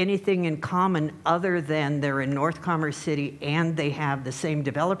anything in common other than they're in North Commerce City and they have the same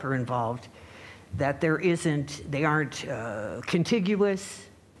developer involved, that they aren't contiguous,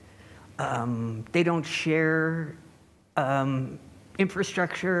 they don't share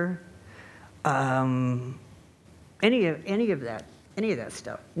infrastructure, any of that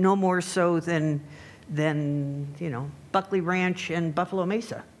stuff. No more so than Buckley Ranch and Buffalo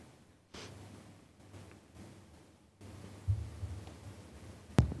Mesa.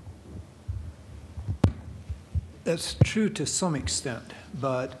 That's true to some extent,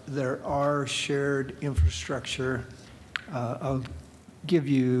 but there are shared infrastructure. I'll give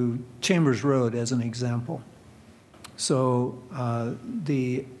you Chambers Road as an example. So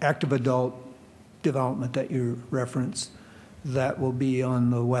the active adult development that you referenced, that will be on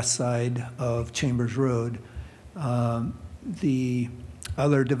the west side of Chambers Road. The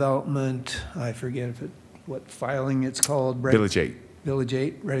other development, I forget what filing it's called. Right, Village 8. Village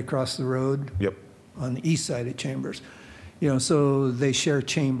 8, right across the road. Yep. On the east side of Chambers. So they share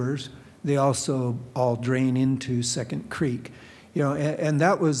Chambers. They also all drain into Second Creek. And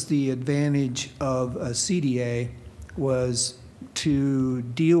that was the advantage of a CDA, was to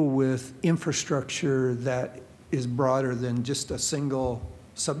deal with infrastructure that is broader than just a single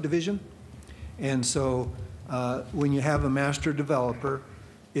subdivision. And so when you have a master developer,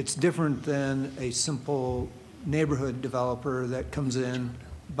 it's different than a simple neighborhood developer that comes in,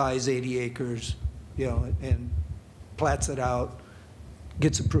 buys 80 acres, and plats it out,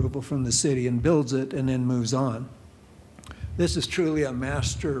 gets approval from the city and builds it and then moves on. This is truly a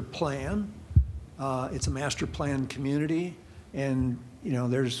master plan. It's a master plan community, and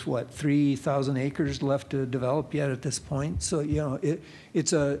there's 3,000 acres left to develop yet at this point. So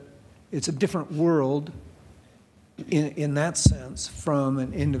it's a different world in that sense from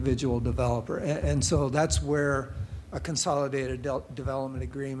an individual developer, and so that's where a consolidated development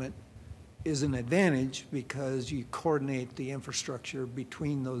agreement is an advantage, because you coordinate the infrastructure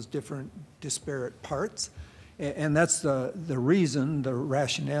between those different disparate parts. And that's the reason, the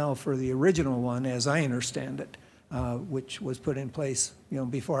rationale for the original one, as I understand it, which was put in place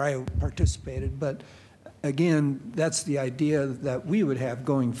before I participated. But again, that's the idea that we would have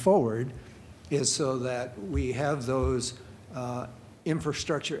going forward, is so that we have those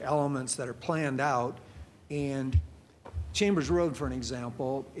infrastructure elements that are planned out. And Chambers Road, for an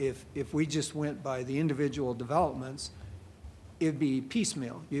example, if we just went by the individual developments, it'd be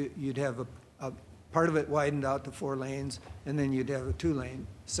piecemeal. You'd have a part of it widened out to 4 lanes, and then you'd have a 2-lane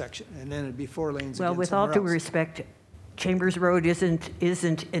section, and then it'd be 4 lanes Well, again with all due somewhere else. respect, Chambers Road isn't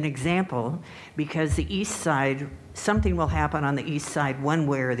an example, because the east side, something will happen on the east side one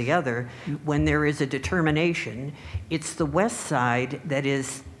way or the other when there is a determination. It's the west side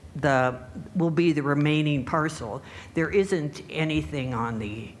that will be the remaining parcel. There isn't anything on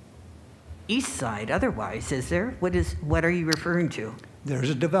the east side otherwise, is there? What are you referring to?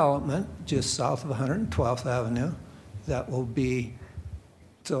 There's a development just south of 112th Avenue that will be,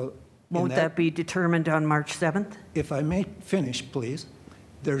 so. Won't that be determined on March 7th? If I may finish, please.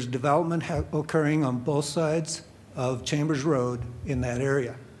 There's development occurring on both sides of Chambers Road in that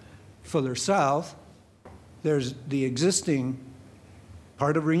area. Further south, there's the existing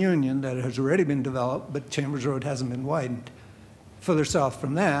part of Reunion that has already been developed, but Chambers Road hasn't been widened. Further south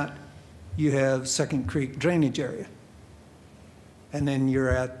from that, you have Second Creek drainage area. And then you're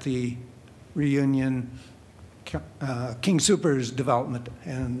at the Reunion King Soopers development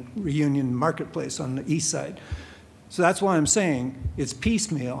and Reunion Marketplace on the east side. So that's why I'm saying it's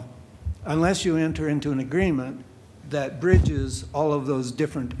piecemeal, unless you enter into an agreement that bridges all of those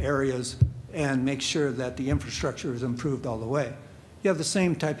different areas and makes sure that the infrastructure is improved all the way. You have the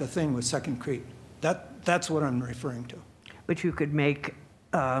same type of thing with Second Creek. That's what I'm referring to. But you could make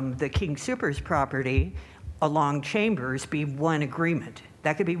the King Soopers property along Chambers be one agreement.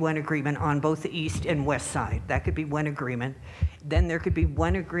 That could be one agreement on both the east and west side. That could be one agreement. Then there could be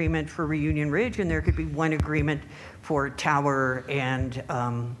one agreement for Reunion Ridge, and there could be one agreement for Tower and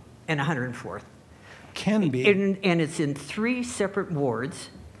 104th. Can be. And it's in 3 separate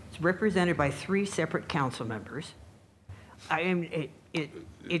wards. It's represented by 3 separate council members.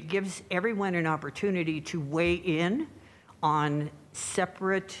 It gives everyone an opportunity to weigh in on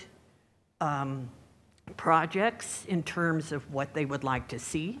separate projects in terms of what they would like to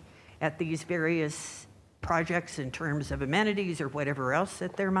see at these various projects in terms of amenities or whatever else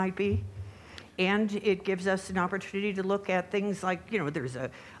that there might be. And it gives us an opportunity to look at things like, there's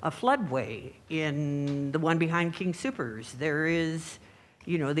a floodway in the one behind King Soopers. There is,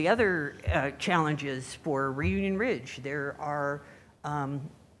 the other challenges for Reunion Ridge. There are,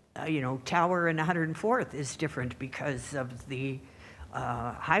 Tower and 104th is different because of the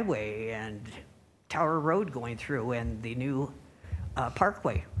highway and Tower Road going through and the new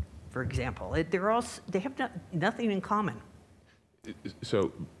Parkway, for example. They have nothing in common.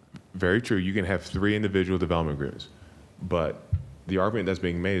 So, very true. You can have 3 individual development agreements, but the argument that's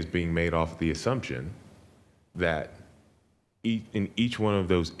being made is being made off the assumption that in each one of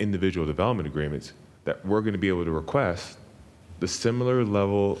those individual development agreements that we're going to be able to request the similar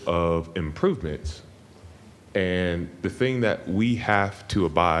level of improvements. And the thing that we have to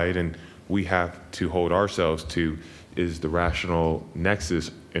abide, and we have to hold ourselves to is the rational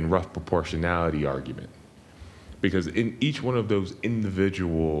nexus and rough proportionality argument. Because in each one of those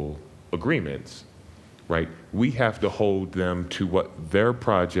individual agreements, right, we have to hold them to what their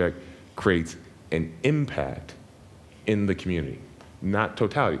project creates an impact in the community, not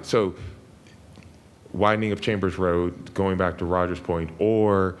totality. So widening of Chambers Road, going back to Rogers Point,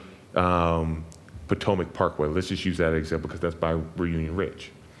 or Potomac Parkway, let's just use that example because that's by Reunion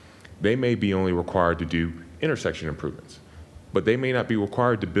Ridge. They may be only required to do intersection improvements, but they may not be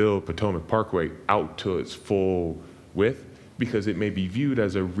required to build Potomac Parkway out to its full width because it may be viewed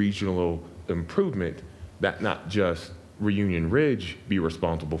as a regional improvement that not just Reunion Ridge be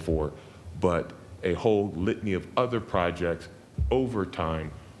responsible for, but a whole litany of other projects over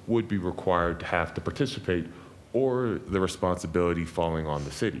time would be required to have to participate, or the responsibility falling on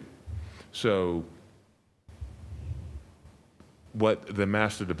the city. So what the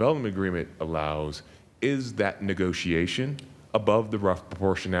master development agreement allows is that negotiation above the rough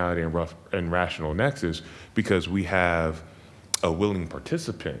proportionality and rational nexus, because we have a willing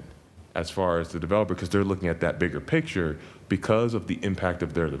participant as far as the developer, because they're looking at that bigger picture because of the impact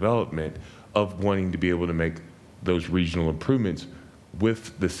of their development of wanting to be able to make those regional improvements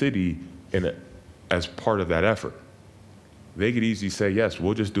with the city as part of that effort. They could easily say, yes,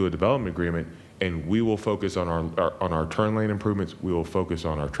 we'll just do a development agreement and we will focus on our turn lane improvements, we will focus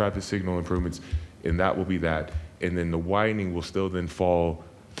on our traffic signal improvements, and that will be that. And then the widening will still then fall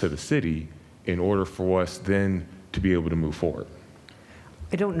to the city in order for us then to be able to move forward.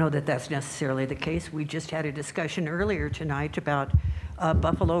 I don't know that that's necessarily the case. We just had a discussion earlier tonight about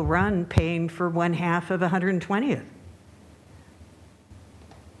Buffalo Run paying for 1/2 of 120th.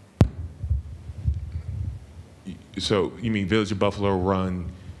 So you mean Village of Buffalo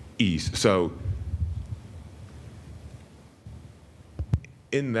Run East. So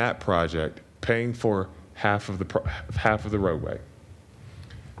in that project, paying for half of the roadway,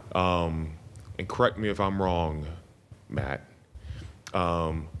 and correct me if I'm wrong, Matt,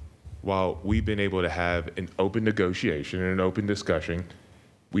 while we've been able to have an open negotiation and an open discussion,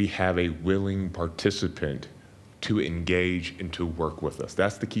 we have a willing participant to engage and to work with us.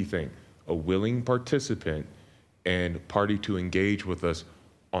 That's the key thing, a willing participant and party to engage with us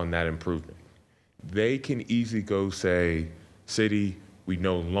on that improvement. They can easily go say, city, we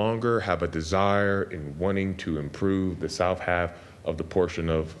no longer have a desire in wanting to improve the south half of the portion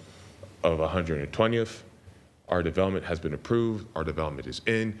of 120th. Our development has been approved, our development is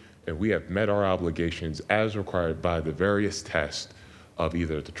in, and we have met our obligations as required by the various tests of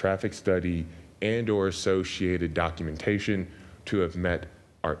either the traffic study and or associated documentation to have met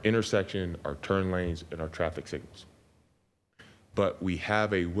our intersection, our turn lanes, and our traffic signals. But we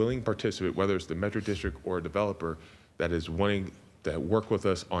have a willing participant, whether it's the Metro District or a developer, that is wanting to work with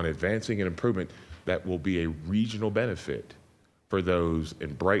us on advancing an improvement that will be a regional benefit for those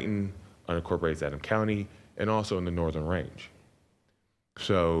in Brighton, unincorporated Adams County, and also in the Northern Range.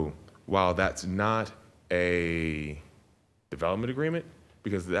 So while that's not a development agreement,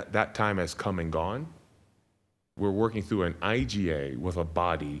 because that time has come and gone, we're working through an IGA with a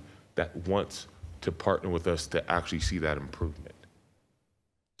body that wants to partner with us to actually see that improvement.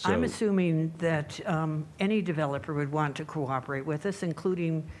 So, I'm assuming that any developer would want to cooperate with us,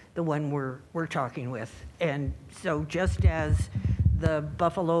 including the one we're talking with. And so just as the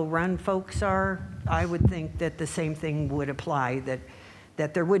Buffalo Run folks are, I would think that the same thing would apply,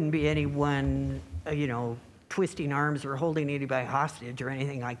 that there wouldn't be anyone, twisting arms or holding anybody hostage or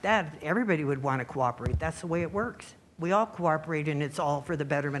anything like that. Everybody would want to cooperate. That's the way it works. We all cooperate, and it's all for the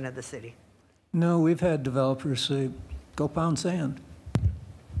betterment of the city. No, we've had developers say, go pound sand.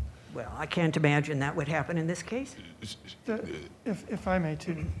 Well, I can't imagine that would happen in this case. If I may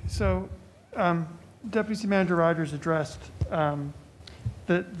too. So Deputy City Manager Rogers addressed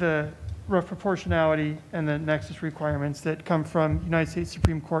the rough proportionality and the nexus requirements that come from United States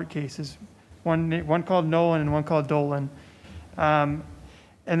Supreme Court cases, one called Nolan and one called Dolan. And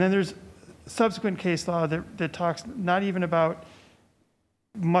then there's subsequent case law that talks not even about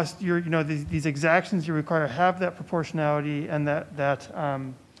these exactions you require have that proportionality and that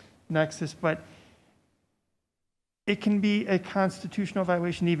nexus, but it can be a constitutional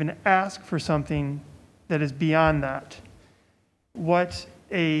violation to even ask for something that is beyond that. What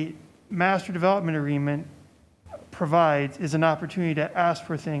a master development agreement provides is an opportunity to ask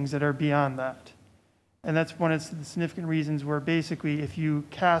for things that are beyond that. And that's one of the significant reasons where basically if you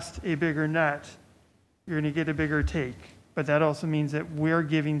cast a bigger net, you're going to get a bigger take. But that also means that we're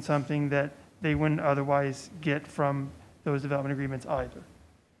giving something that they wouldn't otherwise get from those development agreements either.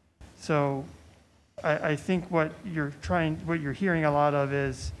 So I think what you're hearing a lot of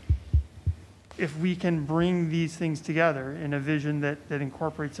is if we can bring these things together in a vision that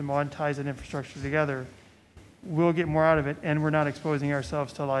incorporates them all and ties that infrastructure together, we'll get more out of it, and we're not exposing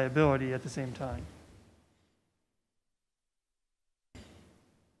ourselves to liability at the same time.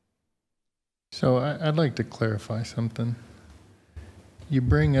 So I'd like to clarify something. You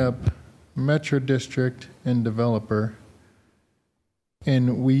bring up Metro District and developer,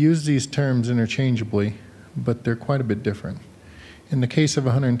 and we use these terms interchangeably, but they're quite a bit different. In the case of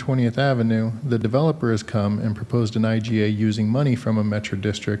 120th Avenue, the developer has come and proposed an IGA using money from a Metro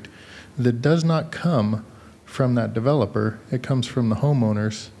District that does not come from that developer. It comes from the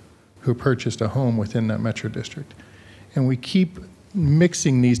homeowners who purchased a home within that Metro District. And we keep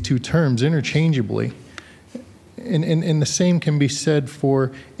mixing these two terms interchangeably. And the same can be said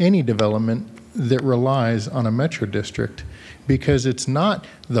for any development that relies on a Metro District, because it's not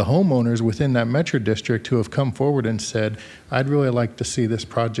the homeowners within that Metro District who have come forward and said, I'd really like to see this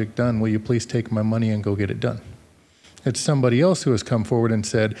project done. Will you please take my money and go get it done? It's somebody else who has come forward and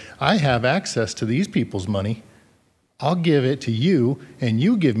said, I have access to these people's money. I'll give it to you, and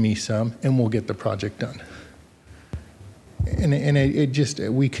you give me some, and we'll get the project done. And it just,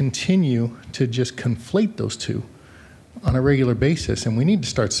 we continue to just conflate those two on a regular basis, and we need to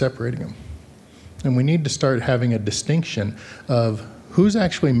start separating them. And we need to start having a distinction of who's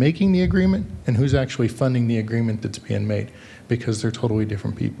actually making the agreement and who's actually funding the agreement that's being made, because they're totally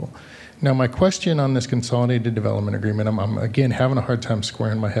different people. Now, my question on this consolidated development agreement, I'm again having a hard time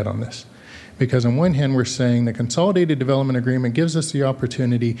squaring my head on this. Because on one hand, we're saying the consolidated development agreement gives us the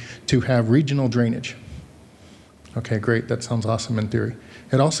opportunity to have regional drainage. Okay, great, that sounds awesome in theory.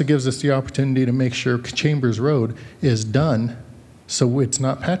 It also gives us the opportunity to make sure Chambers Road is done so it's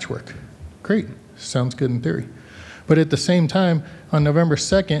not patchwork. Great, sounds good in theory. But at the same time, on November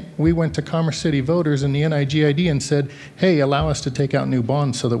 2nd, we went to Commerce City voters and the NIGID and said, hey, allow us to take out new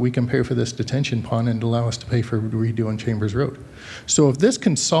bonds so that we can pay for this detention pond and allow us to pay for redoing Chambers Road. So if this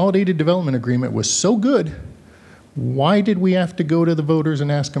consolidated development agreement was so good, why did we have to go to the voters and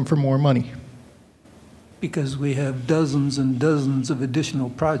ask them for more money? Because we have dozens and dozens of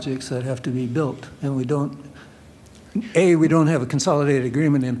additional projects that have to be built, and we don't, A, we don't have a consolidated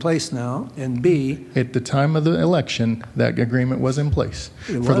agreement in place now, and B, at the time of the election, that agreement was in place.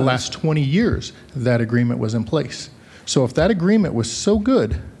 For the last 20 years, that agreement was in place. So if that agreement was so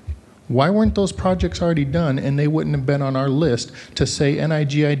good, why weren't those projects already done and they wouldn't have been on our list to say,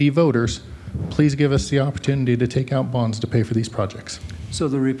 NIGID voters, please give us the opportunity to take out bonds to pay for these projects? So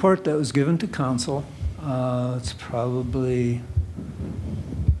the report that was given to council, it's probably,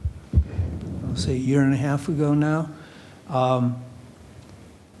 I'll say, a year and a half ago now.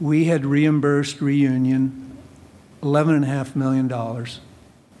 We had reimbursed Reunion $11.5 million.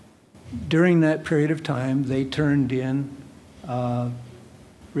 During that period of time, they turned in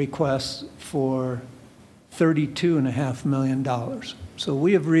requests for $32.5 million. So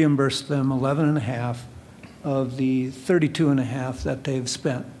we have reimbursed them $11.5 of the $32.5 that they've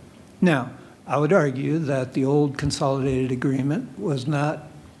spent. Now, I would argue that the old consolidated agreement was not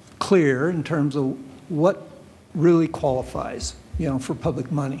clear in terms of what really qualifies, for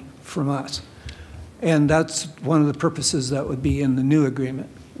public money from us. And that's one of the purposes that would be in the new agreement.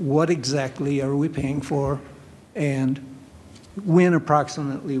 What exactly are we paying for, and when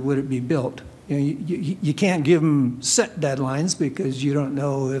approximately would it be built? You can't give them set deadlines because you don't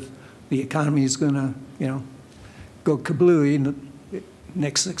know if the economy is going to, go kablooey in the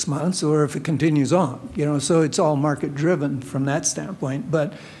next 6 months, or if it continues on, so it's all market driven from that standpoint.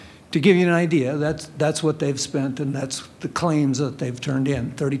 But to give you an idea, that's what they've spent, and that's the claims that they've turned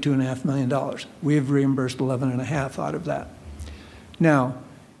in, $32.5 million. We've reimbursed 11.5 out of that. Now,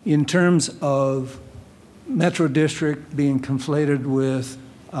 in terms of Metro District being conflated with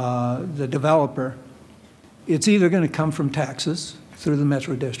the developer, it's either going to come from taxes through the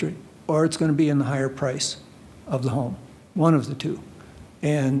Metro District, or it's going to be in the higher price of the home, one of the two.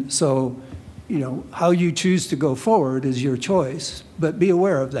 And so, how you choose to go forward is your choice, but be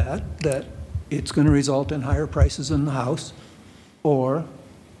aware of that it's going to result in higher prices in the house, or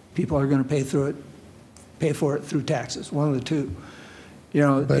people are going to pay for it through taxes, one of the two.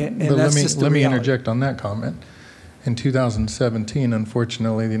 But let me interject on that comment. In 2017,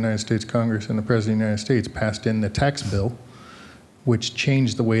 unfortunately, the United States Congress and the President of the United States passed in the tax bill, which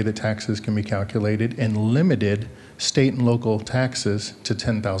changed the way that taxes can be calculated and limited state and local taxes to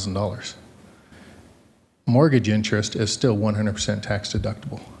 $10,000. Mortgage interest is still 100% tax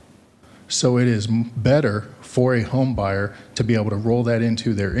deductible. So it is better for a home buyer to be able to roll that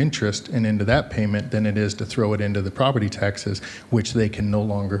into their interest and into that payment than it is to throw it into the property taxes, which they can no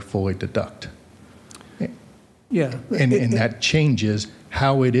longer fully deduct. Yeah. And that changes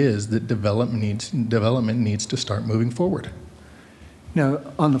how it is that development needs to start moving forward. Now,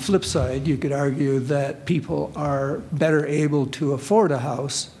 on the flip side, you could argue that people are better able to afford a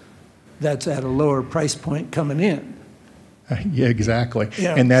house that's at a lower price point coming in. Yeah, exactly.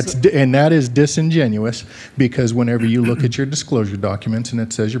 Yeah, and that is disingenuous, because whenever you look at your disclosure documents and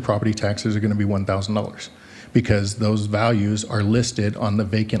it says your property taxes are going to be $1,000, because those values are listed on the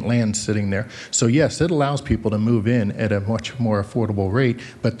vacant land sitting there. So yes, it allows people to move in at a much more affordable rate,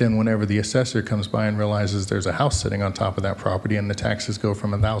 but then whenever the assessor comes by and realizes there's a house sitting on top of that property and the taxes go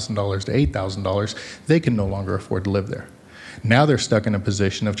from $1,000 to $8,000, they can no longer afford to live there. Now they're stuck in a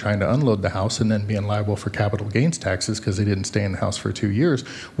position of trying to unload the house and then being liable for capital gains taxes because they didn't stay in the house for 2 years.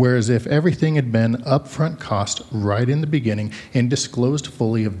 Whereas if everything had been upfront cost right in the beginning and disclosed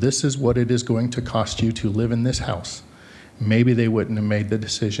fully of this is what it is going to cost you to live in this house, maybe they wouldn't have made the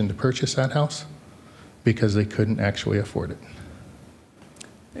decision to purchase that house because they couldn't actually afford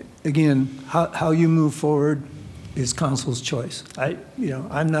it. Again, how you move forward is council's choice.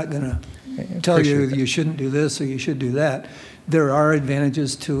 I'm not going to tell you you shouldn't do this or you should do that. There are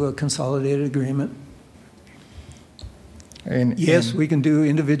advantages to a consolidated agreement. Yes, we can do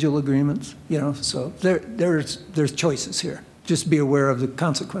individual agreements, so there's choices here. Just be aware of the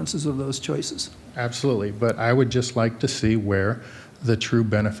consequences of those choices. Absolutely, but I would just like to see where the true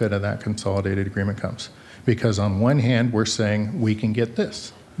benefit of that consolidated agreement comes. Because on one hand, we're saying we can get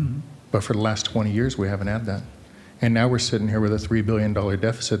this, but for the last 20 years, we haven't had that. And now we're sitting here with a $3 billion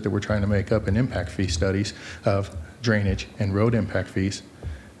deficit that we're trying to make up in impact fee studies of drainage and road impact fees.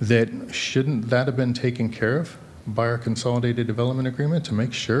 Shouldn't that have been taken care of by our consolidated development agreement to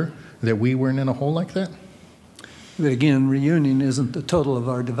make sure that we weren't in a hole like that? But again, reunion isn't the total of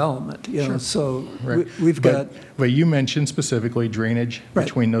our development, Sure. So Right. we've got. But you mentioned specifically drainage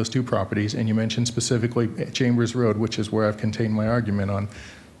between those two properties, and you mentioned specifically Chambers Road, which is where I've contained my argument on.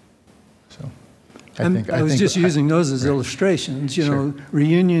 So I was just using those as illustrations. Sure.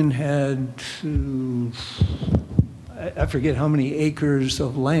 Reunion had, I forget how many acres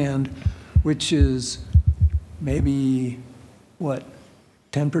of land, which is maybe,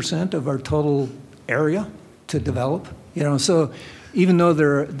 10% of our total area to develop? So even though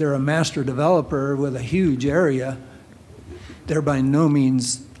they're a master developer with a huge area, they're by no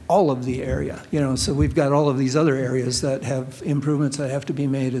means all of the area. So we've got all of these other areas that have improvements that have to be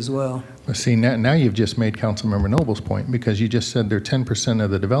made as well. Well, see, now you've just made Councilmember Noble's point, because you just said they're 10%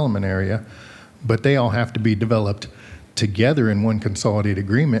 of the development area, but they all have to be developed together in one consolidated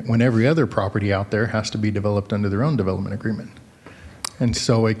agreement when every other property out there has to be developed under their own development agreement. And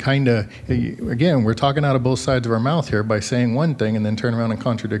so it kind of, again, we're talking out of both sides of our mouth here by saying one thing and then turn around and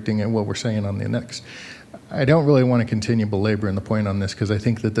contradicting what we're saying on the next. I don't really want to continue belaboring the point on this, because I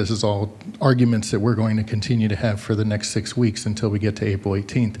think that this is all arguments that we're going to continue to have for the next 6 weeks until we get to April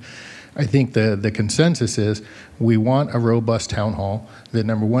 18th. I think the consensus is we want a robust town hall that,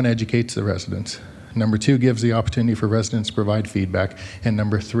 number one, educates the residents, number two, gives the opportunity for residents to provide feedback, and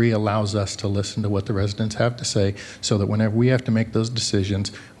number three, allows us to listen to what the residents have to say so that whenever we have to make those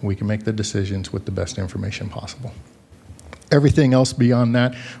decisions, we can make the decisions with the best information possible. Everything else beyond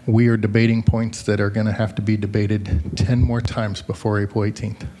that, we are debating points that are going to have to be debated 10 more times before April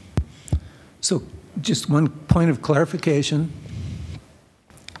 18th. So just one point of clarification.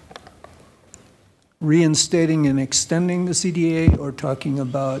 Reinstating and extending the CDA, or talking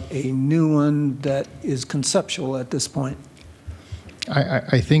about a new one that is conceptual at this point?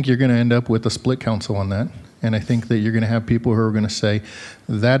 I think you're going to end up with a split council on that. And I think that you're going to have people who are going to say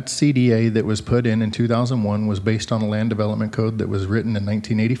that CDA that was put in 2001 was based on a land development code that was written in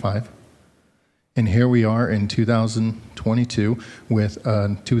 1985. And here we are in 2022 with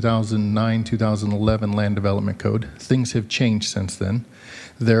a 2009, 2011 land development code. Things have changed since then.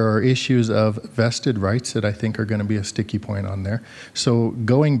 There are issues of vested rights that I think are going to be a sticky point on there. So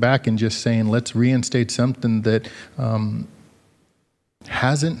going back and just saying, let's reinstate something that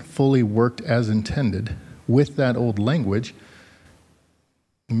hasn't fully worked as intended with that old language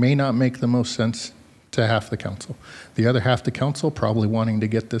may not make the most sense to half the council. The other half the council probably wanting to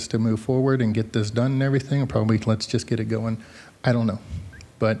get this to move forward and get this done and everything, probably let's just get it going. I don't know.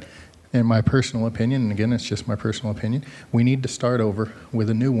 But in my personal opinion, and again, it's just my personal opinion, we need to start over with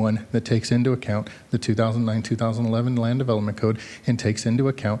a new one that takes into account the 2009-2011 Land Development Code and takes into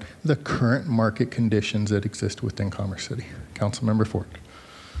account the current market conditions that exist within Commerce City. Councilmember Ford.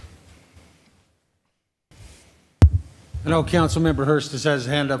 I know Councilmember Hurst has had his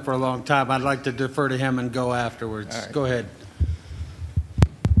hand up for a long time. I'd like to defer to him and go afterwards. Right. Go ahead.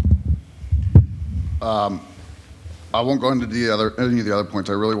 I won't go into any of the other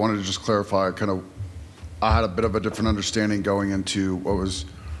points. I really wanted to just clarify kind of I had a bit of a different understanding going into what was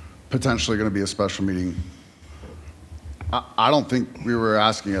potentially going to be a special meeting. I don't think we were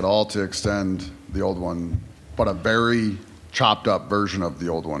asking at all to extend the old one, but a very chopped up version of the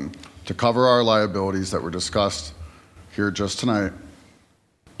old one to cover our liabilities that were discussed here just tonight.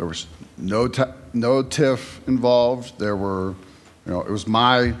 There was no TIF involved. There were, it was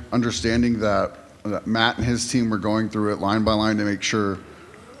my understanding that Matt and his team were going through it line by line to make sure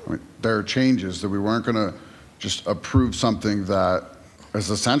there are changes, that we weren't going to just approve something that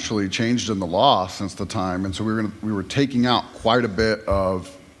has essentially changed in the law since the time. And so we were taking out quite a bit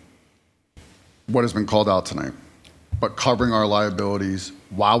of what has been called out tonight, but covering our liabilities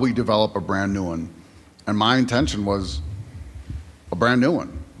while we develop a brand new one. And my intention was a brand new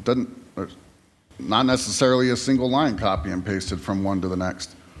one. Not necessarily a single line copy and pasted from one to the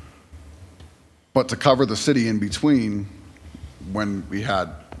next, but to cover the city in between when we had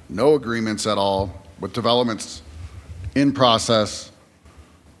no agreements at all with developments in process.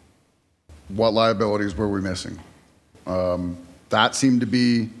 What liabilities were we missing? That seemed to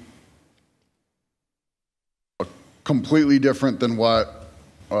be completely different than what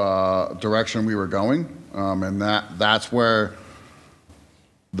direction we were going, and that's where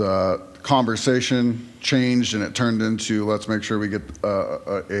the conversation changed, and it turned into, let's make sure we get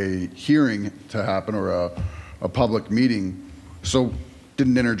a hearing to happen, or a public meeting. So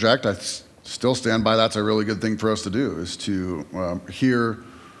didn't interject. I still stand by that's a really good thing for us to do, is to hear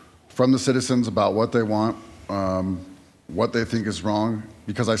from the citizens about what they want, what they think is wrong,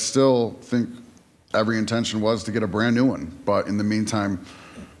 because I still think every intention was to get a brand new one. But in the meantime,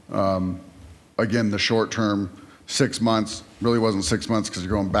 again, the short term, 6 months, really wasn't 6 months because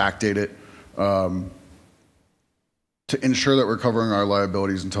you're going backdate it, to ensure that we're covering our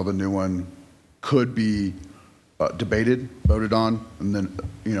liabilities until the new one could be debated, voted on, and then,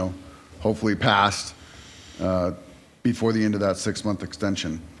 hopefully passed before the end of that 6 month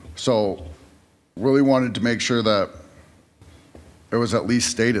extension. So really wanted to make sure that it was at least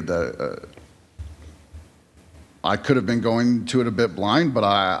stated that I could have been going to it a bit blind, but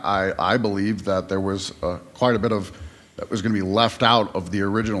I believe that there was quite a bit of that was going to be left out of the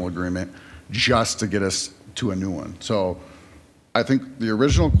original agreement just to get us to a new one. So I think the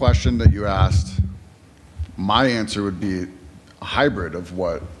original question that you asked, my answer would be a hybrid of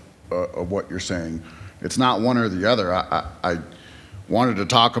what you're saying. It's not one or the other. I wanted to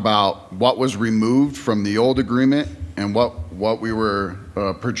talk about what was removed from the old agreement and what we were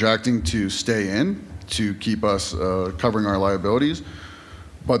projecting to stay in to keep us covering our liabilities.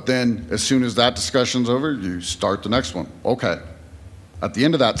 But then as soon as that discussion's over, you start the next one. Okay. At the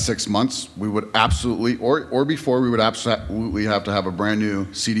end of that 6 months, we would absolutely, or before, we would absolutely have to have a brand new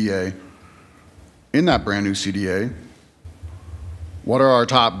CDA. In that brand new CDA, what are our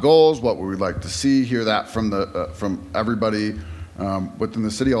top goals? What would we like to see? Hear that from everybody within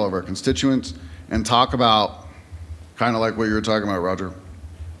the city, all of our constituents, and talk about kind of like what you were talking about, Roger.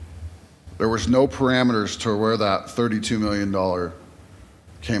 There was no parameters to where that $32 million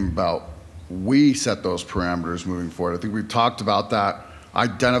came about. We set those parameters moving forward. I think we've talked about that,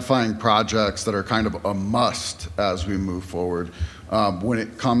 identifying projects that are kind of a must as we move forward. When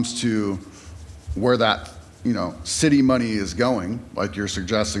it comes to where that city money is going, like you're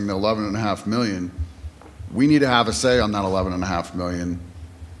suggesting, the $11.5 million, we need to have a say on that $11.5 million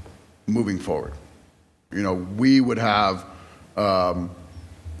moving forward. We would have,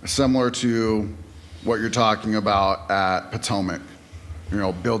 similar to what you're talking about at Potomac,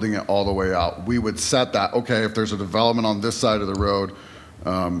 building it all the way out. We would set that, okay, if there's a development on this side of the road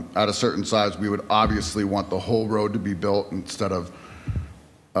at a certain size, we would obviously want the whole road to be built instead of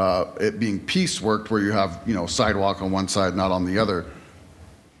it being pieceworked where you have, sidewalk on one side, not on the other.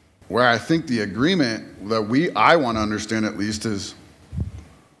 Where I think the agreement that I want to understand at least is,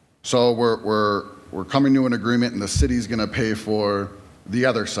 so we're coming to an agreement and the city's going to pay for the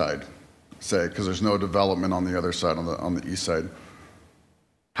other side, say, because there's no development on the other side, on the east side.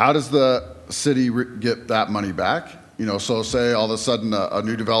 How does the city get that money back? So say all of a sudden a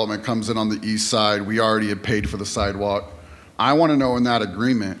new development comes in on the east side, we already had paid for the sidewalk. I want to know in that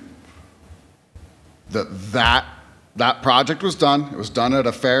agreement that project was done. It was done at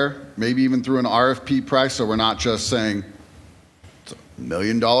a fair, maybe even through an RFP price, so we're not just saying it's $1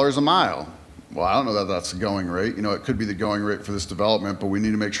 million a mile. Well, I don't know that that's the going rate. It could be the going rate for this development, but we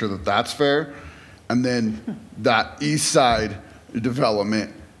need to make sure that that's fair. And then that east side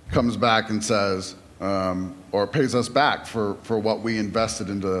development comes back and says, or pays us back for what we invested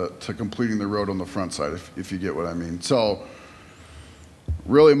into completing the road on the front side, if you get what I mean. So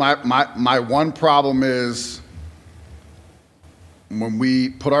really my one problem is when we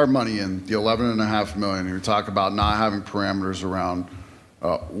put our money in, the 11.5 million, and we talk about not having parameters around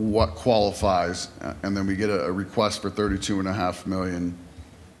what qualifies, and then we get a request for 32.5 million,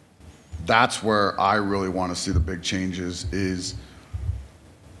 that's where I really want to see the big changes is,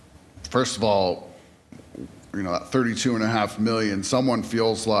 first of all, you know, that 32.5 million, someone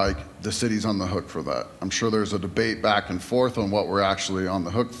feels like the city's on the hook for that. I'm sure there's a debate back and forth on what we're actually on the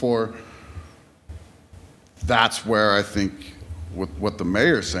hook for. That's where I think what the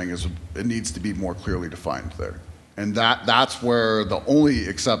mayor's saying is it needs to be more clearly defined there. And that's where the only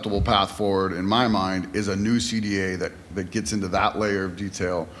acceptable path forward in my mind is a new CDA that gets into that layer of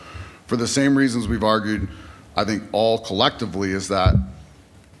detail. For the same reasons we've argued, I think all collectively, is that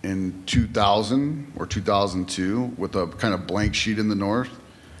in 2000 or 2002, with a kind of blank sheet in the north,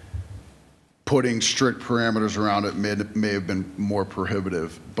 putting strict parameters around it may have been more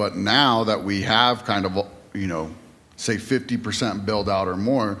prohibitive. But now that we have kind of, you know, say 50% build out or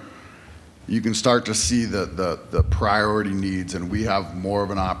more, you can start to see the priority needs, and we have more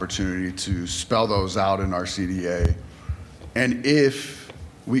of an opportunity to spell those out in our CDA. And if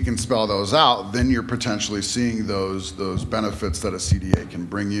we can spell those out, then you're potentially seeing those benefits that a CDA can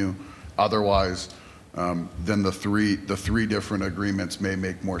bring you. Otherwise, then the three different agreements may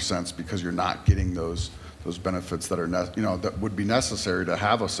make more sense because you're not getting those benefits that are that would be necessary to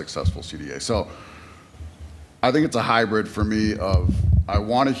have a successful CDA. So I think it's a hybrid for me of I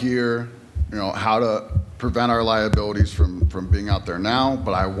want to hear how to prevent our liabilities from being out there now,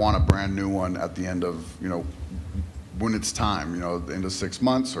 but I want a brand new one at the end of when it's time, the end of 6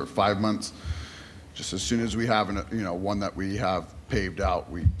 months or 5 months. Just as soon as we have one that we have paved out,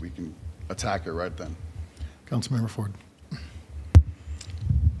 we can attack it right then. Councilmember Ford.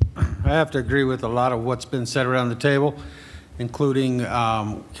 I have to agree with a lot of what's been said around the table, including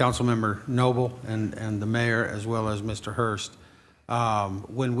Councilmember Noble and the mayor, as well as Mr. Hurst.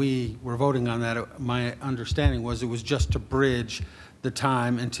 When we were voting on that, my understanding was it was just to bridge the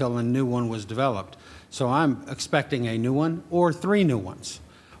time until a new one was developed. So I'm expecting a new one or 3 new ones,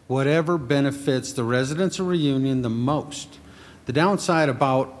 whatever benefits the residents of Reunion the most. The downside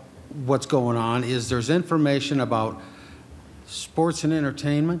about what's going on is there's information about sports and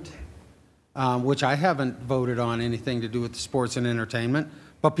entertainment, which I haven't voted on anything to do with the sports and entertainment,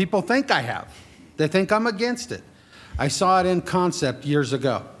 but people think I have. They think I'm against it. I saw it in concept years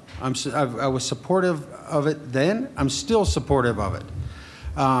ago. I was supportive of it then. I'm still supportive of it.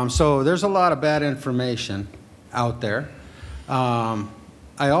 So there's a lot of bad information out there. I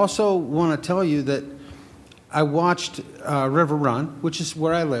also want to tell you that I watched River Run, which is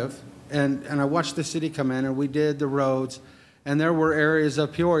where I live, and I watched the city come in, and we did the roads, and there were areas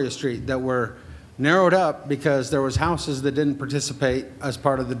of Peoria Street that were narrowed up because there was houses that didn't participate as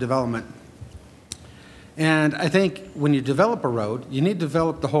part of the development. And I think when you develop a road, you need to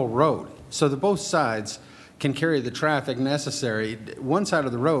develop the whole road so that both sides can carry the traffic necessary. One side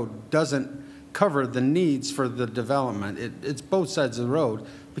of the road doesn't cover the needs for the development. It's both sides of the road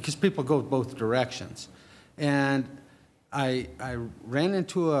because people go both directions. And I ran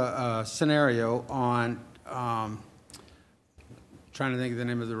into a scenario on, trying to think of the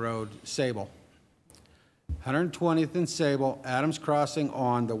name of the road, Sable. 120th and Sable, Adams Crossing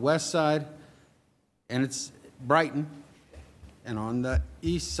on the west side, and it's Brighton, and on the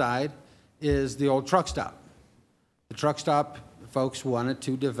east side is the old truck stop. The truck stop folks wanted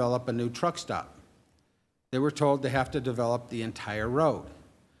to develop a new truck stop. They were told they have to develop the entire road.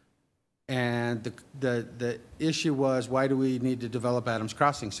 And the issue was, why do we need to develop Adams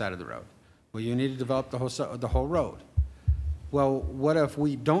Crossing side of the road? Well, you need to develop the whole road. Well, what if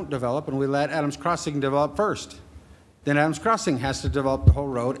we don't develop and we let Adams Crossing develop first? Then Adams Crossing has to develop the whole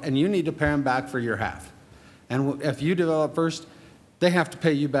road, and you need to pay them back for your half. And if you develop first, they have to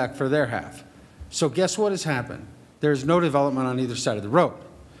pay you back for their half. So guess what has happened? There's no development on either side of the road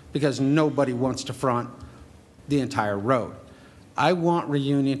because nobody wants to front the entire road. I want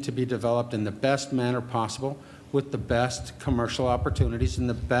Reunion to be developed in the best manner possible with the best commercial opportunities and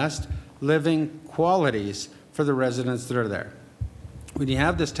the best living qualities for the residents that are there. When you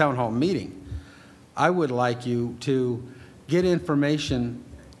have this town hall meeting, I would like you to get information,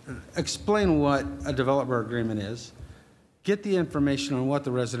 explain what a developer agreement is, get the information on what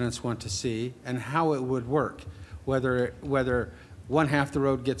the residents want to see and how it would work, whether one half the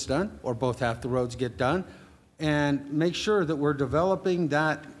road gets done or both half the roads get done, and make sure that we're developing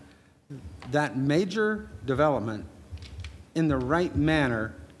that major development in the right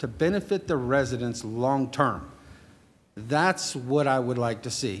manner to benefit the residents long term. That's what I would like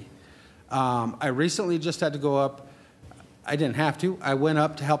to see. I recently just had to go up. I didn't have to. I went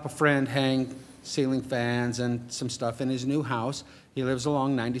up to help a friend hang ceiling fans and some stuff in his new house. He lives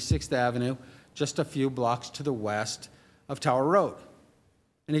along 96th Avenue, just a few blocks to the west of Tower Road.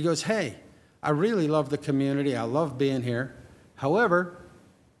 And he goes, hey, I really love the community. I love being here. However,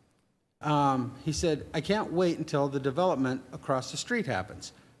 he said, I can't wait until the development across the street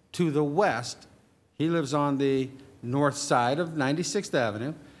happens. To the west, he lives on the north side of 96th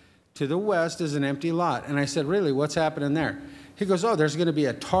Avenue. To the west is an empty lot. And I said, really, what's happening there? He goes, oh, there's going to be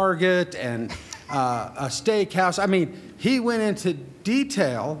a Target and a steakhouse. I mean, he went into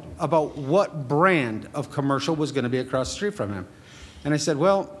detail about what brand of commercial was going to be across the street from him. And I said,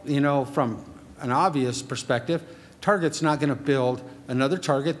 well, you know, from an obvious perspective, Target's not going to build another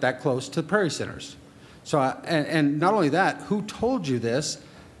Target that close to Prairie Centers. So, and not only that, who told you this?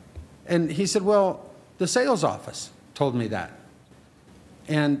 And he said, well, the sales office told me that.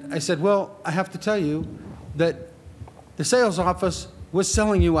 And I said, well, I have to tell you that the sales office was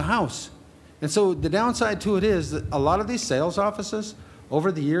selling you a house. And so the downside to it is that a lot of these sales offices,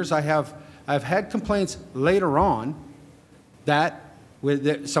 over the years, I've had complaints later on that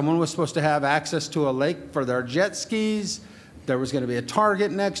someone was supposed to have access to a lake for their jet skis, there was going to be a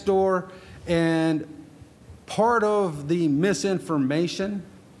Target next door, and part of the misinformation,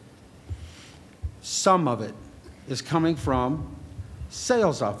 some of it is coming from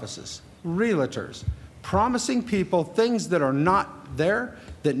sales offices, realtors, promising people things that are not there,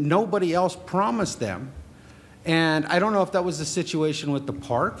 that nobody else promised them. And I don't know if that was the situation with the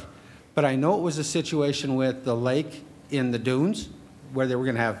park, but I know it was a situation with the lake in the dunes, where they were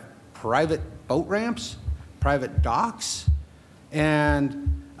going to have private boat ramps, private docks.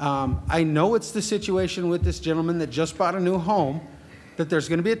 And I know it's the situation with this gentleman that just bought a new home, that there's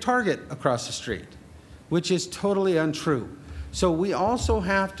going to be a Target across the street, which is totally untrue. So we also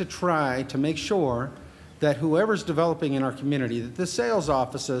have to try to make sure that whoever's developing in our community, that the sales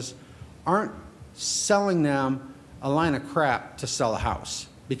offices aren't selling them a line of crap to sell a house,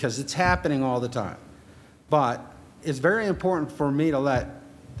 because it's happening all the time. But it's very important for me to let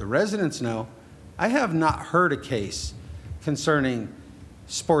the residents know I have not heard a case concerning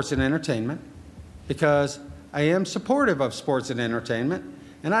sports and entertainment, because I am supportive of sports and entertainment,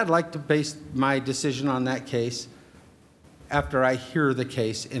 and I'd like to base my decision on that case after I hear the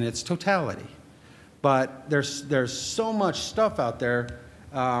case in its totality. But there's so much stuff out there.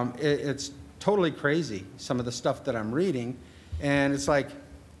 It's totally crazy, some of the stuff that I'm reading. And it's like,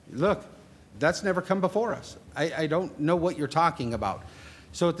 look, that's never come before us. I don't know what you're talking about.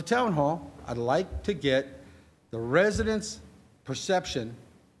 So at the town hall, I'd like to get the residents' perception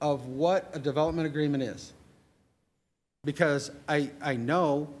of what a development agreement is. Because I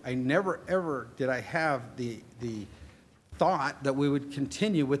know, I never ever did I have the thought that we would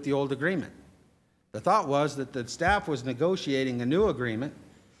continue with the old agreement. The thought was that the staff was negotiating a new agreement,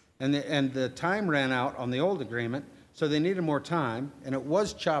 and the time ran out on the old agreement, so they needed more time, and it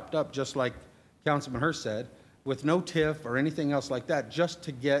was chopped up, just like Councilman Hurst said, with no TIF or anything else like that, just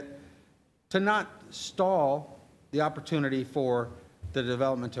to not stall the opportunity for the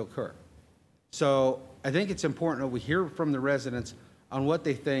development to occur. So I think it's important that we hear from the residents on what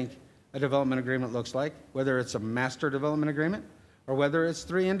they think a development agreement looks like, whether it's a master development agreement or whether it's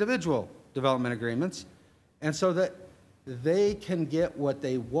 3 individual development agreements, and so that they can get what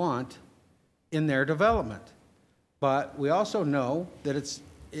they want in their development. But we also know that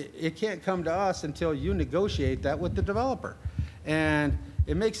it can't come to us until you negotiate that with the developer. And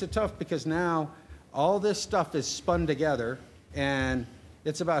it makes it tough, because now all this stuff is spun together, and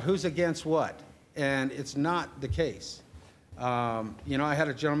it's about who's against what, and it's not the case. You know, I had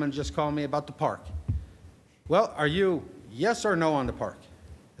a gentleman just call me about the park. Well, are you yes or no on the park?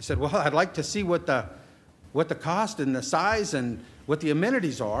 I said, well, I'd like to see what the cost and the size and what the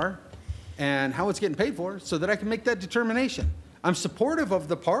amenities are and how it's getting paid for, so that I can make that determination. I'm supportive of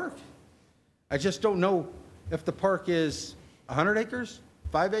the park. I just don't know if the park is 100 acres,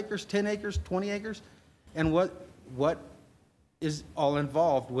 5 acres, 10 acres, 20 acres, and what is all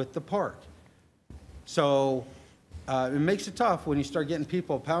involved with the park. So it makes it tough when you start getting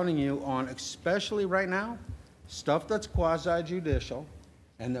people pounding you on, especially right now, stuff that's quasi-judicial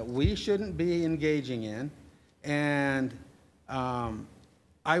and that we shouldn't be engaging in. And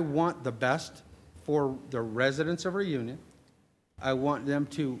I want the best for the residents of our union. I want them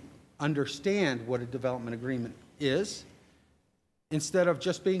to understand what a development agreement is, instead of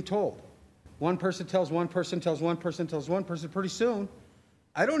just being told. One person tells one person, tells one person, tells one person. Pretty soon,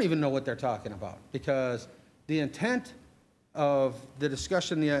 I don't even know what they're talking about, because the intent of the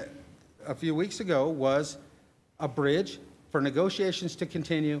discussion a few weeks ago was a bridge for negotiations to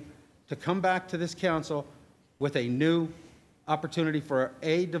continue, to come back to this council with a new opportunity for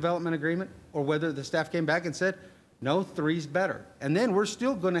a development agreement, or whether the staff came back and said, no, 3's better. And then we're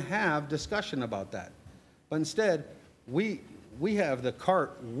still going to have discussion about that. But instead, we have the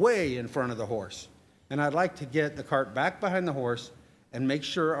cart way in front of the horse. And I'd like to get the cart back behind the horse and make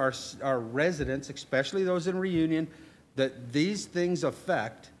sure our residents, especially those in Reunion, that these things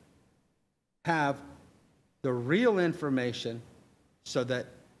affect, have the real information so that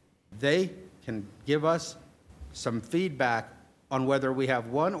they can give us some feedback on whether we have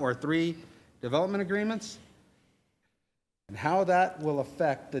 1 or 3 development agreements and how that will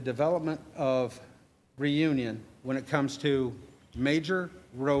affect the development of Reunion when it comes to major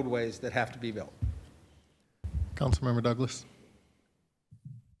roadways that have to be built. Councilmember Douglas.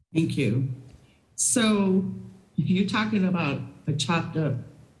 Thank you. So you're talking about a chopped up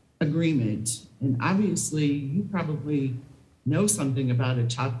agreement, and obviously you probably know something about a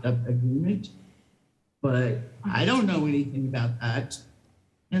chopped up agreement, but I don't know anything about that.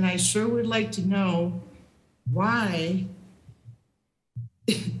 And I sure would like to know why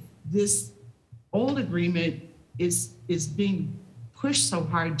this old agreement is being pushed so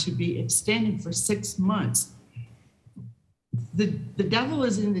hard to be extended for 6 months. The devil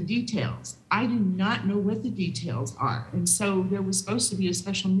is in the details. I do not know what the details are. And so there was supposed to be a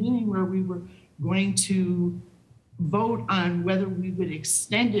special meeting where we were going to vote on whether we would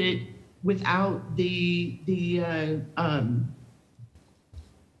extend it without the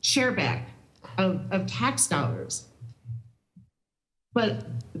share back of tax dollars. But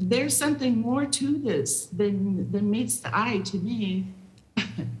there's something more to this than meets the eye to me.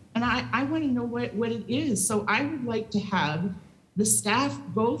 And I want to know what it is. So I would like to have the staff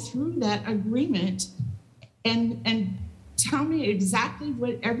go through that agreement and tell me exactly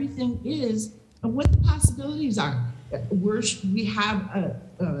what everything is and what the possibilities are. We have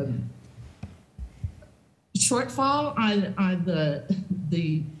a shortfall on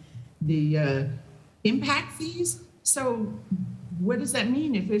the impact fees. So what does that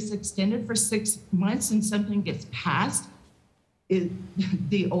mean? If it's extended for 6 months and something gets passed,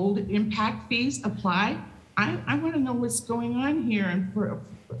 the old impact fees apply? I want to know what's going on here. And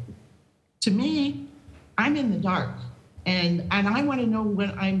to me, I'm in the dark. And I want to know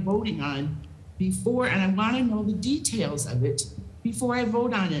what I'm voting on before, and I want to know the details of it before I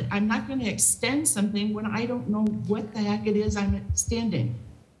vote on it. I'm not going to extend something when I don't know what the heck it is I'm extending.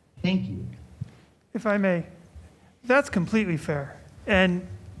 Thank you. If I may, that's completely fair. And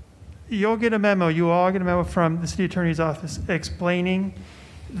you'll get a memo, you all get a memo from the city attorney's office explaining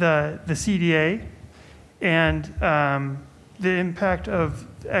the CDA and the impact of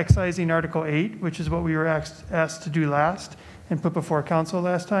excising Article 8, which is what we were asked to do last and put before council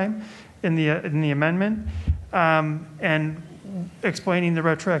last time in the amendment, and explaining the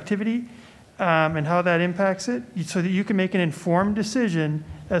retroactivity and how that impacts it, so that you can make an informed decision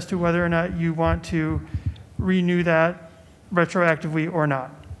as to whether or not you want to renew that retroactively or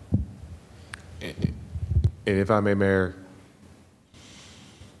not. And if I may, Mayor,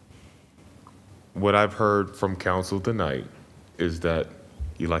 what I've heard from council tonight is that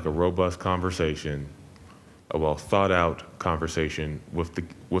you like a robust conversation, a well thought out conversation with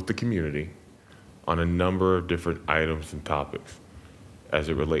the community on a number of different items and topics as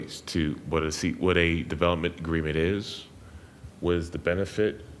it relates to what a development agreement is, what is the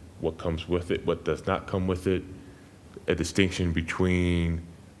benefit, what comes with it, what does not come with it, a distinction between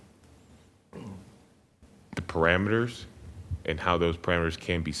the parameters and how those parameters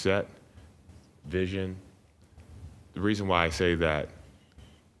can be set, vision. The reason why I say that,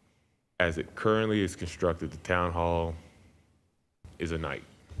 as it currently is constructed, the town hall is a night.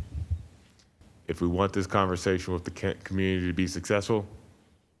 If we want this conversation with the community to be successful,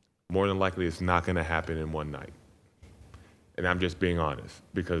 more than likely it's not going to happen in one night. And I'm just being honest,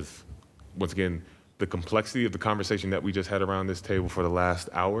 because once again, the complexity of the conversation that we just had around this table for the last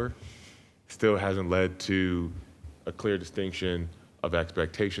hour still hasn't led to a clear distinction of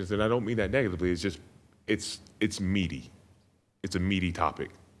expectations. And I don't mean that negatively, it's just, it's meaty. It's a meaty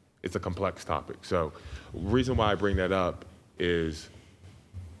topic. It's a complex topic. So the reason why I bring that up is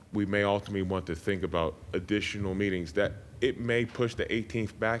we may ultimately want to think about additional meetings that it may push the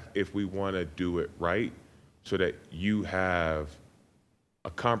 18th back if we want to do it right, so that you have a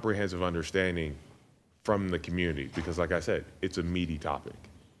comprehensive understanding from the community, because like I said, it's a meaty topic.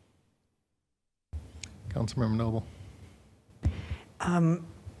 Councilmember Noble.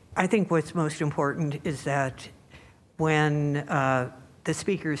 I think what's most important is that when the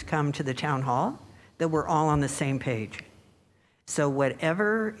speakers come to the town hall, that we're all on the same page. So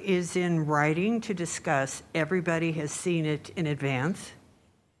whatever is in writing to discuss, everybody has seen it in advance.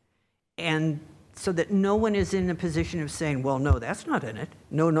 And so that no one is in a position of saying, well, no, that's not in it.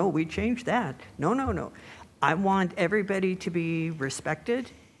 No, we changed that. No. I want everybody to be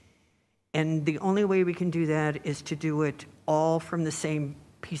respected, and the only way we can do that is to do it all from the same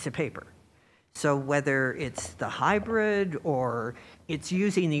piece of paper. So whether it's the hybrid or it's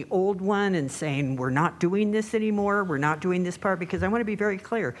using the old one and saying, we're not doing this anymore, we're not doing this part, because I want to be very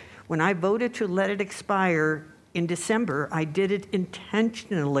clear. When I voted to let it expire in December, I did it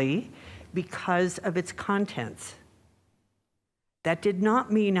intentionally because of its contents. That did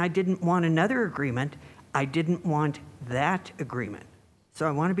not mean I didn't want another agreement. I didn't want that agreement. So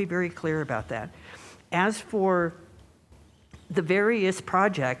I want to be very clear about that. As for the various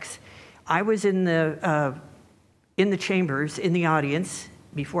projects, I was in the chambers, in the audience,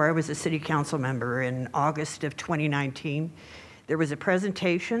 before I was a city council member in August of 2019. There was a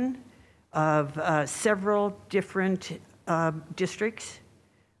presentation of several different districts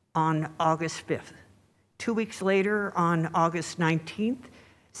on August 5th. 2 weeks later, on August 19th,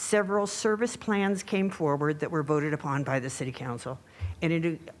 several service plans came forward that were voted upon by the city council.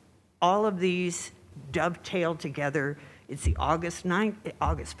 And all of these dovetailed together. It's the August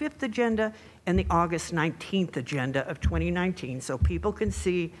 5th agenda and the August 19th agenda of 2019. So people can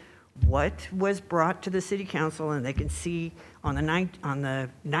see what was brought to the city council, and they can see on the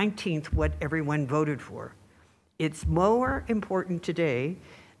 19th what everyone voted for. It's more important today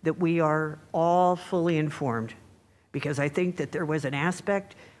that we are all fully informed, because I think that there was an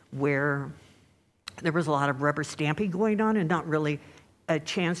aspect where there was a lot of rubber stamping going on and not really a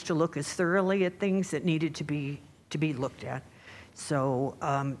chance to look as thoroughly at things that needed to be looked at. So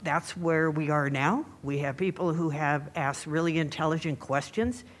that's where we are now. We have people who have asked really intelligent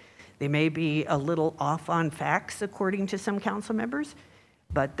questions. They may be a little off on facts, according to some council members,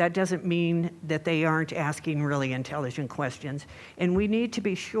 but that doesn't mean that they aren't asking really intelligent questions. And we need to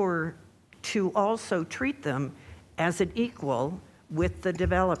be sure to also treat them as an equal with the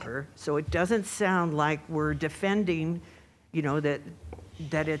developer, so it doesn't sound like we're defending,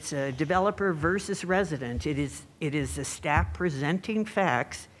 that it's a developer versus resident. It is the staff presenting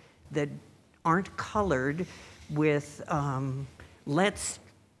facts that aren't colored with, let's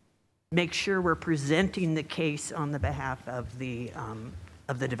make sure we're presenting the case on the behalf of the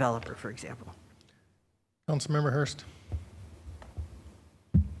developer, for example. Councilmember Hurst.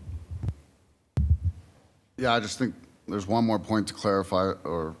 Yeah, I just think there's one more point to clarify,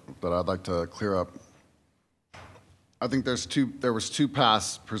 or that I'd like to clear up. I think there was two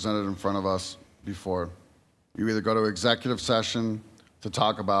paths presented in front of us before. You either go to executive session to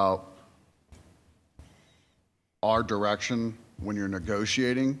talk about our direction when you're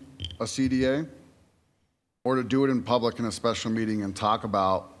negotiating a CDA, or to do it in public in a special meeting and talk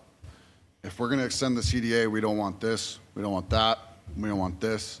about, if we're gonna extend the CDA, we don't want this, we don't want that, we don't want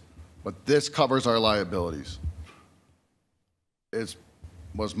this, but this covers our liabilities. It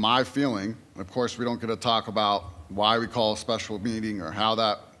was my feeling, of course we don't get to talk about why we call a special meeting or how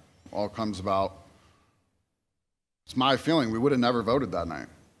that all comes about. It's my feeling we would have never voted that night.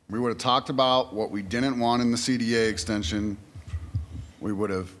 We would have talked about what we didn't want in the CDA extension. We would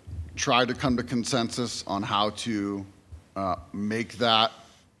have tried to come to consensus on how to make that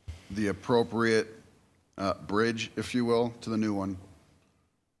the appropriate bridge, if you will, to the new one.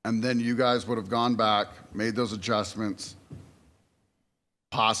 And then you guys would have gone back, made those adjustments,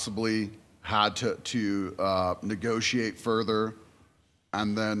 possibly had to negotiate further,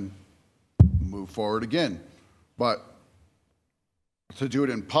 and then move forward again. But to do it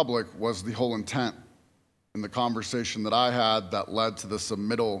in public was the whole intent in the conversation that I had that led to the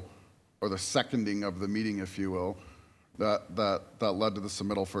submittal, or the seconding of the meeting, if you will, that led to the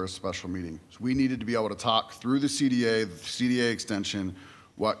submittal for a special meeting. So we needed to be able to talk through the CDA extension,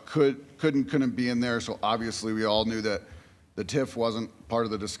 what couldn't be in there. So obviously we all knew that the TIF wasn't part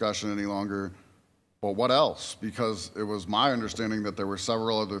of the discussion any longer. But what else? Because it was my understanding that there were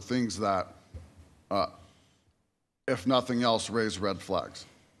several other things that, if nothing else, raised red flags.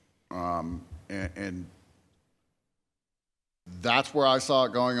 And that's where I saw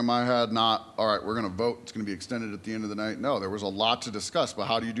it going in my head, not, all right, we're gonna vote, it's gonna be extended at the end of the night. No, there was a lot to discuss, but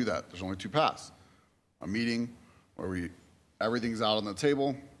how do you do that? There's only two paths. A meeting where everything's out on the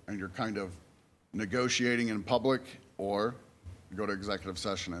table and you're kind of negotiating in public, or you go to executive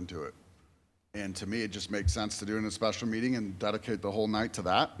session and do it. And to me, it just makes sense to do it in a special meeting and dedicate the whole night to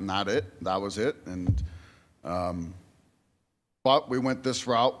that, and that was it. And, but we went this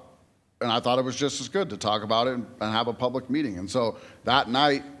route, and I thought it was just as good to talk about it and have a public meeting. And so that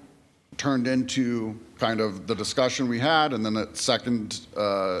night turned into kind of the discussion we had, and then it seconded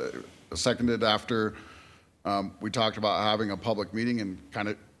after we talked about having a public meeting, and kind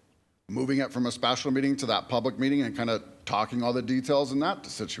of moving it from a special meeting to that public meeting and kind of talking all the details in that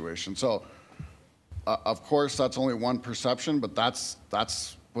situation. So of course, that's only one perception, but that's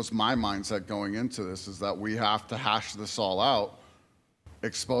was my mindset going into this, is that we have to hash this all out,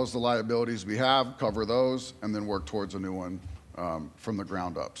 expose the liabilities we have, cover those, and then work towards a new one from the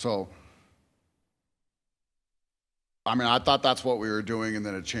ground up. So, I mean, I thought that's what we were doing, and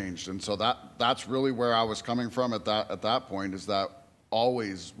then it changed. And so that's really where I was coming from at that point, is that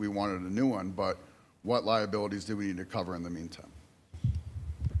always we wanted a new one, but what liabilities do we need to cover in the meantime?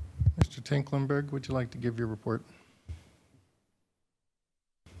 Mr. Tinklenberg, would you like to give your report?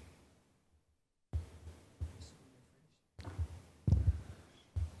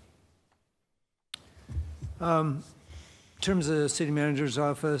 In terms of the city manager's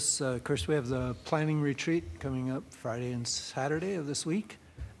office, of course, we have the planning retreat coming up Friday and Saturday of this week.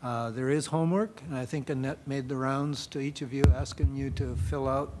 There is homework, and I think Annette made the rounds to each of you, asking you to fill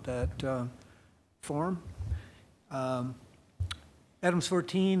out that form. Adams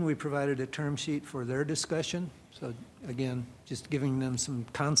 14, we provided a term sheet for their discussion. So again, just giving them some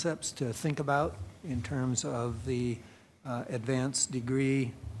concepts to think about in terms of the advanced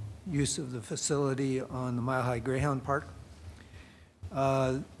degree use of the facility on the Mile High Greyhound Park.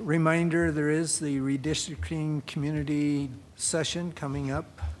 Reminder, there is the redistricting community session coming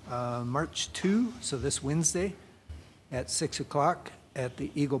up March 2, so this Wednesday at 6 o'clock at the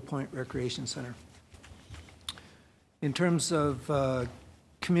Eagle Point Recreation Center. In terms of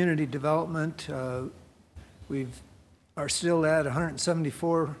community development, we are still at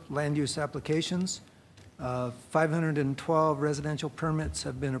 174 land use applications. 512 residential permits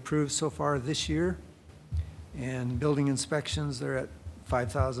have been approved so far this year, and building inspections, they're at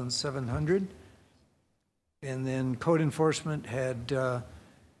 5,700. And then code enforcement had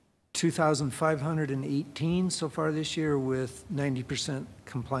 2,518 so far this year with 90%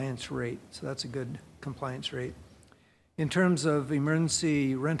 compliance rate. So that's a good compliance rate. In terms of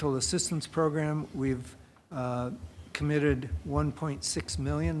emergency rental assistance program, we've committed $1.6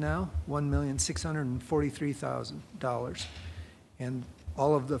 million now, $1,643,000. And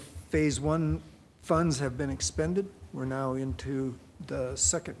all of the phase one funds have been expended. We're now into the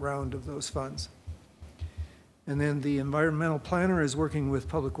second round of those funds. And then the environmental planner is working with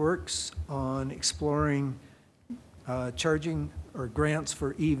Public Works on exploring charging or grants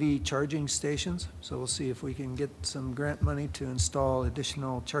for EV charging stations. So we'll see if we can get some grant money to install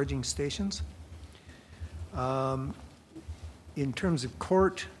additional charging stations. In terms of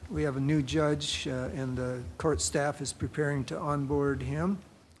court, we have a new judge and the court staff is preparing to onboard him.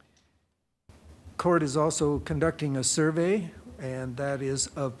 Court is also conducting a survey, and that is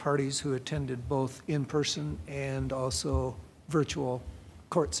of parties who attended both in-person and also virtual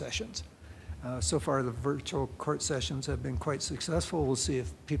court sessions. So far, the virtual court sessions have been quite successful. We'll see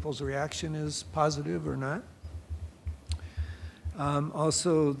if people's reaction is positive or not.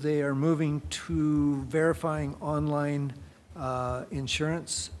 Also, they are moving to verifying online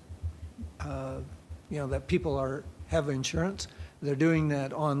insurance, that people have insurance. They're doing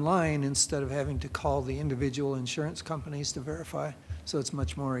that online instead of having to call the individual insurance companies to verify, so it's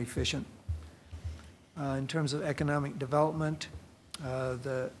much more efficient. In terms of economic development,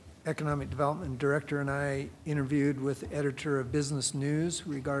 the Economic Development Director and I interviewed with the editor of Business News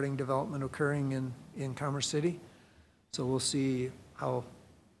regarding development occurring in Commerce City. So we'll see how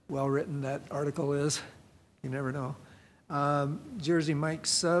well written that article is. You never know. Jersey Mike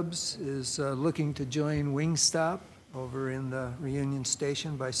Subs is looking to join Wingstop over in the Reunion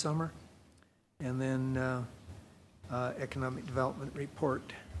Station by summer. And then Economic Development Report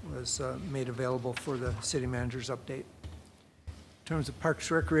was made available for the city manager's update. In terms of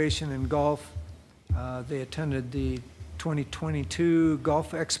Parks, Recreation, and Golf, they attended the 2022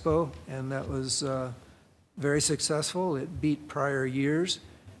 Golf Expo, and that was very successful. It beat prior years.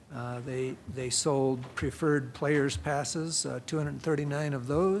 They sold preferred players passes, 239 of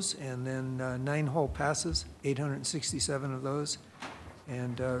those, and then 9-hole passes, 867 of those,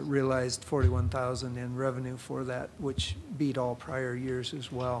 and realized $41,000 in revenue for that, which beat all prior years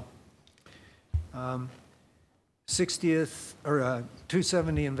as well.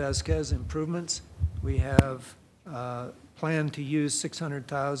 270 in Vasquez improvements. We have planned to use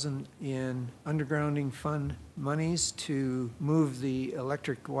 $600,000 in undergrounding fund monies to move the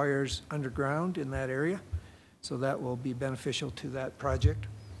electric wires underground in that area. So that will be beneficial to that project.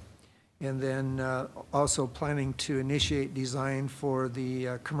 And then also planning to initiate design for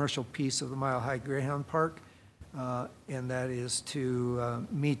the commercial piece of the Mile High Greyhound Park. And that is to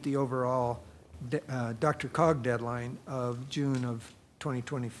meet the overall Dr. Cog deadline of June of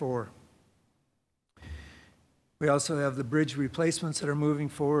 2024. We also have the bridge replacements that are moving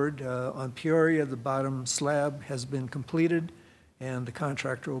forward. On Peoria, the bottom slab has been completed, and the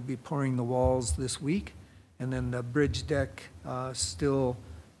contractor will be pouring the walls this week. And then the bridge deck still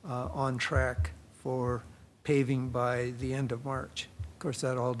on track for paving by the end of March. Of course,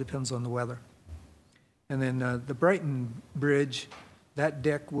 that all depends on the weather. And then the Brighton Bridge, that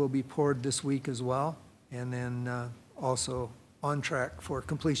deck will be poured this week as well, and then also on track for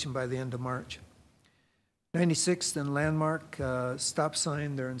completion by the end of March. 96th and Landmark stop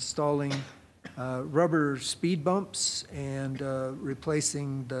sign, they're installing rubber speed bumps and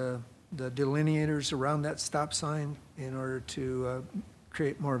replacing the delineators around that stop sign in order to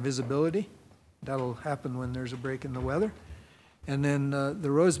create more visibility. That'll happen when there's a break in the weather. And then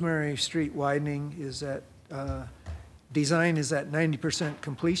the Rosemary Street widening is at, design is at 90%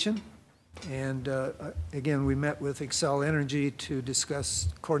 completion. And again, we met with Xcel Energy to discuss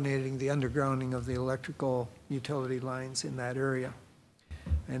coordinating the undergrounding of the electrical utility lines in that area.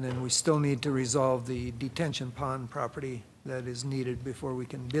 And then we still need to resolve the detention pond property that is needed before we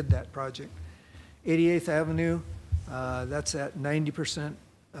can bid that project. 88th Avenue, that's at 90%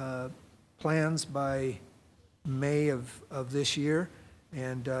 plans by May of this year.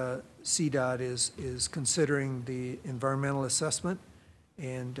 And CDOT is considering the environmental assessment,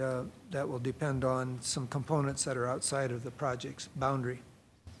 and that will depend on some components that are outside of the project's boundary.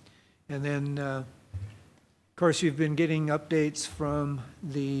 And then, of course, you've been getting updates from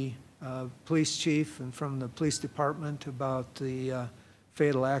the police chief and from the police department about the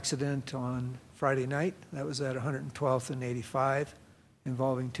fatal accident on Friday night. That was at 112th and 85,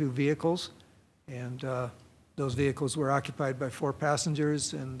 involving 2 vehicles. And those vehicles were occupied by 4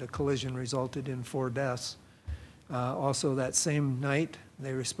 passengers, and the collision resulted in 4 deaths. Also that same night,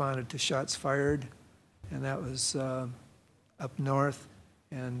 they responded to shots fired, and that was up north,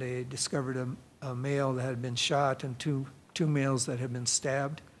 and they discovered a male that had been shot and two males that had been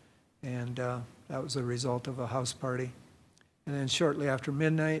stabbed, and that was a result of a house party. And then shortly after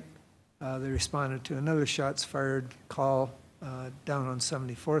midnight, they responded to another shots fired call down on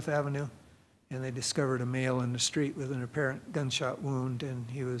 74th Avenue, and they discovered a male in the street with an apparent gunshot wound,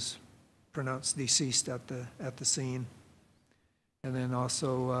 and he was pronounced deceased at the scene. And then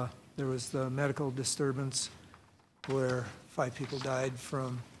also there was the medical disturbance where 5 people died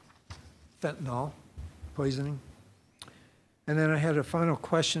from fentanyl poisoning. And then I had a final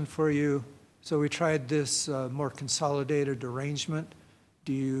question for you. So we tried this more consolidated arrangement.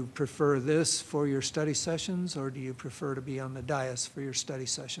 Do you prefer this for your study sessions, or do you prefer to be on the dais for your study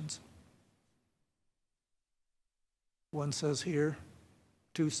sessions? 1 says here,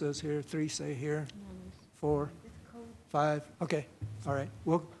 2 says here, 3 say here, 4, 5. Okay, all right.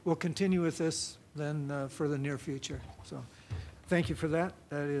 We'll continue with this then for the near future. So thank you for that.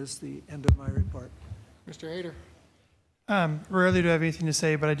 That is the end of my report. Mr. Hader. Rarely do I have anything to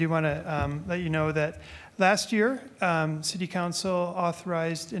say, but I do want to let you know that last year, City Council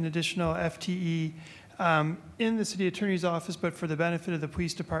authorized an additional FTE in the City Attorney's Office, but for the benefit of the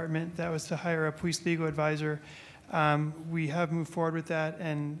Police Department. That was to hire a police legal advisor. We have moved forward with that,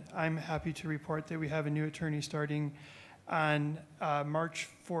 and I'm happy to report that we have a new attorney starting on March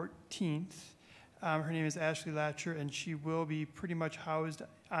 14th. Her name is Ashley Latcher, and she will be pretty much housed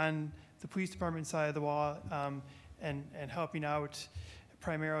on the police department side of the wall and helping out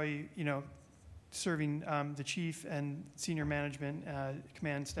primarily, serving the chief and senior management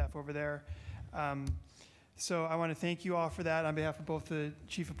command staff over there. So I want to thank you all for that on behalf of both the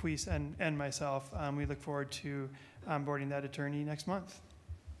chief of police and myself. We look forward to onboarding that attorney next month.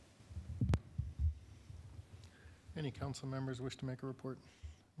 Any council members wish to make a report?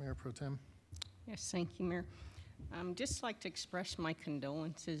 Mayor Pro Tem. Yes, thank you, Mayor. Just like to express my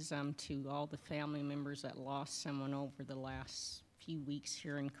condolences to all the family members that lost someone over the last few weeks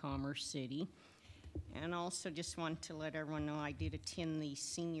here in Commerce City. And also just want to let everyone know I did attend the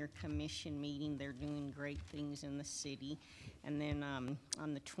Senior Commission meeting. They're doing great things in the city. And then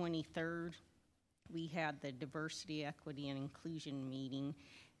on the 23rd, we had the Diversity, Equity, and Inclusion meeting.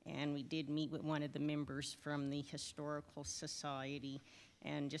 And we did meet with one of the members from the Historical Society.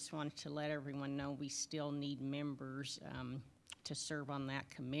 And just wanted to let everyone know we still need members to serve on that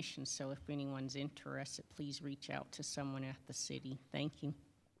commission. So if anyone's interested, please reach out to someone at the city. Thank you.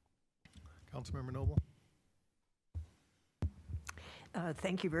 Councilmember Noble.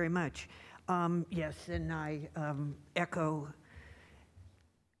 Thank you very much. Yes, and I echo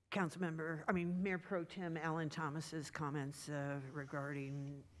Mayor Pro Tem Alan Thomas's comments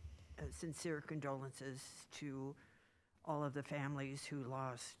regarding sincere condolences to all of the families who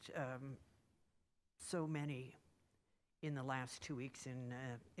lost so many in the last 2 weeks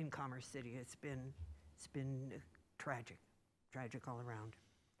in Commerce City. It's been It's been tragic all around.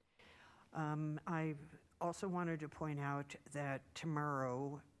 I also wanted to point out that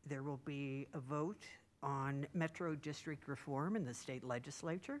tomorrow there will be a vote on Metro District reform in the state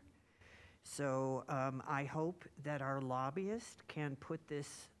legislature. So I hope that our lobbyist can put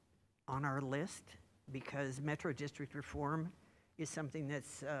this on our list, because Metro District reform is something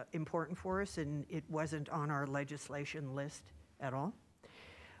that's important for us, and it wasn't on our legislation list at all.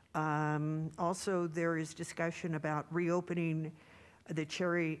 Also, there is discussion about reopening the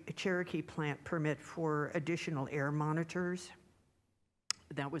Cherokee plant permit for additional air monitors.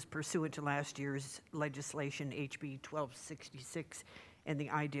 That was pursuant to last year's legislation, HB 1266. And the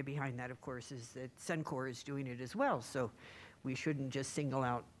idea behind that, of course, is that Suncor is doing it as well. So we shouldn't just single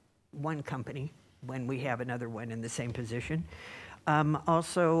out one company when we have another one in the same position.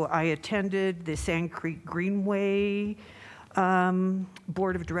 Also, I attended the Sand Creek Greenway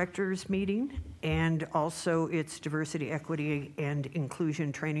Board of Directors meeting, and also its Diversity, Equity, and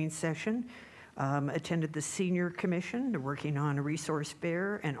Inclusion training session. Attended the Senior Commission. They're working on a resource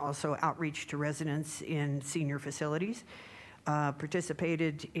fair and also outreach to residents in senior facilities.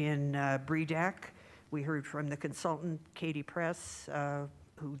 Participated in BREDAC. We heard from the consultant, Katie Press,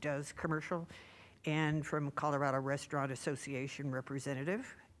 who does commercial, and from Colorado Restaurant Association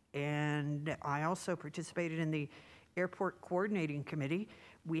representative. And I also participated in the Airport Coordinating Committee.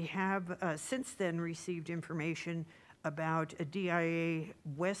 We have since then received information about a DIA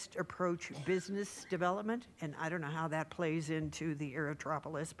West Approach business development, and I don't know how that plays into the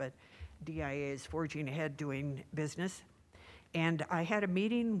Aerotropolis, but DIA is forging ahead doing business. And I had a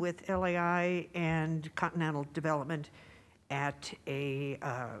meeting with LAI and Continental Development at a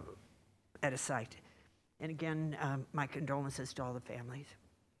site. And again, my condolences to all the families.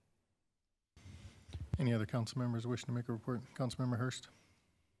 Any other council members wishing to make a report? Councilmember Hurst.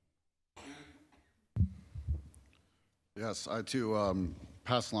 Yes, I too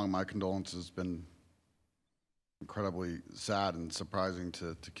pass along my condolences. It's been incredibly sad and surprising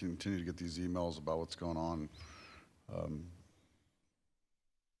to continue to get these emails about what's going on. I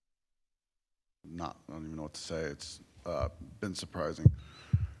don't even know what to say. It's been surprising.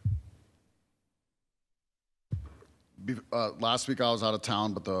 Last week I was out of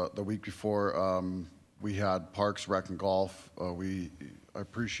town, but the week before we had Parks, Rec, and Golf. I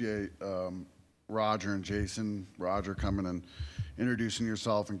appreciate Roger and Jason. Roger coming and introducing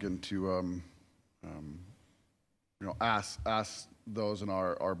yourself and getting to ask those in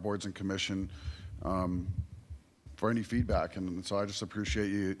our boards and commission for any feedback. And so I just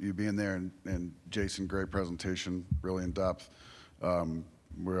appreciate you being there, and Jason, great presentation, really in depth. We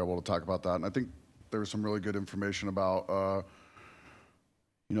were able to talk about that, and I think there was some really good information about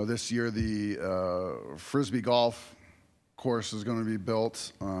this year the Frisbee golf course is going to be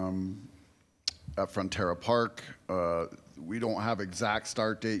built at Frontera Park. We don't have exact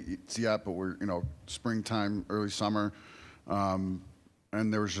start dates yet, but we're springtime, early summer. And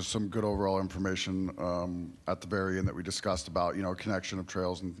there was just some good overall information at the very end that we discussed about, connection of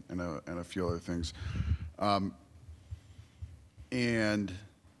trails and a few other things. And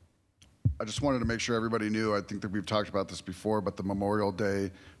I just wanted to make sure everybody knew, I think that we've talked about this before, but the Memorial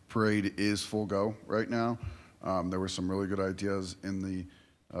Day Parade is full go right now. There were some really good ideas in the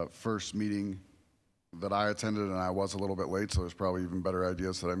first meeting that I attended, and I was a little bit late, so there's probably even better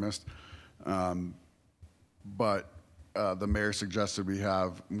ideas that I missed. But the mayor suggested we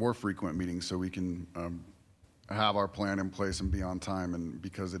have more frequent meetings so we can have our plan in place and be on time, and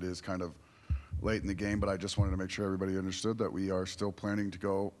because it is kind of late in the game, but I just wanted to make sure everybody understood that we are still planning to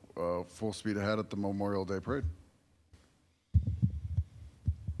go full speed ahead at the Memorial Day Parade.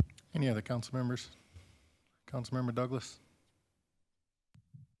 Any other council members? Councilmember Douglas.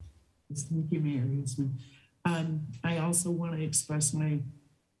 Thank you, Mayor Eastman. I also want to express my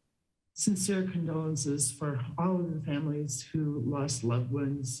sincere condolences for all of the families who lost loved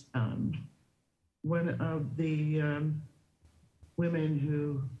ones. One of the women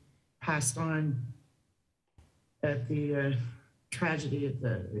who passed on at the tragedy at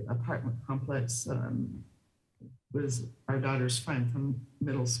the apartment complex was our daughter's friend from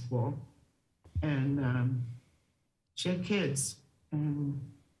middle school. And she had kids, and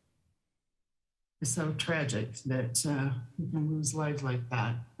it's so tragic that we can lose lives like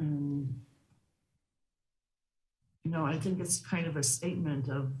that. And, I think it's kind of a statement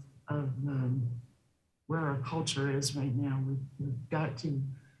of where our culture is right now. We've got to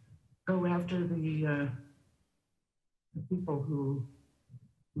go after the people who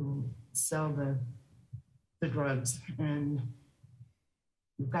sell the drugs, and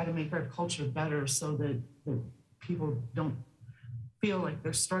we've got to make our culture better so that people don't feel like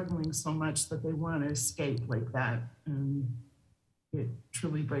they're struggling so much that they want to escape like that. And it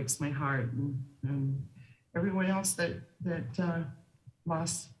truly breaks my heart. And everyone else that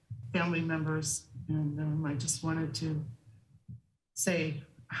lost family members. And I just wanted to say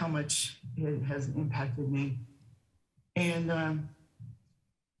how much it has impacted me. And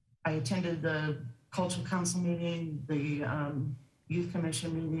I attended the Cultural Council meeting, the Youth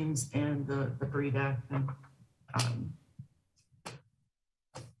Commission meetings, and the BREAD Act. And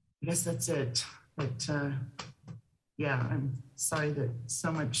I guess that's it. But yeah, I'm sorry that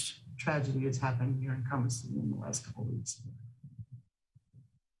so much tragedy has happened here in Commerce City in the last couple of weeks.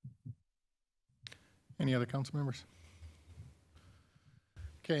 Any other council members?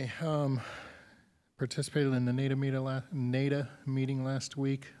 Okay, participated in the NADA meeting last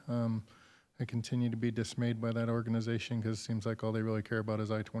week. I continue to be dismayed by that organization because it seems like all they really care about is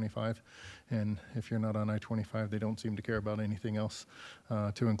I-25. And if you're not on I-25, they don't seem to care about anything else,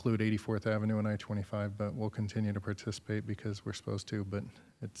 to include 84th Avenue and I-25. But we'll continue to participate because we're supposed to, but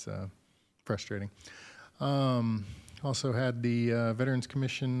it's frustrating. Also had the Veterans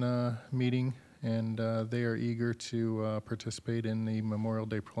Commission meeting, and they are eager to participate in the Memorial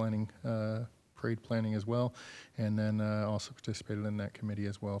Day planning, parade planning as well, and then also participated in that committee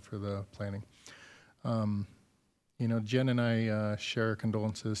as well for the planning. You know, Jen and I share our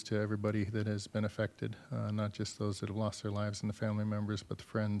condolences to everybody that has been affected, not just those that have lost their lives and the family members, but the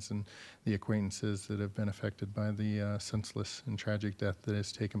friends and the acquaintances that have been affected by the senseless and tragic death that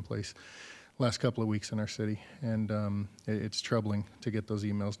has taken place last couple of weeks in our city. And it's troubling to get those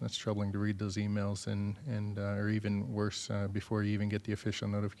emails, and it's troubling to read those emails, and or even worse, before you even get the official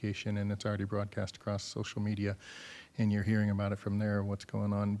notification and it's already broadcast across social media and you're hearing about it from there, what's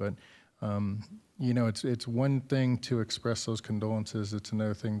going on. But you know, it's one thing to express those condolences. It's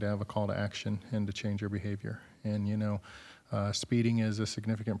another thing to have a call to action and to change your behavior. And you know, speeding is a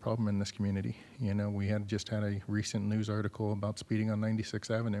significant problem in this community. You know, we just had a recent news article about speeding on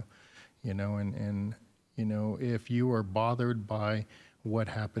 96th Avenue. You know, and you know, if you are bothered by what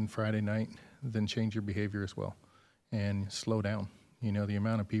happened Friday night, then change your behavior as well and slow down. You know, the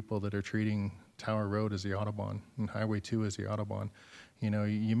amount of people that are treating Tower Road as the Autobahn and Highway 2 as the Autobahn, you know,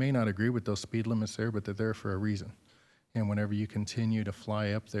 you may not agree with those speed limits there, but they're there for a reason. And whenever you continue to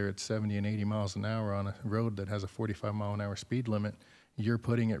fly up there at 70 and 80 miles an hour on a road that has a 45-mile-an-hour speed limit, you're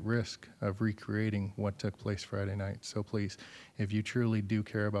putting at risk of recreating what took place Friday night. So please, if you truly do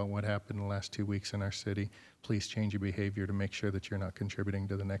care about what happened in the last 2 weeks in our city, please change your behavior to make sure that you're not contributing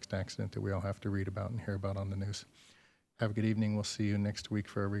to the next accident that we all have to read about and hear about on the news. Have a good evening. We'll see you next week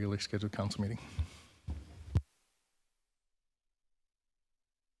for our regularly scheduled council meeting.